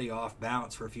somebody off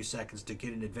balance for a few seconds to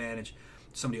get an advantage.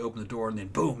 Somebody open the door and then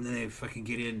boom, then they fucking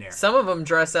get in there. Some of them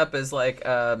dress up as like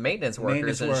maintenance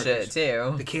workers shit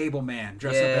too. The cable man,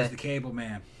 dress up as the cable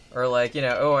man. Or like,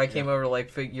 I came over,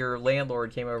 like, your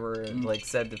landlord came over and like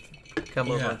said to come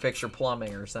over and fix your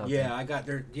plumbing or something. Yeah, I got.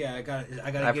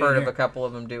 I've heard of a couple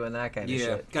of them doing that kind of shit.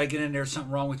 Yeah, gotta get in there.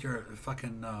 Something wrong with your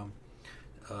fucking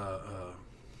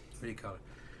what do you call it?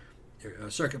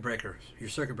 Your circuit breaker. Your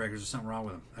circuit breakers. There's something wrong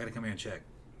with them. I gotta come in and check.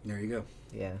 There you go.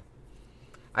 Yeah.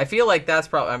 I feel like that's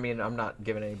probably... I mean, I'm not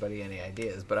giving anybody any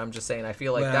ideas, but I'm just saying I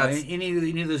feel like that's...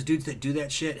 Any of those dudes that do that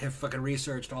shit have fucking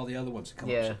researched all the other ones that come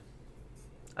up.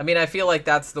 I mean, I feel like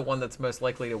that's the one that's most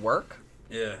likely to work.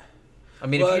 Yeah. I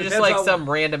mean, if you just like some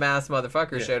random-ass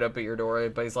motherfucker showed up at your door,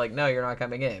 but he's like, no, you're not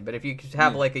coming in. But if you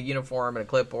have like a uniform and a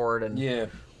clipboard and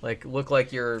like look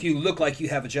like you're... If you look like you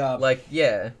have a job. Like,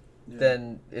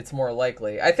 then it's more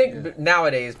likely. I think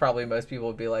nowadays probably most people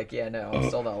would be like, yeah, no, I'm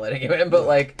still not letting you in. But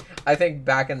like, I think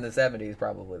back in the 70s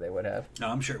probably they would have. No,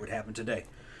 I'm sure it would happen today.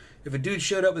 If a dude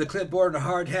showed up with a clipboard and a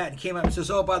hard hat and came up and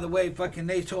says, oh, by the way, fucking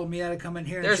they told me I had to come in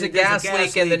here. There's a gas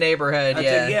leak in the neighborhood, I'd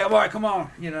say, all right, come on.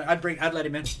 I'd let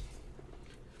him in.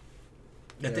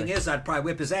 The thing is, I'd probably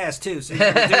whip his ass too. So he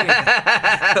wouldn't do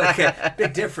anything. Okay,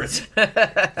 big difference.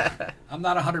 I'm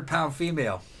not a 100-pound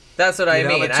female. That's what I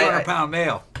mean. I'm a 200-pound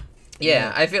male.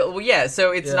 Yeah, I feel... Well, so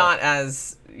it's not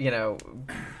as,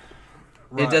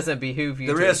 It doesn't beheove you.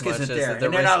 The risk isn't there. The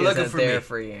risk not looking isn't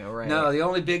for you, right? No, the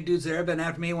only big dudes that have been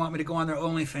after me want me to go on their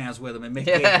OnlyFans with them and make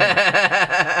gay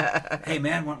porn. Hey,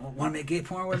 man, want to make gay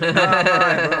porn with me? No, all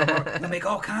right, bro. We'll make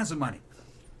all kinds of money.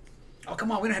 Oh,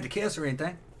 come on, we don't have to kiss or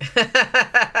anything.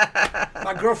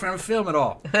 My girlfriend will film it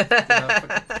all.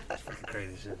 Fucking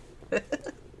crazy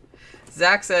shit.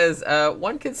 Zach says,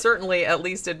 one can certainly at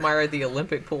least admire the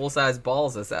Olympic pool-sized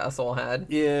balls this asshole had.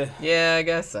 Yeah. Yeah, I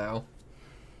guess so.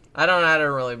 I don't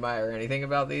really admire anything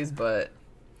about these, but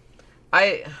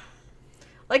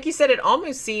like you said, it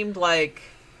almost seemed like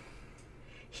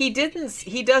he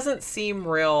doesn't seem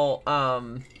real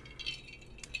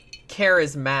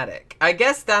charismatic. I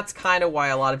guess that's kind of why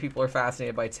a lot of people are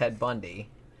fascinated by Ted Bundy.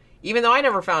 Even though I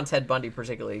never found Ted Bundy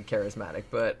particularly charismatic,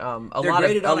 but a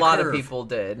lot of people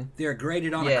did. They're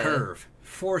graded on a curve.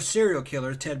 For serial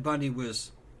killers, Ted Bundy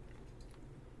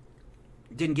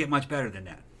didn't get much better than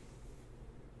that.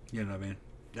 You know what I mean?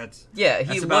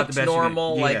 He looked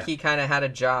normal. Like he kind of had a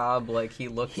job. Like he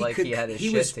looked like he had his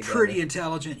shit together. He was pretty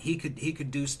intelligent. He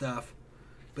could do stuff,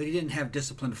 but he didn't have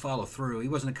discipline to follow through. He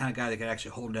wasn't the kind of guy that could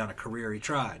actually hold down a career. He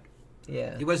tried.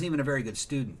 Yeah. He wasn't even a very good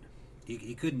student.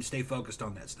 He couldn't stay focused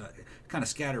on that stuff. Kind of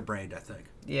scatterbrained, I think.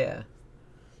 Yeah.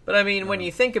 But I mean, when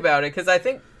you think about it, because I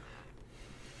think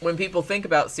when people think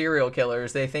about serial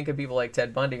killers, they think of people like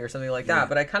Ted Bundy or something like that. Yeah.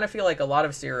 But I kind of feel like a lot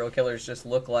of serial killers just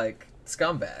look like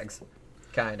scumbags,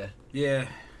 kind of. Yeah.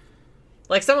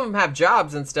 Like some of them have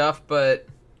jobs and stuff, but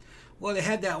Well, they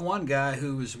had that one guy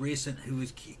who was recent,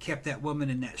 kept that woman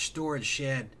in that storage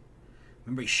shed.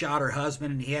 Remember, he shot her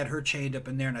husband, and he had her chained up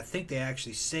in there, and I think they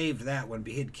actually saved that one,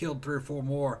 but he had killed 3 or 4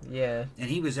 more. yeah. And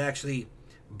he was actually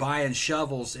buying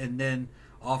shovels and then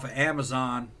off of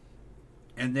Amazon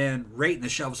and then rating the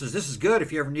shovel. Says, this is good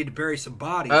if you ever need to bury some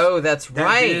bodies. Oh, that's That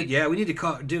right. dude, yeah, we need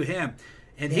to do him.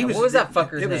 And he Yeah, was. what was that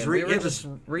fucker's it was name? We were just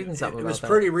reading something It about was that.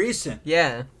 pretty recent.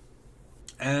 Yeah.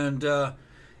 And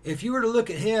if you were to look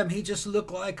at him, he just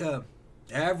looked like a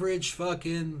average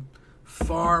fucking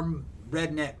farm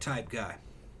redneck type guy.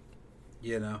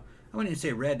 You know, I wouldn't even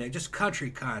say redneck, just country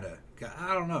kind of guy.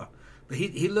 I don't know, but he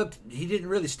didn't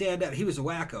really stand up. He was a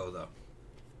wacko though.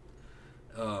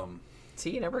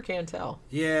 See, you never can tell.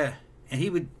 Yeah, and he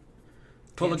would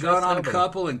pull Can't a gun trust on a nobody.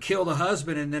 couple and kill the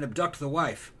husband, and then abduct the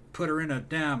wife, put her in a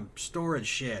damn storage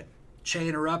shed,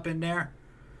 chain her up in there,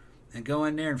 and go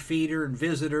in there and feed her and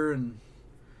visit her and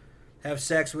have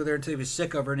sex with her until he was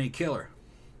sick of her, and he'd kill her,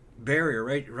 bury her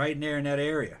right in there in that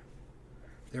area.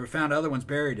 They were found other ones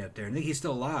buried out there. I think he's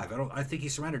still alive. I think he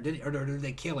surrendered, didn't he? Or did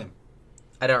they kill him?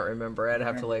 I don't remember. I'd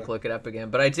have to look it up again.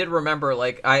 But I did remember,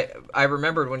 I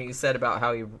remembered when you said about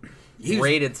how he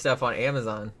rated stuff on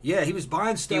Amazon. Yeah, he was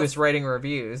buying stuff. He was writing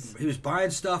reviews. He was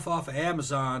buying stuff off of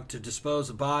Amazon to dispose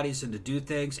of bodies and to do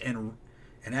things and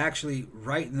actually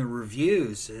writing the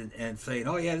reviews and saying,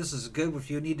 oh yeah, this is good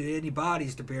if you need any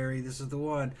bodies to bury, this is the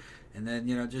one. And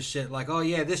then, just shit like, oh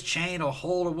yeah, this chain will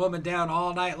hold a woman down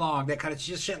all night long. That kind of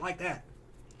just shit like that.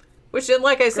 Which,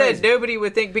 like I said, Crazy. nobody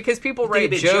would think, because people You think write he'd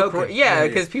be joke, joking. yeah, Yeah.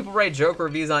 because people write joke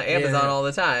reviews on Amazon Yeah. all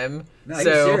the time. No, he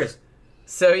was serious.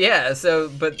 So yeah,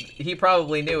 but he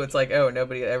probably knew it's like, oh,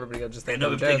 everybody will just think I'm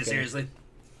Nobody take joking. it seriously.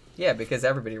 Yeah, because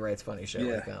everybody writes funny shit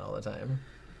Yeah. like that all the time.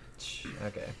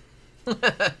 Okay.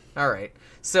 All right.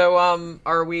 So,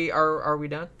 are we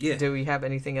done? Yeah. Do we have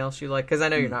anything else you like? Because I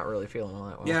know you're not really feeling all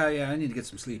that well. Yeah, I need to get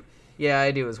some sleep. Yeah,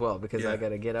 I do as well, because I Yeah. got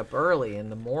to get up early in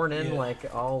the morning, Yeah.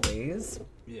 like always.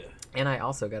 Yeah. And I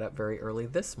also got up very early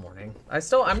this morning.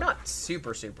 I'm not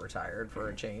super tired for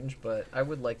a change, but I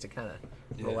would like to kind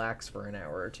of relax for an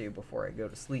hour or two before I go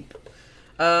to sleep.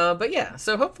 But yeah,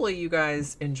 so hopefully you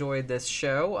guys enjoyed this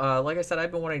show. Like I said,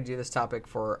 I've been wanting to do this topic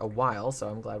for a while, so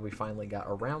I'm glad we finally got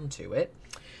around to it.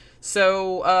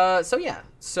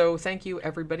 So thank you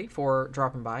everybody for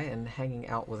dropping by and hanging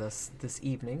out with us this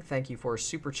evening. Thank you for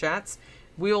super chats.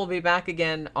 We will be back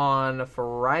again on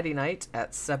Friday night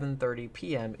at 7:30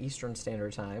 p.m. Eastern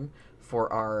Standard Time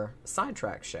for our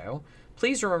Sidetrack show.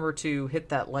 Please remember to hit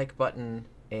that like button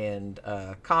and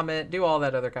comment, do all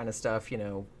that other kind of stuff,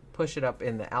 push it up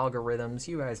in the algorithms.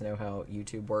 You guys know how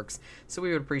YouTube works, so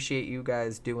we would appreciate you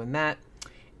guys doing that.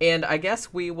 And I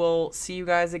guess we will see you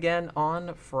guys again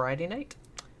on Friday night.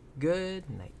 Good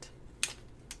night.